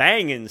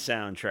banging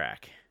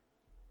soundtrack.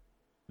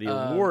 The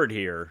award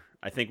here,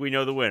 I think we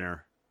know the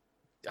winner.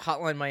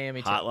 Hotline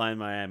Miami 2. Hotline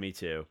Miami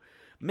 2.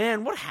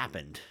 Man, what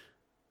happened?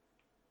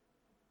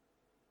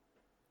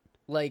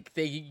 Like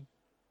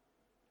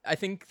I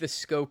think the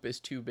scope is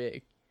too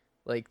big.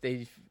 Like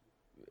they've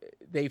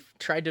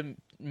tried to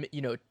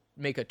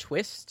make a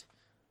twist,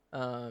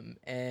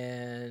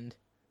 and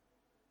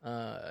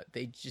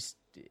they just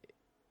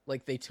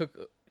like they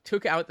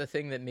took out the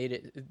thing that made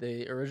it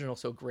the original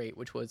so great,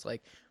 which was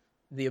like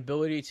the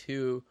ability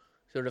to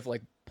sort of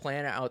like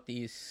plan out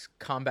these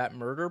combat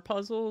murder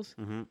puzzles,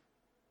 Mhm.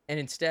 and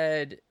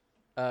instead,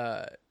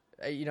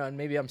 and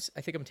maybe I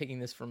think I'm taking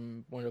this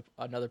from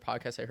another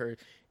podcast I heard.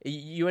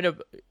 You end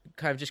up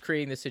kind of just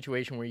creating this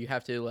situation where you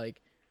have to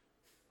like,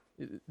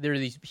 there are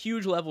these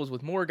huge levels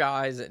with more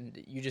guys,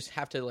 and you just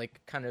have to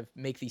like kind of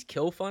make these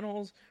kill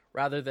funnels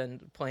rather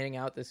than planning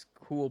out this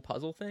cool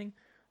puzzle thing.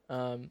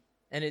 And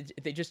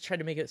they just tried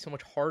to make it so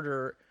much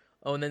harder.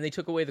 Oh, and then they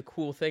took away the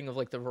cool thing of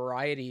like the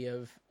variety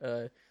of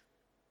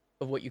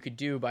what you could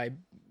do by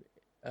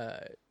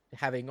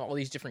having all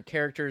these different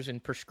characters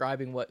and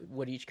prescribing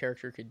what each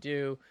character could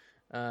do.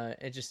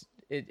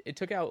 It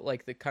took out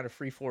like the kind of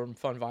freeform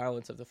fun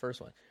violence of the first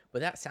one.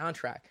 But that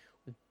soundtrack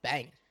was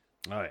banging.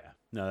 Oh yeah,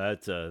 no,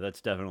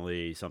 that's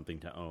definitely something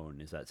to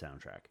own. Is that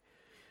soundtrack?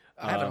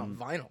 I have it on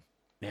vinyl.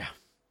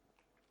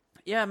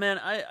 Yeah, man.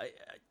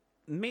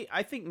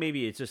 I think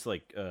maybe it's just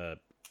like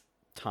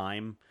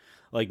time.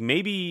 Like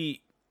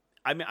maybe,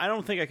 I mean, I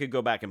don't think I could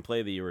go back and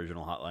play the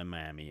original Hotline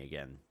Miami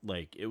again.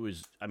 Like it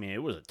was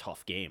a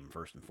tough game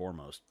first and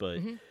foremost, but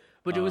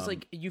But it was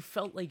like you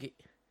felt like it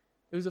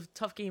was a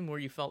tough game where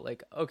you felt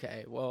like,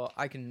 okay, well,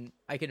 I can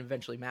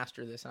eventually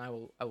master this, and I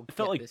will it get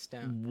felt like this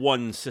down.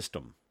 one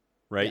system,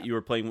 right? Yeah. You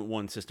were playing with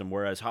one system,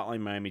 whereas Hotline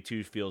Miami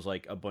 2 feels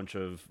like a bunch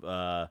of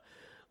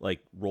like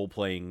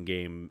role-playing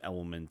game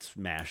elements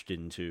mashed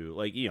into,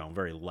 like,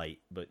 very light,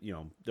 but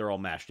they're all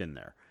mashed in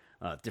there.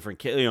 Different,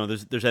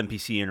 there's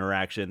NPC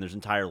interaction, there's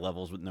entire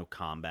levels with no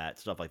combat,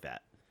 stuff like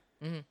that.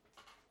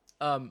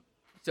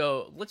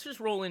 So let's just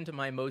roll into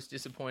my most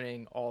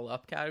disappointing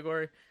all-up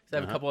category, because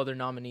I have a couple other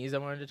nominees I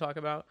wanted to talk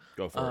about.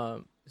 Go for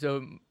it.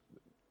 So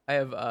I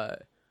have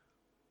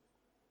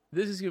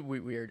this is gonna be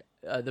weird.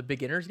 The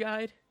Beginner's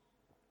Guide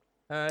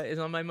is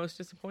on my most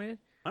disappointed.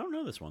 I don't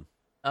know this one.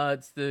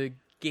 It's the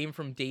game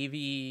from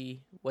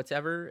Davey,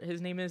 whatever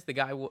his name is, the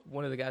guy,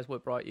 one of the guys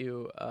what brought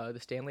you the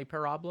Stanley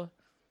Parabola.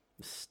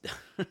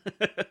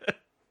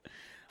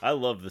 I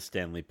love the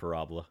Stanley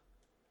Parabola.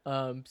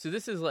 So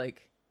this is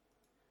like,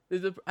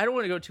 I don't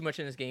want to go too much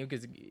in this game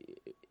because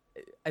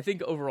I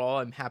think overall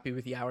I'm happy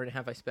with the hour and a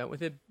half I spent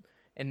with it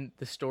and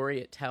the story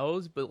it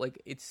tells, but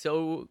like it's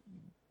so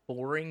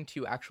boring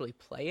to actually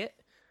play it.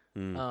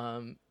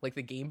 Like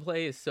the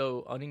gameplay is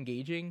so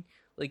unengaging.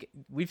 Like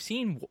we've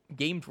seen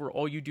games where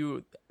all you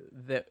do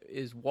that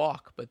is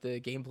walk, but the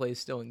gameplay is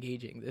still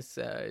engaging. This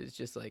is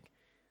just like,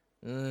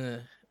 I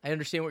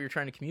understand what you're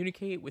trying to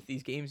communicate with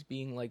these games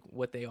being like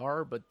what they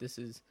are, but this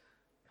is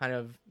kind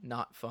of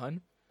not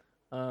fun.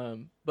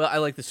 But I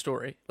like the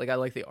story. Like I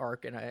like the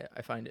arc, and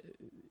I find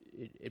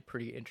it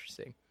pretty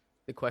interesting,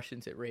 the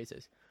questions it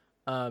raises.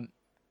 And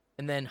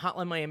then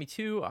Hotline Miami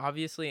 2,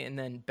 obviously, and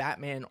then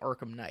Batman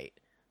Arkham Knight.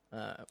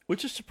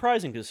 Which is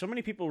surprising because so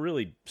many people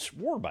really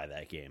swore by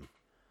that game.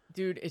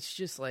 Dude, it's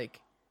just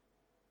like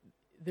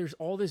there's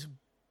all this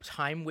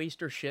time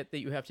waster shit that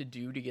you have to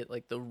do to get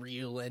like the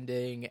real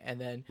ending, and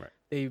then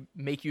they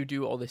make you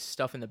do all this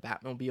stuff in the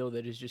Batmobile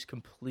that is just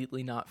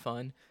completely not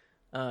fun.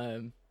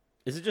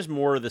 Is it just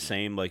more of the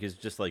same? Like, it's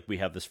just like we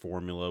have this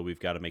formula. We've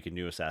got to make a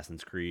new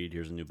Assassin's Creed.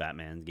 Here's a new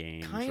Batman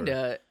game.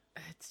 Kinda.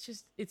 It's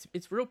just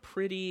it's real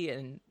pretty,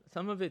 and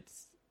some of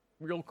it's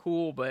real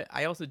cool. But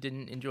I also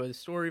didn't enjoy the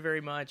story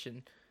very much.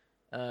 And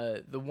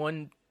the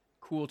one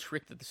cool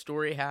trick that the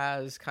story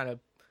has kind of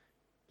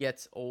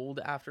gets old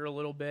after a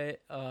little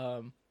bit.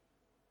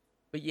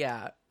 But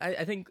yeah,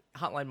 I think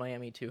Hotline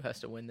Miami 2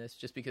 has to win this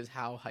just because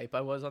how hype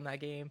I was on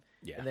that game.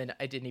 Yeah. And then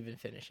I didn't even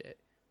finish it.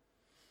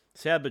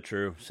 Sad but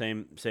true.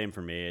 Same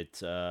for me.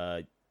 It's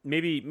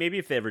maybe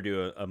if they ever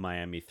do a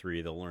Miami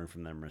 3, they'll learn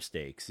from their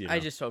mistakes. You know? I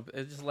just hope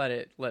just let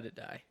it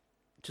die.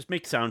 Just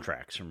make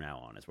soundtracks from now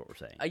on is what we're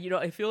saying.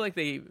 I feel like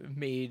they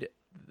made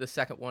the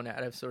second one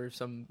out of sort of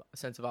some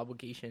sense of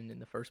obligation in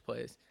the first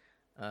place,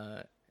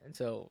 and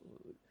so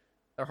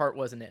their heart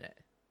wasn't in it.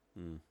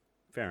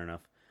 Fair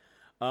enough.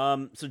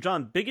 So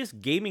John,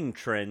 biggest gaming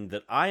trend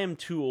that I am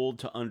too old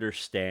to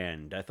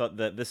understand. I thought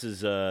that this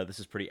is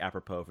pretty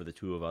apropos for the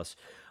two of us.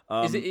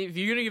 If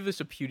you're gonna give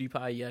this a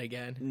PewDiePie yet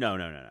again? No.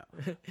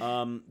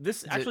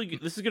 This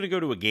is gonna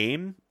go to a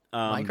game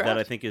that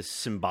I think is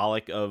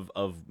symbolic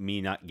of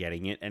me not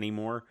getting it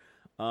anymore.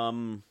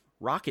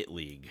 Rocket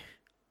League.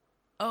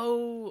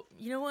 Oh,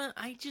 you know what?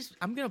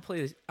 I'm gonna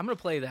play this. I'm gonna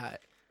play that.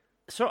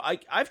 So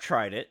I've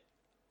tried it.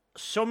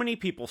 So many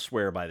people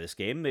swear by this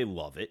game. They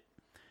love it.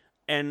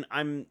 And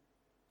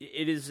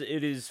it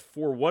is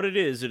for what it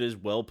is. It is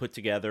well put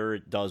together.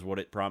 It does what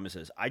it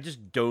promises. I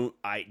don't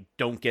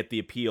get the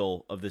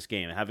appeal of this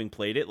game. Having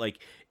played it, like,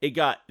 it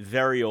got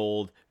very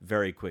old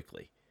very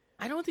quickly.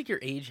 I don't think your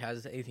age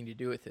has anything to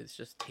do with it. It's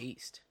just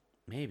taste.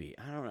 Maybe.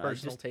 I don't know.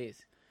 Personal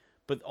taste.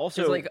 But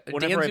also, like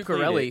Dan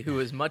Zuccarelli, who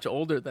is much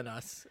older than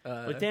us.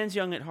 But Dan's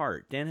young at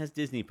heart. Dan has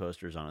Disney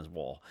posters on his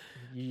wall.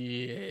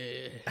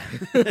 Yeah.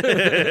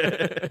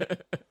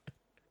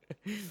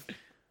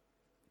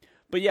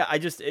 But yeah, I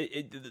just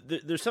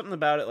there's something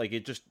about it, like,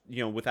 it just,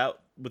 with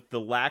the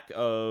lack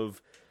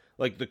of,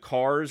 like, the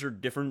cars are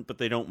different, but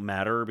they don't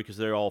matter because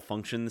they all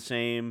function the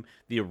same.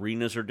 The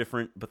arenas are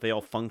different, but they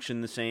all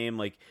function the same.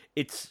 Like,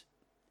 it's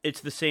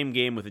the same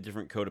game with a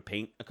different coat of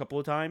paint a couple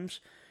of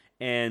times,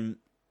 and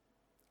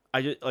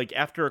I just, like,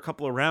 after a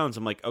couple of rounds,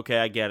 I'm like, okay,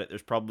 I get it.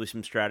 There's probably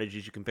some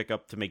strategies you can pick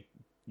up to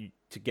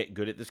get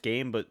good at this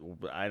game, but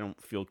I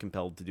don't feel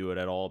compelled to do it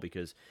at all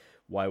because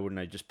why wouldn't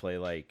I just play,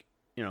 like,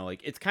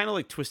 like, it's kind of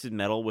like Twisted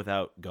Metal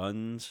without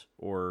guns,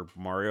 or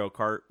Mario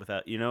Kart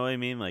without, you know what I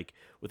mean? Like,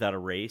 without a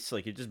race.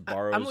 Like, it just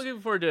borrows. I'm looking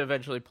forward to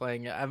eventually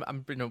playing it.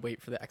 I'm going to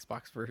wait for the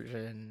Xbox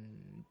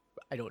version.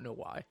 I don't know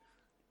why.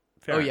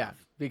 Fair enough. Yeah,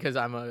 because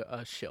I'm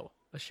a shill.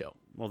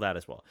 Well, that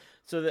as well.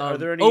 So are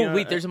there any... Oh,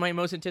 wait, there's my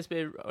most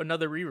anticipated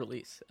another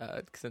re-release,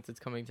 since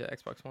it's coming to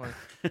Xbox One.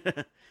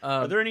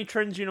 Are there any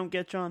trends you don't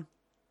get, John?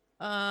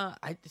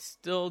 I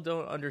still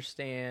don't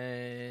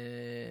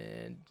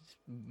understand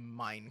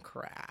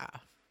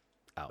Minecraft.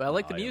 But I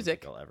like the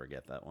music. I don't think I'll ever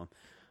get that one.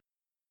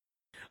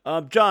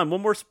 John,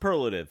 one more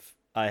superlative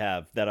I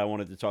have that I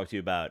wanted to talk to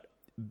you about.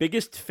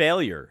 Biggest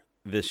failure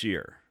this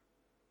year.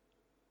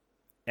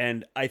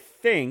 And I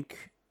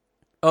think...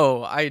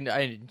 Oh,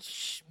 I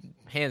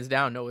hands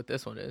down know what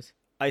this one is.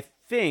 I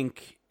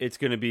think it's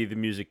going to be the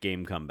music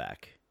game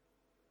comeback.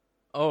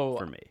 Oh,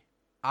 for me.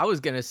 I was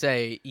going to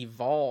say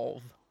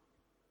Evolve.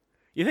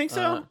 You think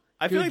so?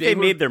 I feel like they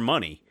made their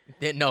money.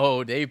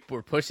 They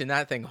were pushing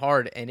that thing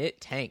hard, and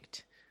it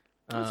tanked.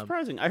 That's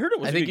surprising. I heard it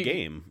was a good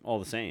game, all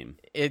the same.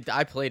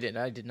 I played it, and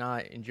I did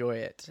not enjoy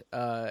it.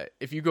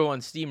 If you go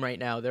on Steam right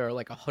now, there are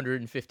like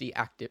 150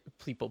 active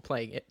people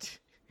playing it.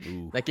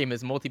 Ooh. That game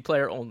is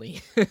multiplayer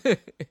only.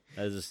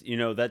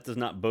 That does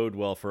not bode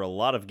well for a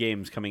lot of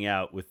games coming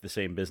out with the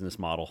same business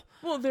model.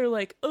 Well, they're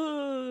like,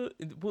 well,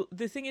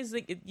 the thing is,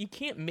 like, you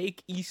can't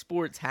make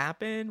esports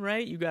happen,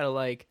 right? You gotta,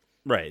 like...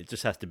 Right, it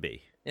just has to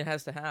be. It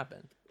has to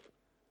happen.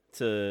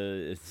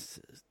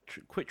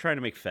 Quit trying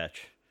to make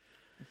fetch.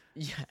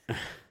 Yeah.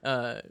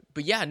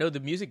 But yeah, no, the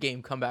music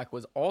game comeback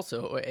was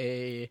also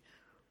a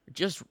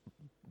just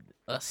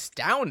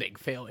astounding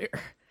failure.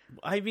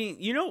 I mean,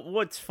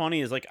 what's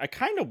funny is, like, I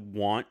kind of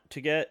want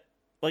to get,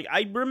 like,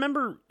 I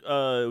remember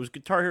it was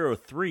Guitar Hero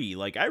 3.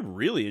 Like, I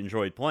really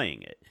enjoyed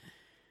playing it.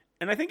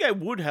 And I think I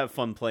would have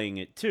fun playing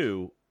it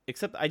too,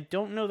 except I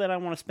don't know that I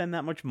want to spend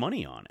that much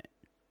money on it.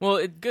 Well,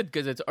 it's good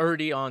because it's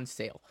already on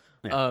sale.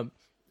 Yeah.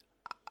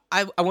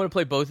 I want to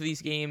play both of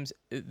these games.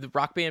 The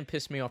Rock Band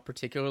pissed me off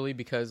particularly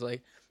because,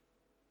 like,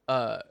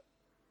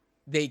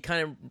 they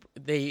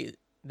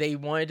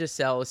wanted to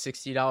sell a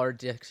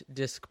 $60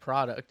 disc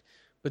product,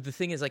 but the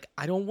thing is, like,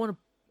 I don't want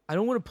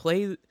to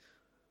play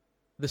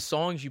the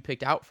songs you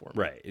picked out for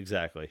me. Right,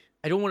 exactly.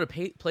 I don't want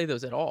to play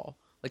those at all.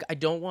 Like, I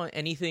don't want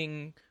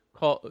anything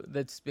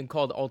that's been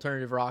called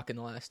alternative rock in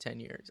the last 10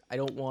 years. I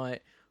don't want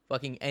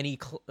fucking any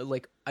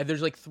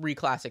there's like 3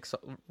 classic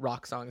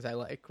rock songs I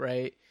like,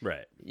 right?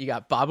 Right. You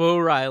got Bob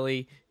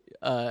O'Reilly,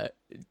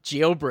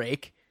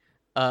 Jailbreak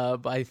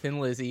by Thin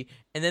Lizzy,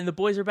 and then The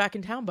Boys Are Back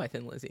in Town by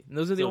Thin Lizzy. And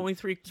those are the only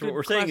 3. So what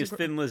we're saying is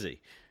Thin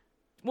Lizzy.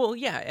 Well,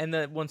 yeah, and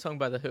the one song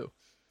by The Who.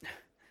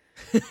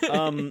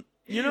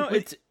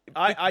 It's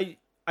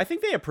I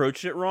think they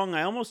approached it wrong.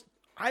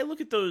 I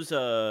look at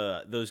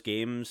those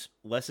games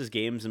less as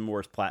games and more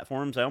as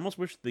platforms. I almost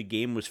wish the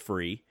game was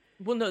free.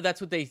 Well, no, that's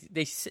what this.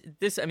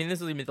 I mean, this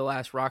is gonna be the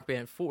last Rock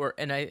Band 4,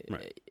 and Right.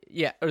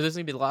 or this is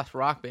gonna be the last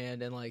Rock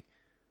Band, and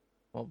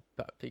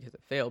because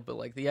it failed, but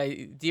like the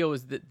idea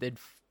was that they'd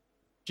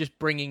just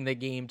bringing the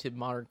game to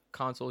modern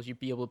consoles, you'd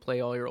be able to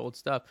play all your old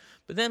stuff.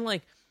 But then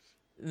like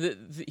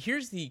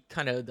here's the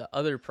kind of the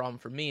other problem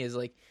for me is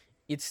like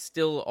it's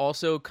still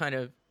also kind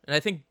of, and I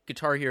think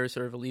Guitar Hero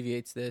sort of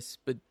alleviates this,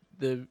 but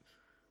the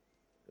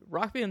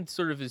Rock Band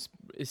sort of is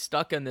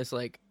stuck on this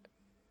like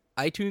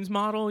iTunes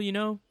model, you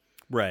know?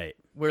 Right.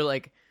 Where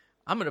like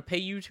I'm gonna pay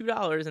you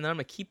 $2 and then I'm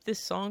gonna keep this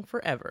song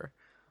forever.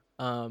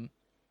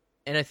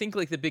 And I think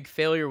like the big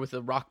failure with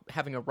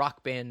having a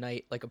rock band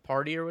night, like a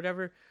party or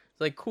whatever,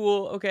 it's like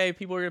cool, okay,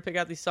 people are gonna pick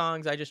out these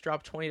songs. I just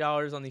dropped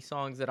 $20 on these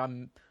songs that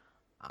I'm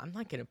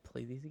not gonna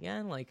play these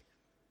again. Like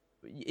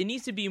it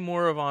needs to be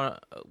more of a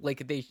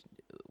like it'd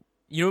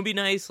be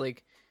nice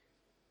like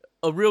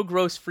a real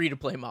gross free to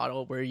play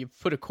model where you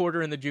put a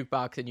quarter in the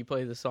jukebox and you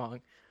play the song.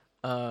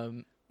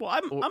 Well,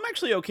 I'm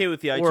actually okay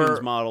with the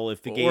iTunes model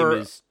if the game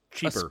is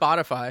cheaper. A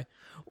Spotify,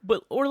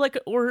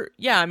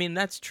 I mean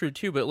that's true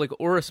too. But like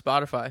or a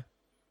Spotify.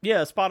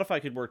 Yeah,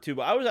 Spotify could work too.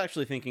 But I was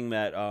actually thinking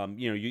that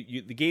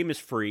the game is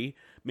free.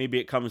 Maybe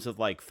it comes with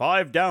like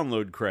 5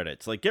 download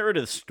credits. Like get rid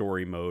of the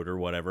story mode or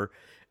whatever,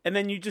 and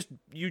then you just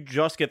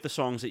get the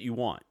songs that you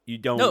want. You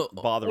don't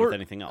bother with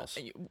anything else.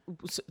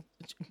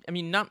 I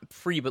mean, not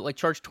free, but like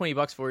charge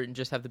 $20 for it and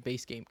just have the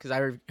base game because I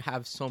already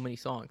have so many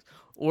songs.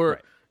 Or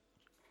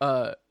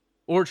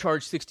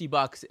charge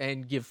 $60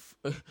 and give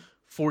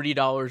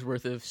 $40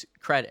 worth of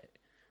credit.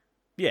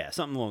 Yeah,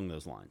 something along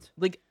those lines.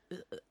 Like,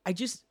 I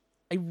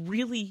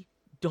really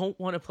don't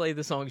want to play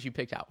the songs you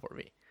picked out for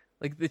me.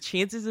 Like, the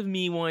chances of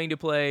me wanting to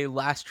play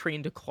Last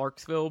Train to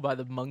Clarksville by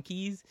the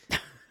Monkees,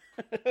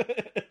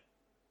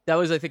 that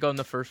was, I think, on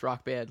the first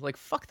Rock Band. Like,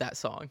 fuck that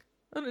song.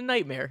 What a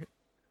nightmare.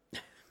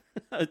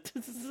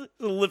 This is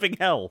a living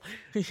hell.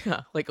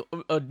 Yeah, like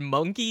a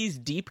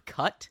Monkees deep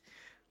cut?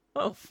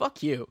 Oh,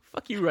 fuck you.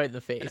 Fuck you right in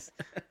the face.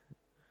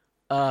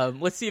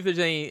 Let's see if there's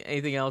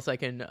anything else I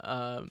can...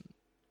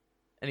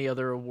 any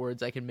other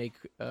awards I can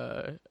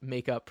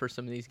make up for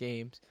some of these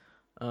games.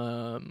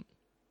 Let's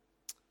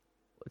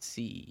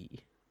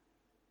see.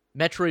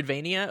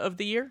 Metroidvania of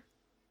the year?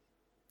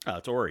 Oh,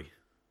 it's Ori.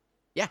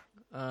 Yeah.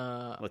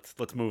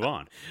 Let's move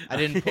on. I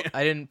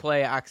didn't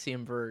play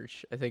Axiom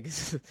Verge. I think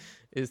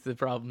is the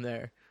problem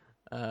there.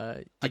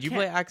 Did you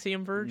play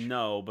Axiom Verge?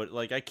 No, but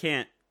like I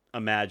can't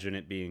imagine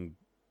it being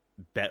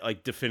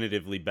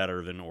definitively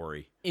better than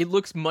Ori. It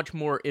looks much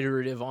more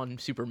iterative on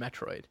Super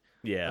Metroid.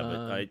 Yeah,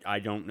 but I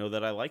don't know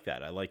that I like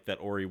that. I like that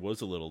Ori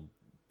was a little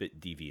bit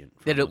deviant.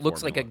 That it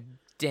looks like a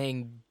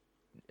dang...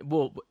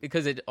 Well,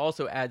 because it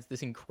also adds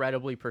this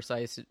incredibly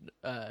precise,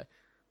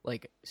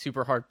 like,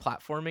 super hard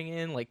platforming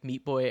in, like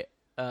Meat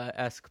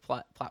Boy-esque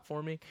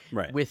platforming.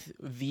 Right. With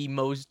the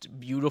most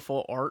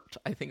beautiful art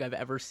I think I've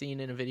ever seen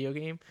in a video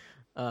game.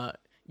 That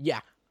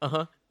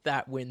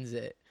wins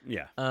it.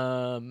 Yeah.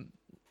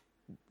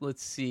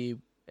 Let's see.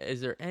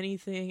 Is there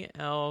anything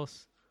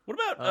else?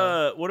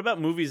 What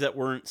about movies that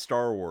weren't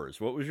Star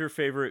Wars? What was your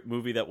favorite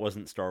movie that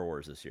wasn't Star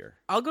Wars this year?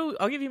 I'll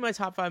give you my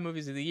top 5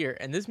 movies of the year,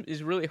 and this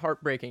is really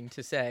heartbreaking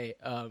to say.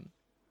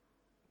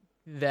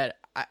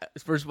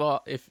 First of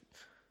all, if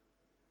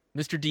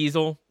Mr.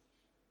 Diesel,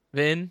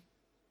 Vin,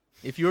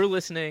 if you're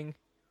listening,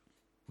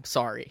 I'm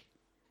sorry.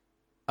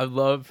 I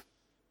love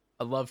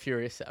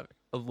Furious 7.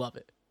 I love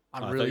it. I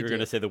thought you were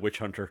going to say The Witch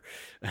Hunter.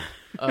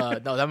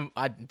 No,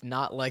 I did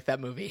not like that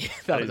movie.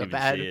 That was a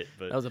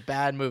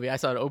bad movie. I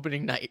saw it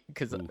opening night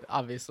because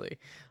obviously,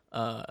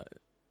 okay.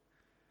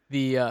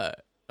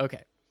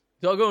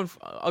 So I'll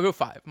go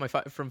 5.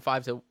 From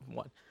 5 to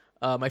 1.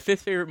 My 5th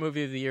favorite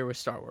movie of the year was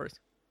Star Wars.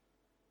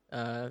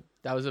 That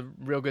was a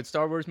real good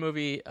Star Wars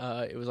movie.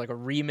 It was like a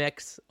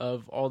remix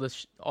of all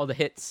the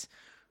hits.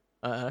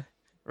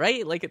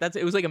 Right? Like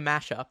it was like a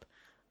mashup.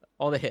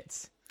 All the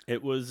hits.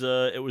 It was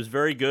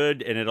very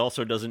good, and it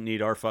also doesn't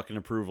need our fucking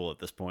approval at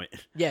this point.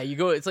 Yeah,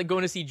 it's like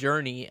going to see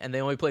Journey, and they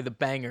only play the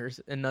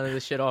bangers, and none of the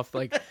shit off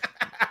like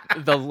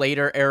the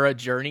later era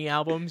Journey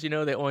albums. You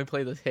know, they only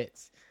play the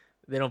hits.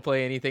 They don't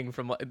play anything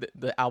from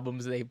the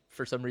albums they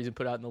for some reason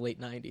put out in the late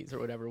 '90s or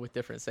whatever with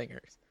different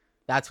singers.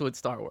 That's what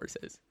Star Wars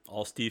is.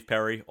 All Steve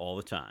Perry, all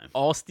the time.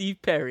 All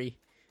Steve Perry.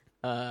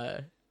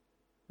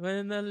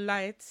 When the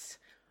lights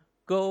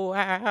go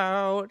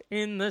out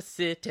in the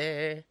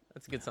city.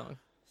 That's a good song.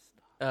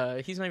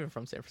 He's not even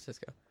from San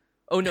Francisco.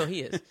 Oh no,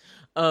 he is.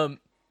 I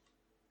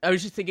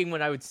was just thinking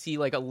when I would see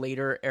like a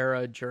later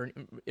era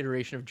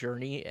iteration of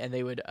Journey, and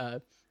they would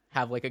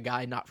have like a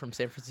guy not from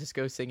San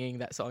Francisco singing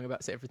that song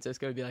about San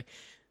Francisco and be like,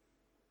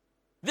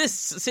 this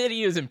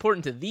city is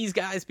important to these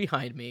guys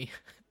behind me.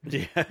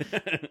 Yeah.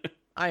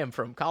 I am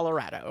from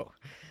Colorado,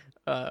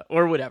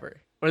 or whatever,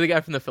 or the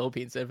guy from the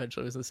Philippines that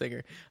eventually was the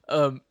singer.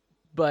 So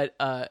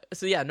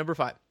yeah, number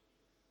 5.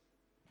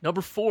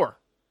 Number 4.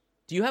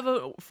 Do you have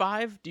a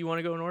 5? Do you want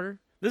to go in order?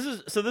 This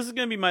is going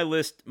to be my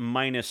list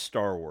minus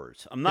Star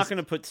Wars. I'm not going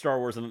to put Star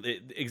Wars in.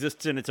 It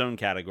exists in its own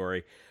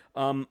category.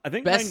 I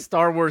think Best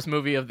Star Wars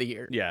movie of the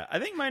year. Yeah, I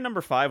think my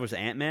number 5 was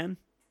Ant-Man.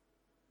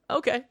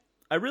 Okay.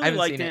 I really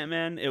liked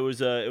Ant-Man. It was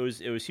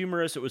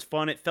humorous. It was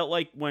fun. It felt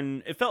like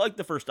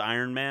the first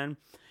Iron Man.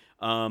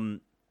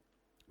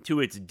 To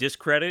its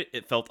discredit,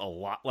 it felt a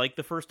lot like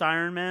the first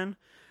Iron Man.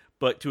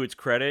 But to its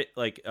credit,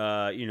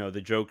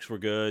 the jokes were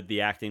good.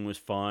 The acting was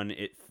fun.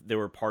 There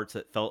were parts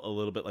that felt a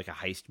little bit like a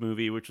heist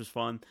movie, which was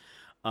fun.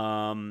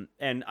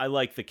 And I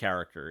like the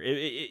character.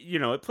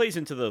 It plays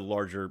into the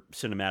larger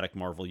cinematic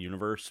Marvel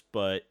universe,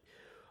 but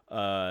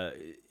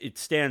it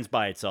stands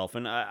by itself,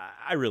 and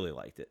I really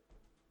liked it.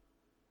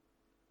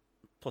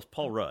 Plus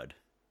Paul Rudd.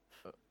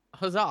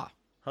 Huzzah.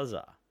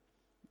 Huzzah.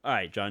 All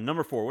right, John,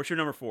 number 4. What's your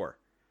number 4?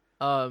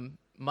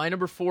 My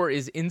number 4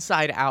 is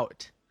Inside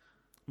Out.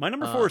 My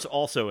number 4 is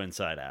also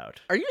Inside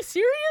Out. Are you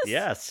serious?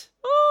 Yes.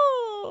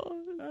 Oh.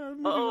 It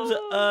was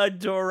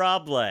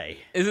adorable.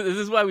 This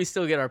is why we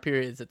still get our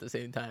periods at the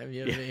same time.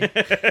 You know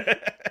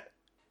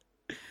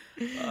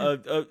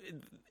what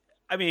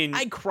I mean?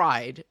 I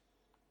cried.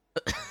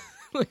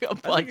 Like a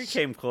bunch. I think it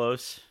came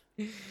close.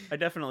 I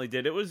definitely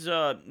did. It was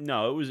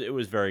it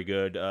was very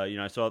good.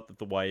 I saw it with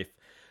the wife.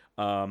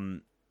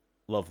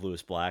 Love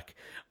Lewis Black.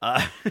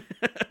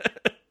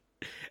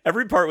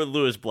 Every part with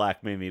Lewis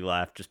Black made me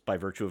laugh just by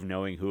virtue of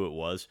knowing who it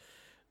was.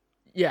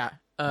 Yeah.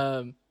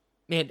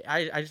 Man,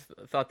 I just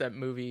thought that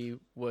movie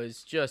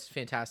was just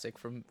fantastic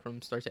from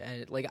start to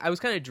end. Like, I was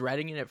kind of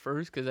dreading it at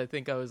first because I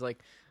think I was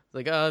like,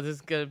 oh, this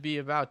is gonna be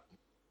about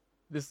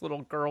this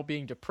little girl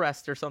being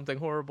depressed or something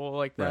horrible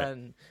like that. Right.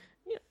 And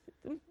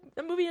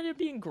that movie ended up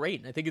being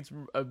great. And I think it's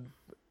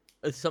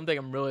something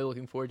I'm really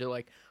looking forward to,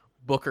 like,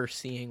 Booker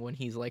seeing when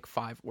he's like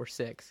 5 or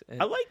 6.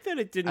 And I like that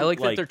it didn't. I like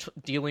that they're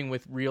dealing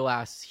with real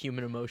ass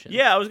human emotion.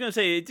 Yeah, I was gonna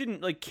say it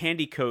didn't like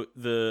candy coat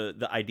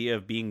the idea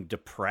of being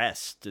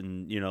depressed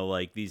and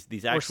like these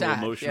actual sad,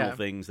 emotional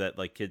things that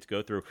like kids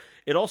go through.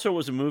 It also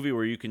was a movie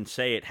where you can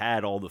say it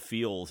had all the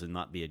feels and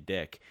not be a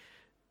dick.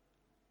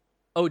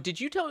 Oh,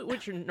 did you tell me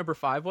what your number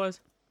 5 was?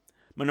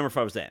 My number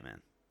 5 was Ant-Man.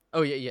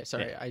 Oh yeah.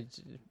 Sorry, yeah.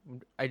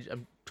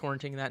 I'm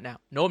torrenting that now.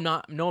 No, I'm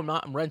not.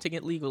 I'm renting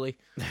it legally.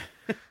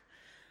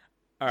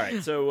 All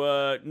right,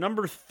 so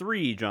number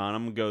 3, John,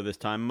 I'm going to go this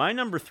time. My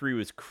number 3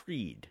 was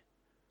Creed.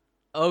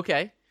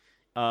 Okay.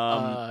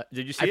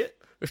 Did you see it?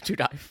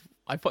 Dude,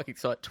 I fucking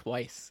saw it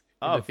twice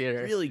in the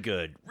theater. Really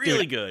good.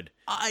 Really good.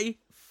 I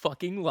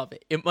fucking love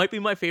it. It might be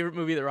my favorite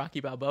movie that Rocky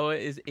Balboa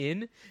is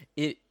in.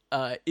 It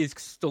is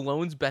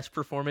Stallone's best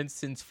performance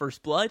since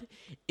First Blood.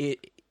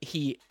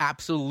 He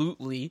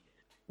absolutely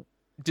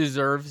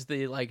deserves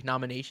the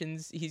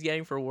nominations he's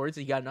getting for awards.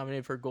 He got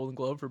nominated for a Golden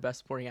Globe for Best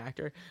Supporting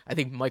Actor. I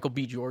think Michael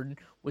B. Jordan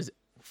was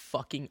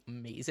fucking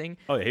amazing.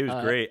 Oh yeah, he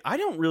was great. I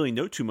don't really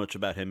know too much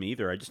about him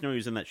either. I just know he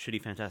was in that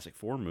shitty Fantastic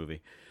Four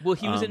movie. Well,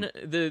 he was in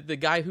the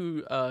guy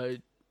who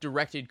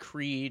directed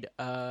Creed,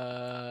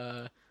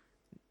 Ryan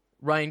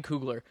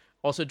Coogler,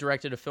 also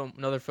directed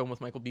another film with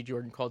Michael B.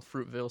 Jordan called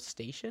Fruitvale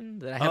Station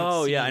that I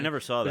haven't seen. Yeah, I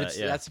never saw that.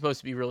 Yeah, that's supposed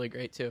to be really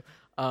great too.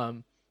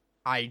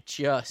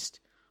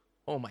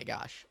 Oh my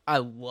gosh, I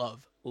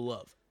love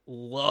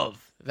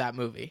that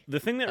movie. The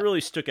thing that really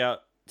stuck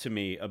out to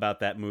me about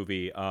that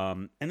movie,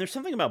 and there's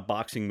something about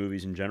boxing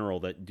movies in general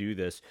that do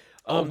this.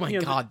 Oh my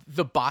god,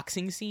 the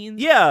boxing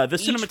scenes? Yeah, the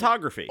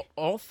cinematography.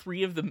 All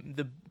 3 of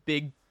the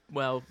big,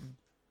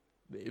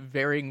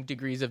 varying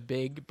degrees of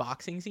big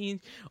boxing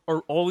scenes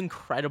are all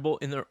incredible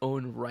in their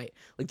own right.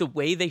 Like, the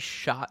way they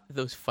shot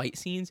those fight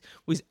scenes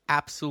was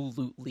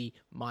absolutely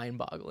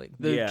mind-boggling.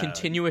 The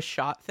continuous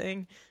shot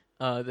thing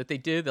that they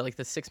did, the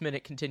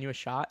 6-minute continuous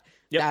shot.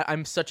 Yep.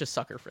 I'm such a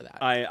sucker for that.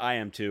 I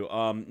am too.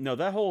 No,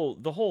 the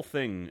whole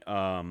thing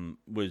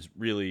was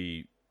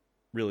really,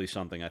 really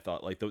something. I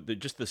thought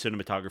just the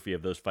cinematography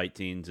of those fight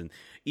scenes, and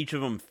each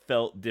of them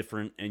felt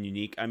different and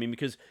unique. I mean,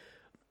 because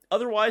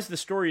otherwise the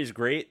story is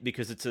great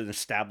because it's an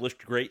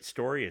established great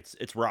story.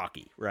 It's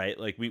Rocky, right?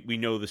 Like we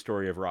know the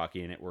story of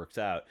Rocky and it works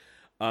out.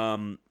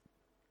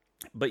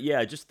 But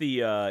yeah, just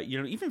the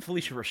even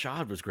Felicia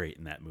Rashad was great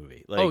in that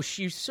movie.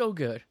 She's so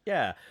good.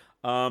 Yeah.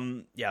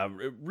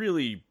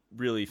 Really,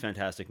 really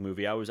fantastic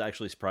movie. I was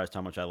actually surprised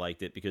how much I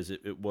liked it because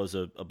it was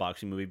a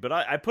boxing movie. But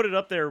I put it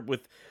up there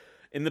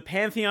in the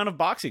pantheon of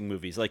boxing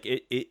movies. Like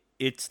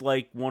it's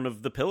like one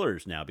of the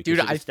pillars now because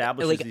it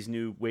establishes these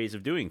new ways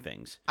of doing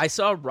things. I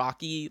saw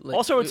Rocky.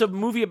 Also, it's a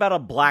movie about a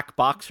black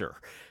boxer.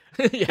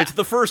 Yeah. It's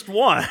the first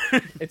one.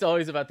 It's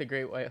always about the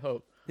Great White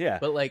Hope. Yeah.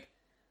 But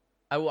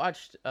I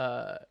watched.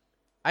 I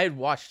had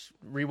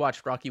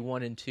rewatched Rocky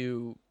 1 and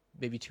 2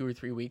 maybe 2 or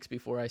 3 weeks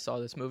before I saw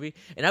this movie,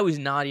 and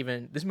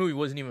this movie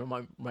wasn't even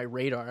on my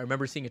radar. I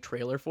remember seeing a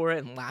trailer for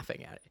it and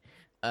laughing at it.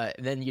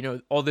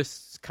 then all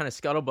this kind of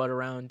scuttlebutt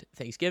around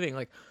Thanksgiving,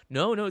 like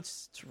no,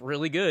 it's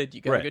really good.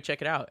 You gotta Right. go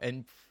check it out.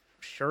 And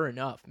sure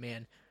enough,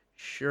 man,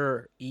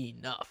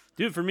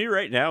 Dude, for me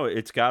right now,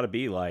 it's got to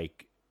be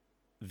like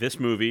this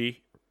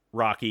movie,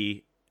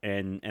 Rocky,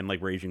 and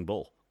like Raging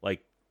Bull.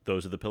 Like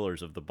those are the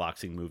pillars of the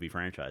boxing movie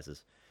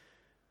franchises.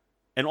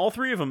 And all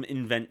three of them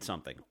invent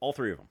something. All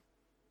three of them.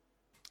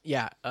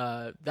 Yeah,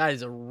 that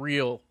is a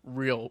real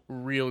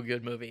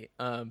good movie.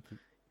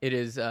 It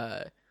is.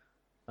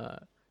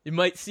 You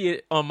might see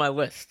it on my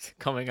list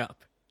coming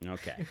up.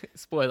 Okay.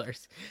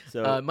 Spoilers.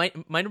 So My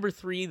number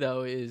 3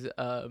 though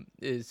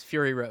is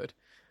Fury Road.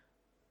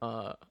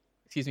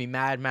 Excuse me,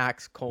 Mad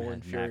Max :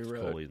 Fury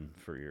Road.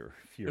 Fury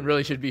It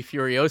really should be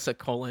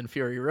Furiosa :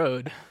 Fury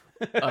Road,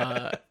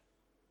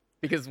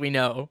 because we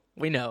know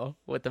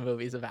what the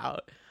movie's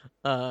about.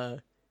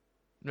 Mad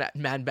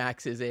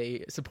Max is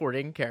a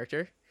supporting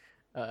character,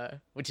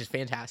 which is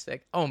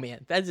fantastic. Oh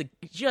man, that is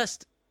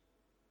just.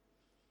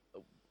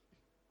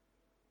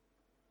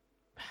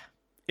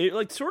 It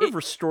like sort of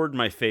restored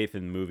my faith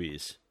in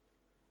movies.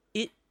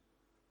 It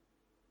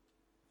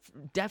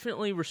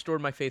definitely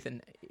restored my faith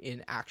in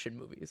action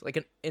movies.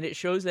 And it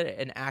shows that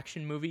an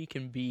action movie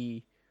can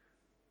be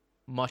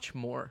much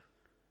more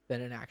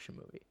than an action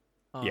movie.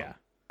 Yeah.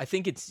 I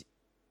think it's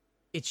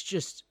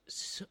just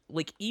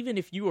like, even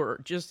if you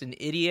are just an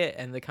idiot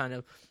and the kind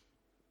of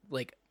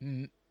like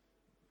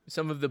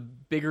some of the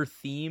bigger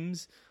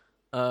themes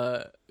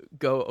go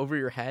over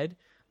your head,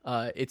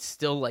 it's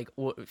still like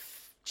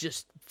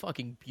just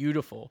fucking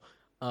beautiful,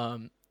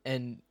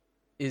 and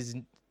is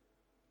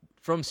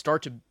from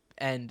start to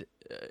end.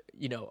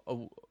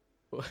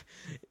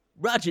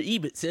 Roger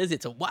Ebert says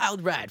it's a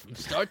wild ride from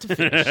start to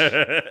finish.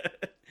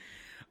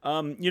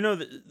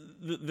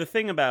 The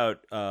thing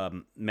about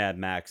Mad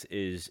Max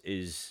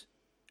is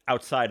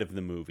outside of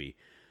the movie,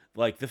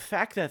 like the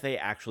fact that they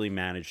actually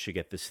managed to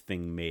get this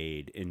thing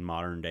made in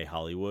modern day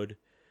Hollywood,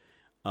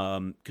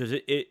 because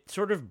it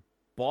sort of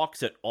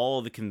balks at all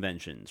of the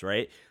conventions,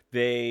 right?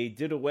 They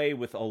did away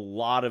with a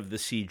lot of the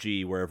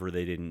CG wherever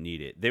they didn't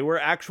need it. They were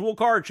actual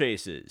car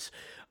chases.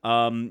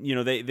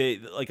 They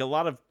like a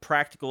lot of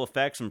practical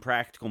effects and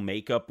practical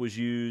makeup was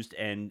used,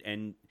 and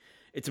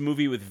it's a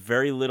movie with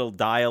very little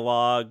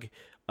dialogue.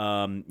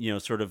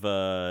 Sort of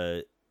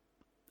a,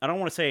 I don't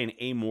want to say an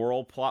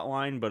amoral plot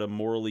line, but a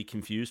morally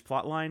confused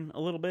plot line a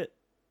little bit.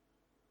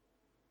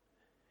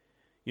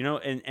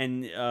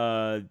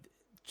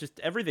 Just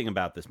everything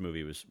about this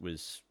movie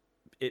was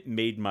it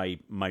made my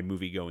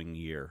movie going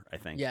year, I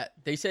think. Yeah,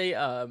 they say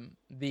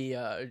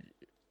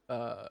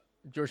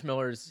George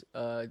Miller's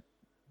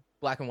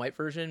black and white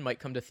version might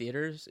come to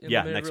theaters in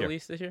limited next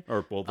release this year.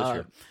 Or this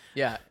year.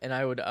 Yeah, and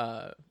I would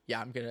I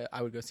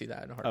would go see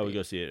that in a heartbeat. I would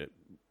go see it.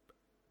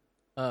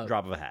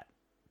 Drop of a hat.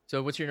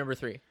 So what's your number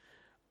 3?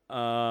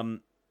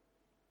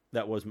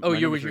 That was you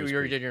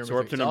already did your number 3. So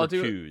we're up to number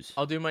 2s.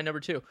 I'll do my number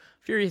 2.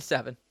 Furious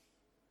 7.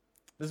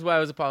 This is why I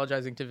was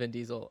apologizing to Vin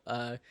Diesel.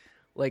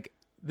 Like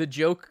the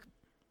joke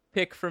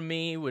pick from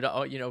me would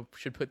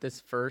should put this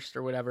first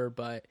or whatever,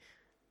 but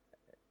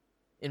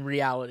in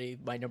reality,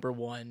 my number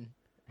 1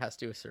 has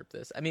to usurp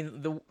this. I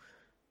mean,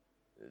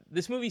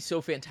 this movie's so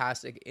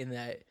fantastic in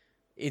that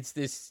it's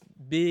this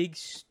big,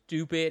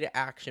 stupid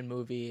action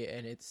movie,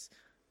 and it's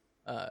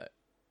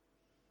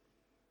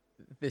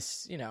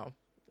this,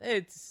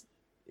 it's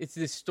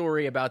this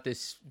story about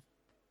this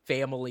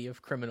family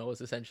of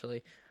criminals,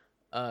 essentially.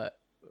 And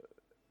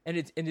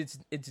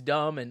it's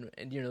dumb, and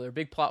there are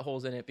big plot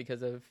holes in it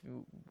because of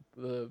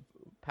the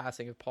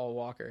passing of Paul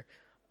Walker.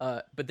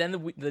 But then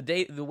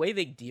the way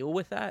they deal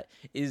with that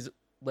is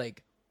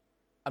like,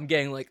 I'm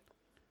getting like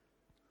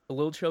a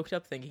little choked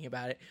up thinking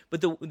about it. But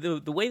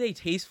the way they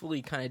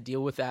tastefully kind of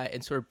deal with that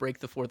and sort of break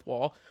the fourth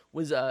wall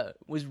was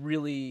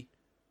really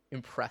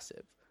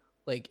impressive.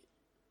 Like,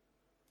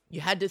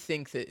 you had to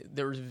think that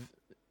there was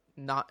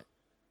it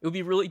would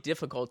be really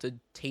difficult to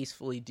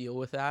tastefully deal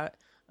with that.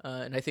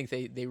 And I think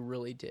they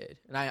really did.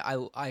 And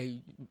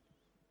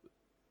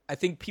I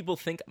think people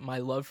think my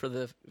love for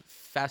the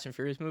Fast and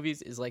Furious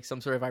movies is like some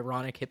sort of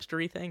ironic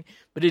hipstery thing,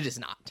 but it is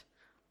not.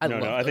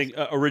 I think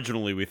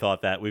originally we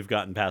thought that. We've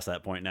gotten past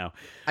that point now.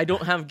 I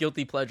don't have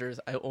guilty pleasures.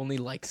 I only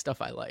like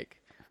stuff I like.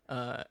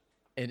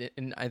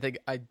 And I think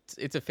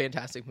it's a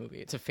fantastic movie.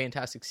 It's a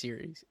fantastic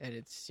series. And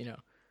it's,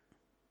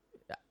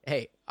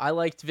 hey, I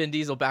liked Vin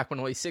Diesel back when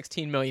only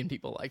 16 million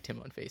people liked him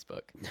on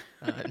Facebook.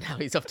 Now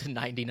he's up to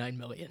 99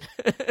 million.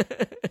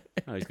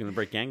 He's going to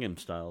break Gangnam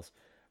Style's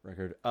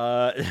record.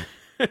 All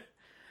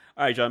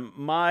right, John.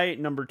 My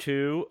number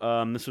 2.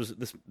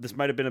 This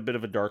might have been a bit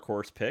of a dark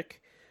horse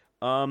pick.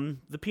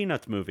 The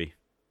Peanuts movie.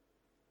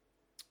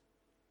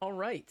 All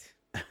right.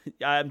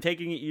 I'm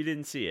taking it you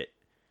didn't see it.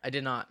 I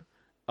did not.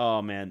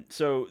 Oh man.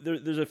 So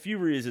there's a few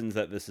reasons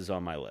that this is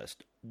on my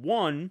list.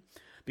 One,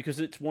 because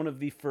it's one of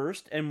the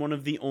first and one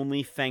of the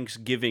only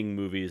Thanksgiving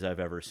movies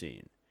I've ever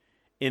seen.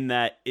 In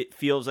that it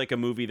feels like a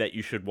movie that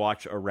you should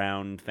watch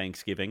around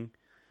Thanksgiving.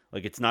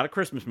 Like, it's not a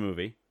Christmas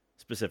movie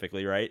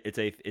specifically, right?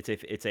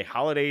 It's a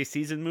holiday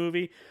season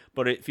movie,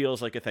 but it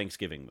feels like a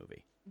Thanksgiving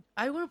movie.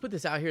 I want to put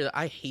this out here that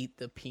I hate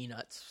the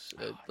Peanuts.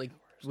 Like,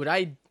 would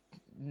I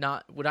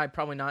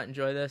probably not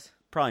enjoy this?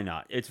 Probably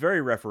not. It's very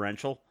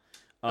referential,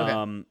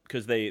 Okay.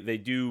 because they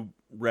do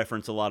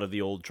reference a lot of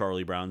the old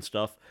Charlie Brown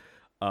stuff.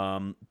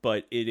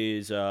 But it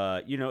is,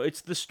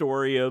 it's the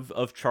story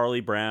of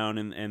Charlie Brown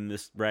and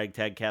this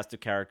ragtag cast of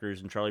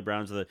characters. And Charlie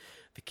Brown's the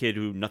kid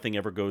who nothing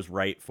ever goes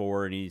right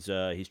for, and he's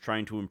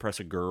trying to impress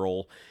a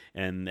girl,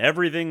 and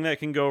everything that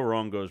can go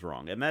wrong goes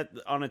wrong. And that,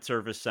 on its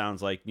surface,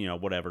 sounds like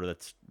whatever.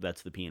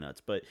 That's the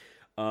Peanuts. But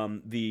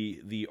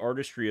the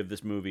artistry of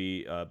this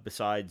movie,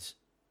 besides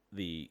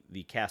the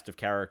cast of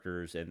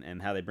characters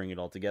and how they bring it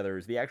all together,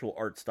 is the actual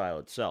art style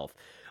itself.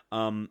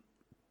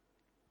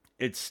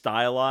 It's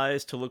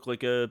stylized to look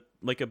like a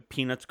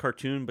Peanuts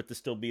cartoon, but to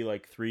still be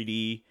like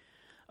 3D.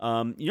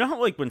 You know how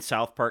like when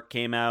South Park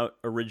came out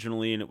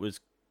originally and it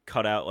was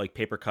cut out like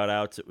paper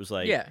cutouts, it was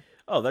like, Yeah.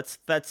 oh, that's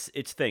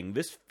its thing.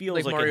 This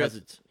feels like Mario, it has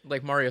its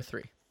like Mario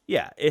 3.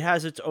 yeah, it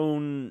has its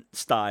own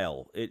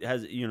style. It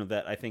has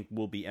that I think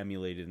will be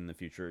emulated in the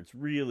future. It's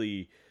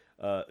really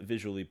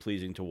visually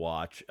pleasing to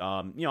watch.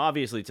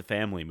 Obviously it's a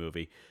family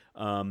movie.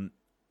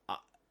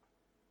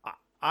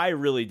 I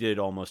really did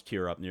almost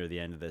tear up near the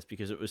end of this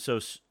because it was so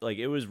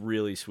it was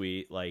really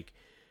sweet. Like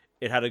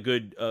it had a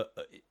good.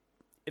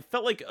 It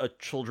felt like a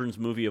children's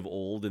movie of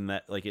old in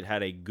that like it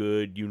had a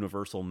good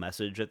universal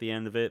message at the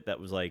end of it that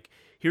was like,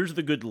 here's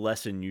the good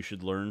lesson you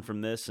should learn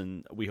from this,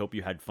 and we hope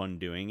you had fun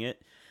doing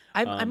it.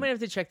 I might have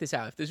to check this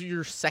out. If this is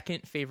your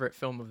second favorite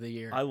film of the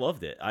year, I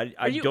loved it. I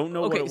don't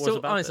know what it was so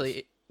about. honestly,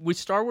 this. would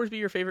Star Wars be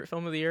your favorite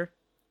film of the year?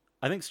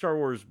 I think Star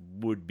Wars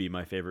would be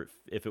my favorite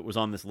if it was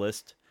on this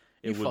list.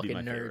 It You would be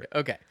fucking my nerd. favorite.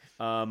 Okay.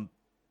 But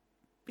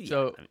yeah,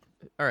 So,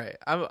 all right,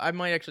 I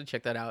might actually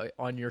check that out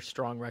on your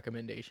strong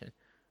recommendation.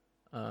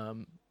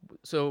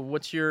 So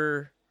what's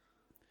your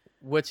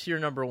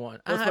number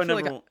one? What's I my feel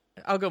number like one?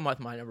 I'll go with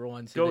my number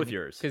one. Go with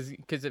yours.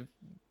 because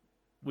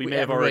we may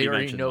have already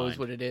everybody mentioned knows mine.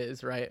 what it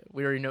is, right?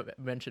 We already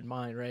mentioned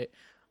mine, right?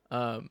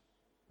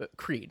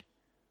 Creed.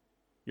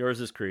 Yours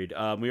is Creed.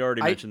 We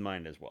already mentioned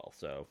mine as well.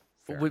 So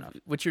fair enough.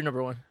 What's your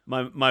number one?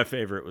 My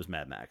favorite was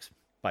Mad Max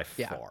by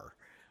Yeah. far.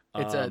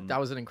 It's that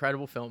was an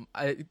incredible film.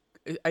 I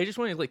just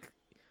want to like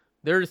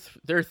there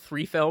are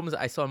 3 films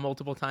I saw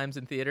multiple times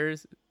in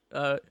theaters,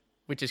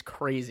 which is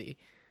crazy.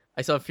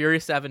 I saw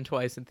Furious 7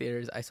 twice in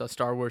theaters. I saw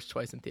Star Wars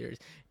twice in theaters,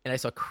 and I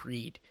saw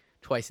Creed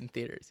twice in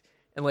theaters.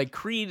 And like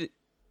Creed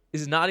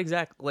is not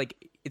exact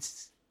like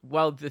it's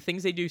while the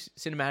things they do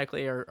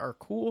cinematically are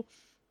cool,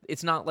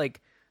 it's not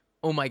like,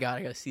 oh my god,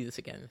 I gotta see this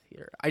again in the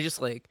theater. I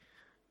just like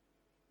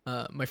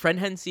my friend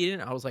hadn't seen it,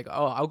 and I was like,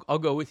 oh, I'll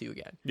go with you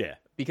again. Yeah.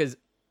 Because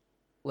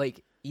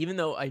like even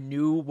though I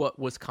knew what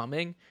was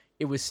coming,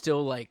 it was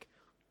still like,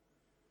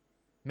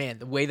 man,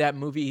 the way that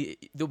movie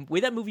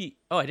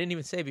oh, I didn't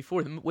even say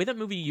before, the way that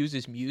movie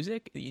uses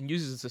music, it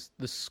uses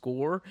the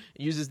score,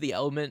 it uses the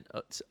element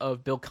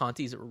of Bill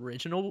Conti's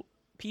original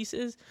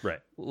pieces, Right.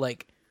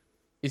 like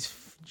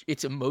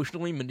it's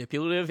emotionally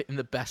manipulative in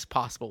the best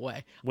possible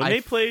way. When I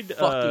they played,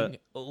 fucking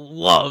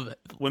love it.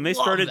 When they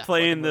Love started that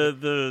playing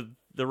fucking movie.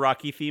 the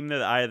Rocky theme,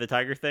 the Eye of the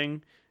Tiger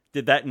thing,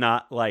 did that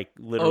not like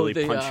literally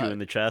punch you in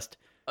the chest?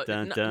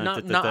 Not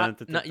Eye of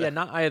the Tiger.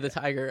 Not Eye of the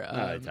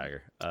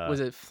Tiger. Was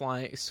it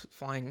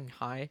Flying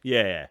High?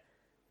 Yeah.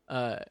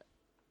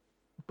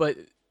 But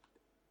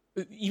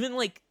even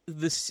like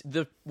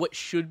the what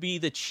should be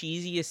the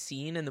cheesiest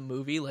scene in the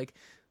movie, like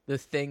the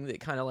thing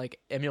that kind of like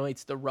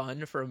emulates the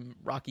run from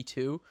Rocky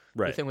 2,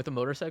 the Right. thing with the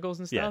motorcycles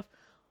and Yeah. stuff,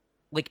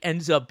 like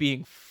ends up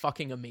being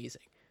fucking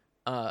amazing.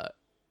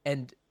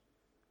 And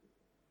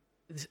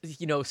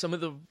some of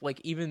the like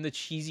even the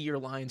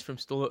cheesier lines from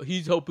Stallone,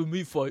 he's helping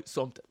me fight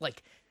something,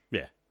 like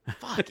Yeah.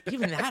 fuck,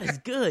 even that is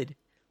good.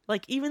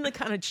 Like even the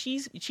kind of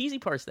cheesy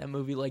parts of that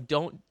movie, like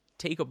don't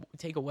take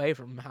away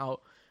from how,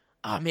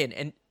 oh man.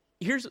 And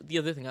here's the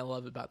other thing I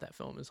love about that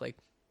film is like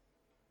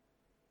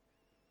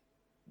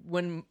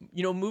when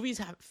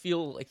movies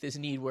feel like this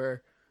need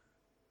where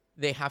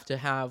they have to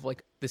have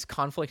like this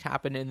conflict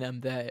happen in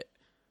them, that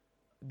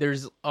there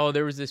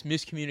was this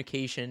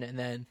miscommunication, and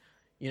then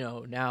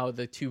now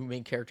the 2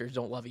 main characters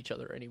don't love each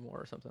other anymore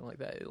or something like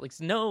that. Like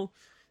no,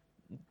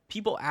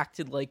 people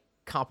acted like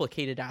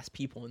complicated ass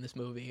people in this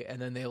movie,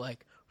 and then they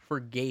like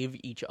forgave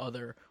each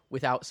other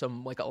without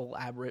some like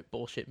elaborate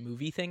bullshit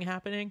movie thing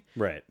happening.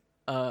 Right.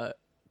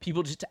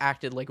 People just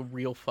acted like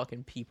real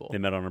fucking people. They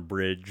met on a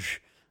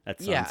bridge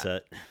at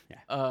sunset.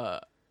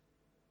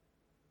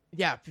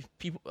 Yeah.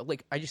 People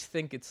like, I just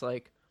think it's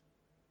like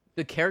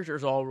the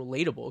characters are all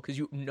relatable because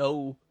you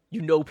know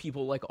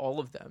people like all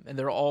of them, and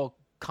they're all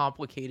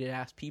complicated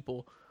ass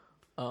people.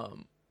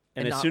 And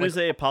as soon as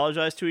they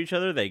apologize to each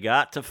other, they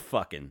got to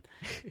fucking.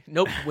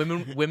 Nope,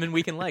 women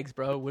weaken legs,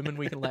 bro. Women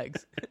weaken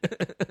legs.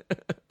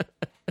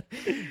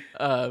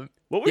 What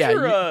was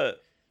your?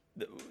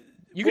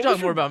 You can talk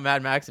more about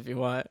Mad Max if you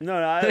want. No,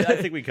 I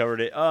think we covered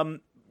it. I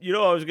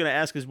was going to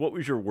ask is what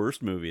was your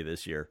worst movie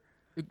this year?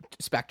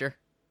 Spectre.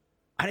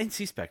 I didn't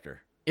see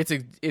Spectre. It's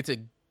a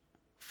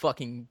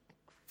fucking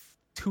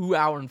 2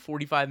 hour and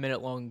 45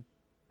 minute long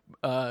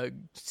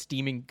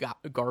steaming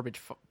garbage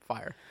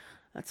fire.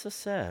 That's so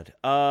sad.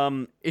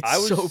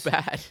 It's so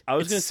bad. I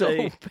was It's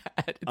going to say, so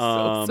bad. It's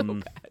so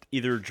bad.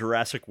 either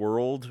Jurassic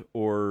World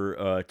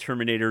or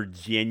Terminator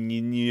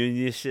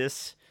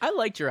Genesis. I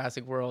like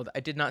Jurassic World. I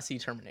did not see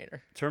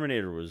Terminator.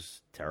 Terminator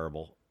was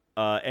terrible.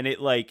 And it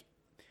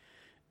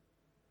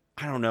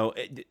I don't know.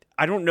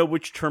 I don't know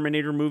which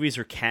Terminator movies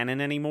are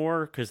canon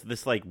anymore because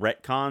this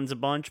retcons a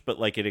bunch, but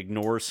it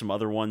ignores some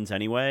other ones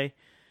anyway.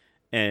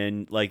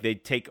 And they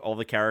take all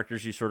the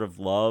characters you sort of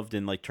loved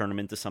and turn them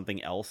into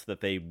something else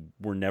that they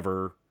were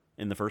never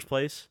in the first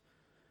place.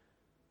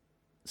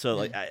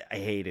 So I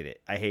hated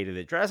it. I hated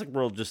it. Jurassic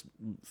World just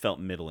felt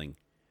middling.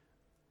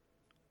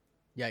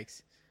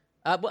 Yikes.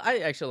 But I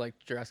actually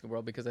liked Jurassic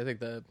World because I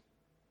think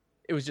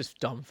it was just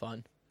dumb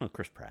fun. Oh,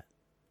 Chris Pratt.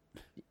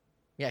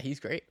 Yeah, he's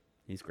great.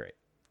 He's great.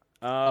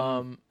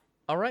 All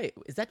right.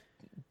 Is that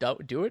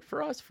do it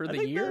for us for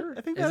the year?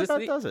 I think that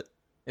about does it.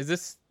 Is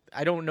this?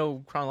 I don't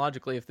know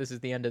chronologically if this is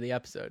the end of the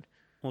episode.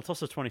 Well, it's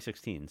also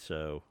 2016,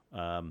 so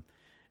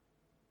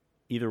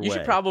either way. You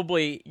should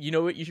probably,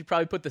 you should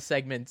probably put the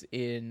segments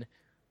in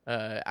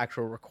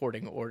actual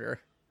recording order.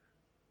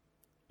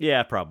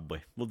 Yeah,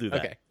 probably. We'll do that.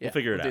 Okay, yeah, we'll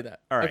figure it we'll out. do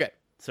that. All right. Okay.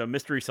 So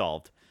mystery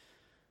solved.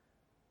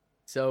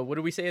 So what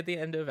do we say at the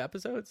end of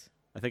episodes?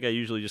 I think I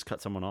usually just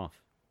cut someone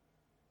off.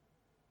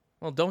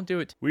 Well, don't do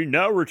it. We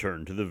now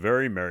return to the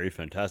Very Merry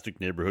Fantastic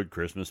Neighborhood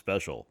Christmas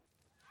Special.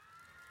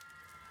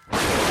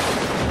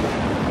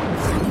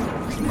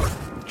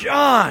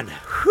 John!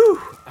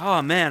 Whew!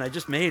 Oh, man, I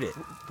just made it.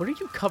 What are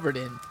you covered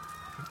in?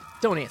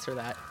 Don't answer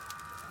that.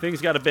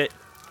 Things got a bit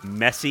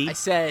messy. I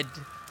said,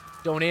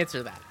 don't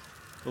answer that.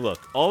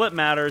 Look, all that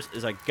matters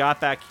is I got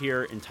back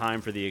here in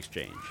time for the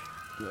exchange.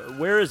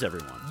 Where is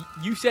everyone?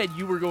 You said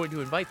you were going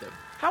to invite them.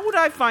 How would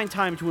I find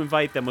time to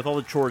invite them with all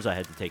the chores I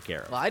had to take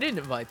care of? Well, I didn't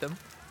invite them.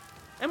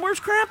 And where's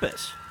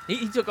Krampus?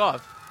 He took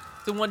off.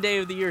 It's the one day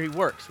of the year he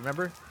works,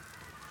 remember?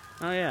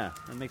 Oh, yeah,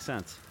 that makes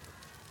sense.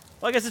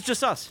 Well, I guess it's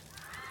just us.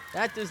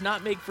 That does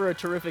not make for a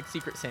terrific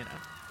Secret Santa.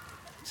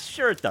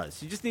 Sure it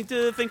does. You just need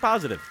to think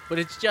positive. But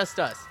it's just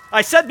us.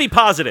 I said be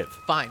positive.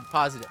 Fine,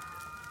 positive.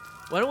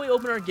 Why don't we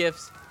open our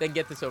gifts, then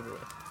get this over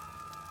with?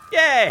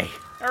 Yay!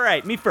 All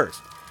right, me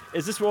first.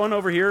 Is this one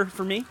over here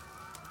for me?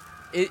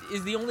 It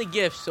is the only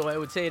gift, so I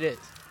would say it is.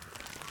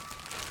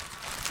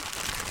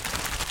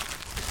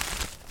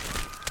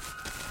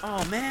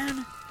 Oh,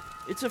 man.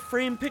 It's a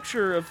framed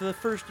picture of the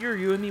first year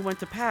you and me went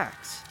to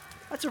PAX.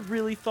 That's a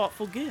really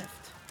thoughtful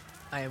gift.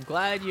 I am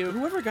glad you...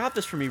 Whoever got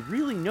this for me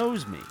really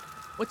knows me.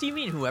 What do you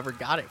mean whoever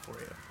got it for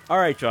you? All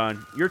right,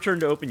 John. Your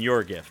turn to open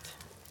your gift.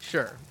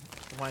 Sure.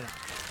 Why not?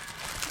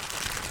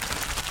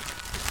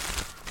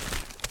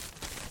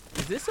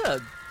 Is this a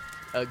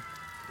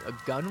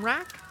gun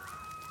rack?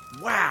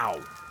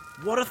 Wow.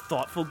 What a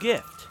thoughtful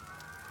gift.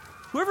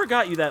 Whoever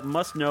got you that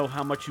must know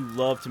how much you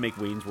love to make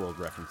Wayne's World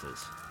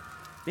references.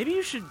 Maybe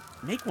you should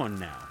make one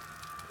now.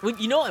 Well,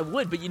 I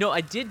would, but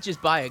I did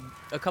just buy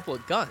a couple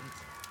of guns.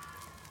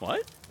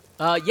 What?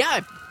 Yeah,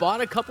 I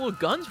bought a couple of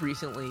guns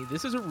recently.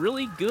 This is a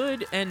really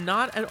good and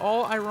not at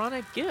all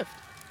ironic gift.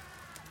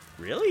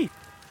 Really?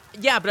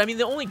 Yeah, but I mean,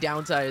 the only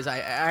downside is I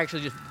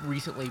actually just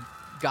recently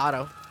got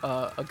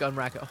a gun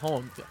rack at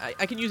home.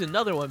 I can use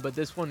another one, but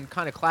this one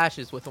kind of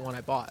clashes with the one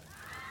I bought.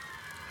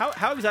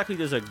 How exactly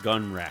does a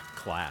gun rack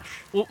clash?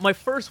 Well, my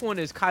first one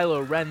is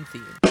Kylo Ren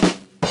themed.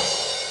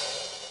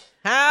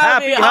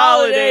 Happy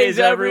holidays,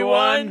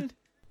 everyone!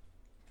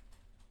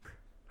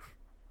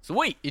 So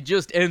wait, it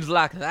just ends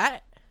like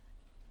that?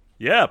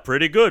 Yeah,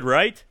 pretty good,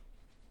 right?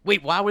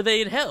 Wait, why were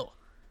they in hell?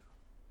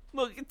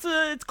 Look,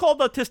 it's called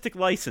autistic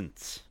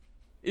license.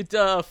 It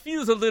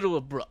feels a little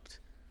abrupt.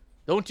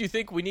 Don't you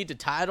think we need to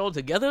tie it all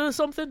together or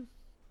something?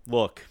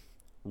 Look,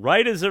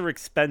 writers are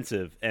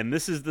expensive, and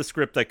this is the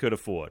script I could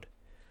afford.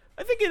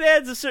 I think it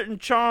adds a certain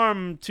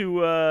charm to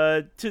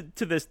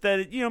this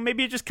that,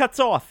 maybe it just cuts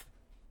off.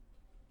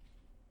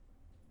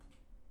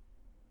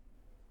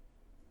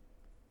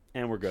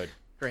 And we're good.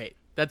 Great.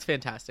 That's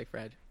fantastic,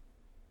 Fred.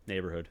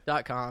 Neighborhood.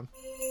 .com.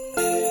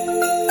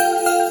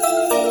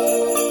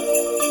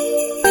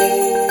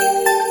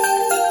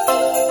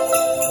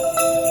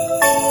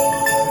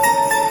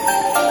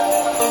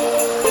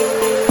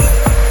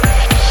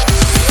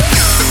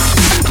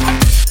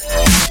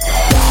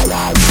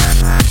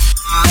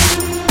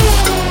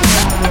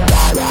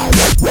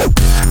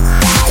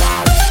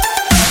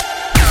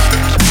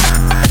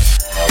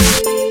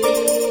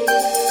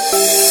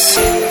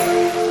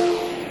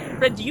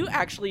 Fred, do you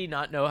actually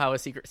not know how a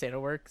Secret Santa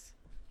works?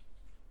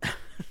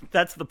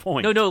 That's the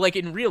point. No, like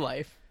in real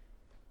life.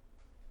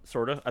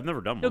 Sort of. I've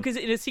never done one. No, because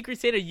in a Secret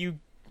Santa,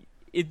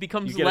 it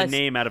becomes you get less... a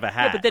name out of a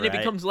hat, No, but then right? it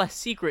becomes less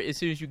secret as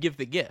soon as you give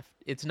the gift.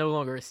 It's no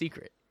longer a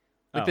secret.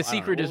 Like, Oh, the I don't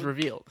secret know. is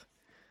revealed.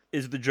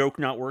 Is the joke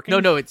not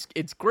working? No,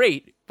 it's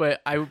great,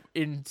 but I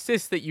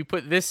insist that you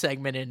put this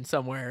segment in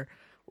somewhere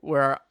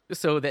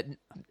so that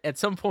at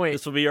some point...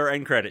 This will be our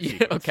end credit Yeah,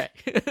 sequence. okay.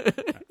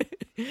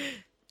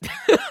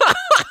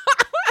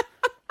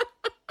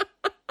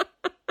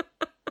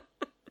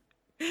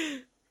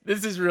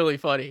 This is really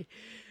funny.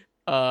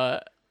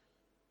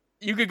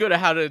 You could go to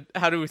how to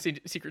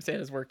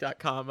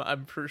secretsantaswork.com.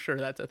 I'm pretty sure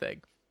that's a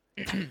thing.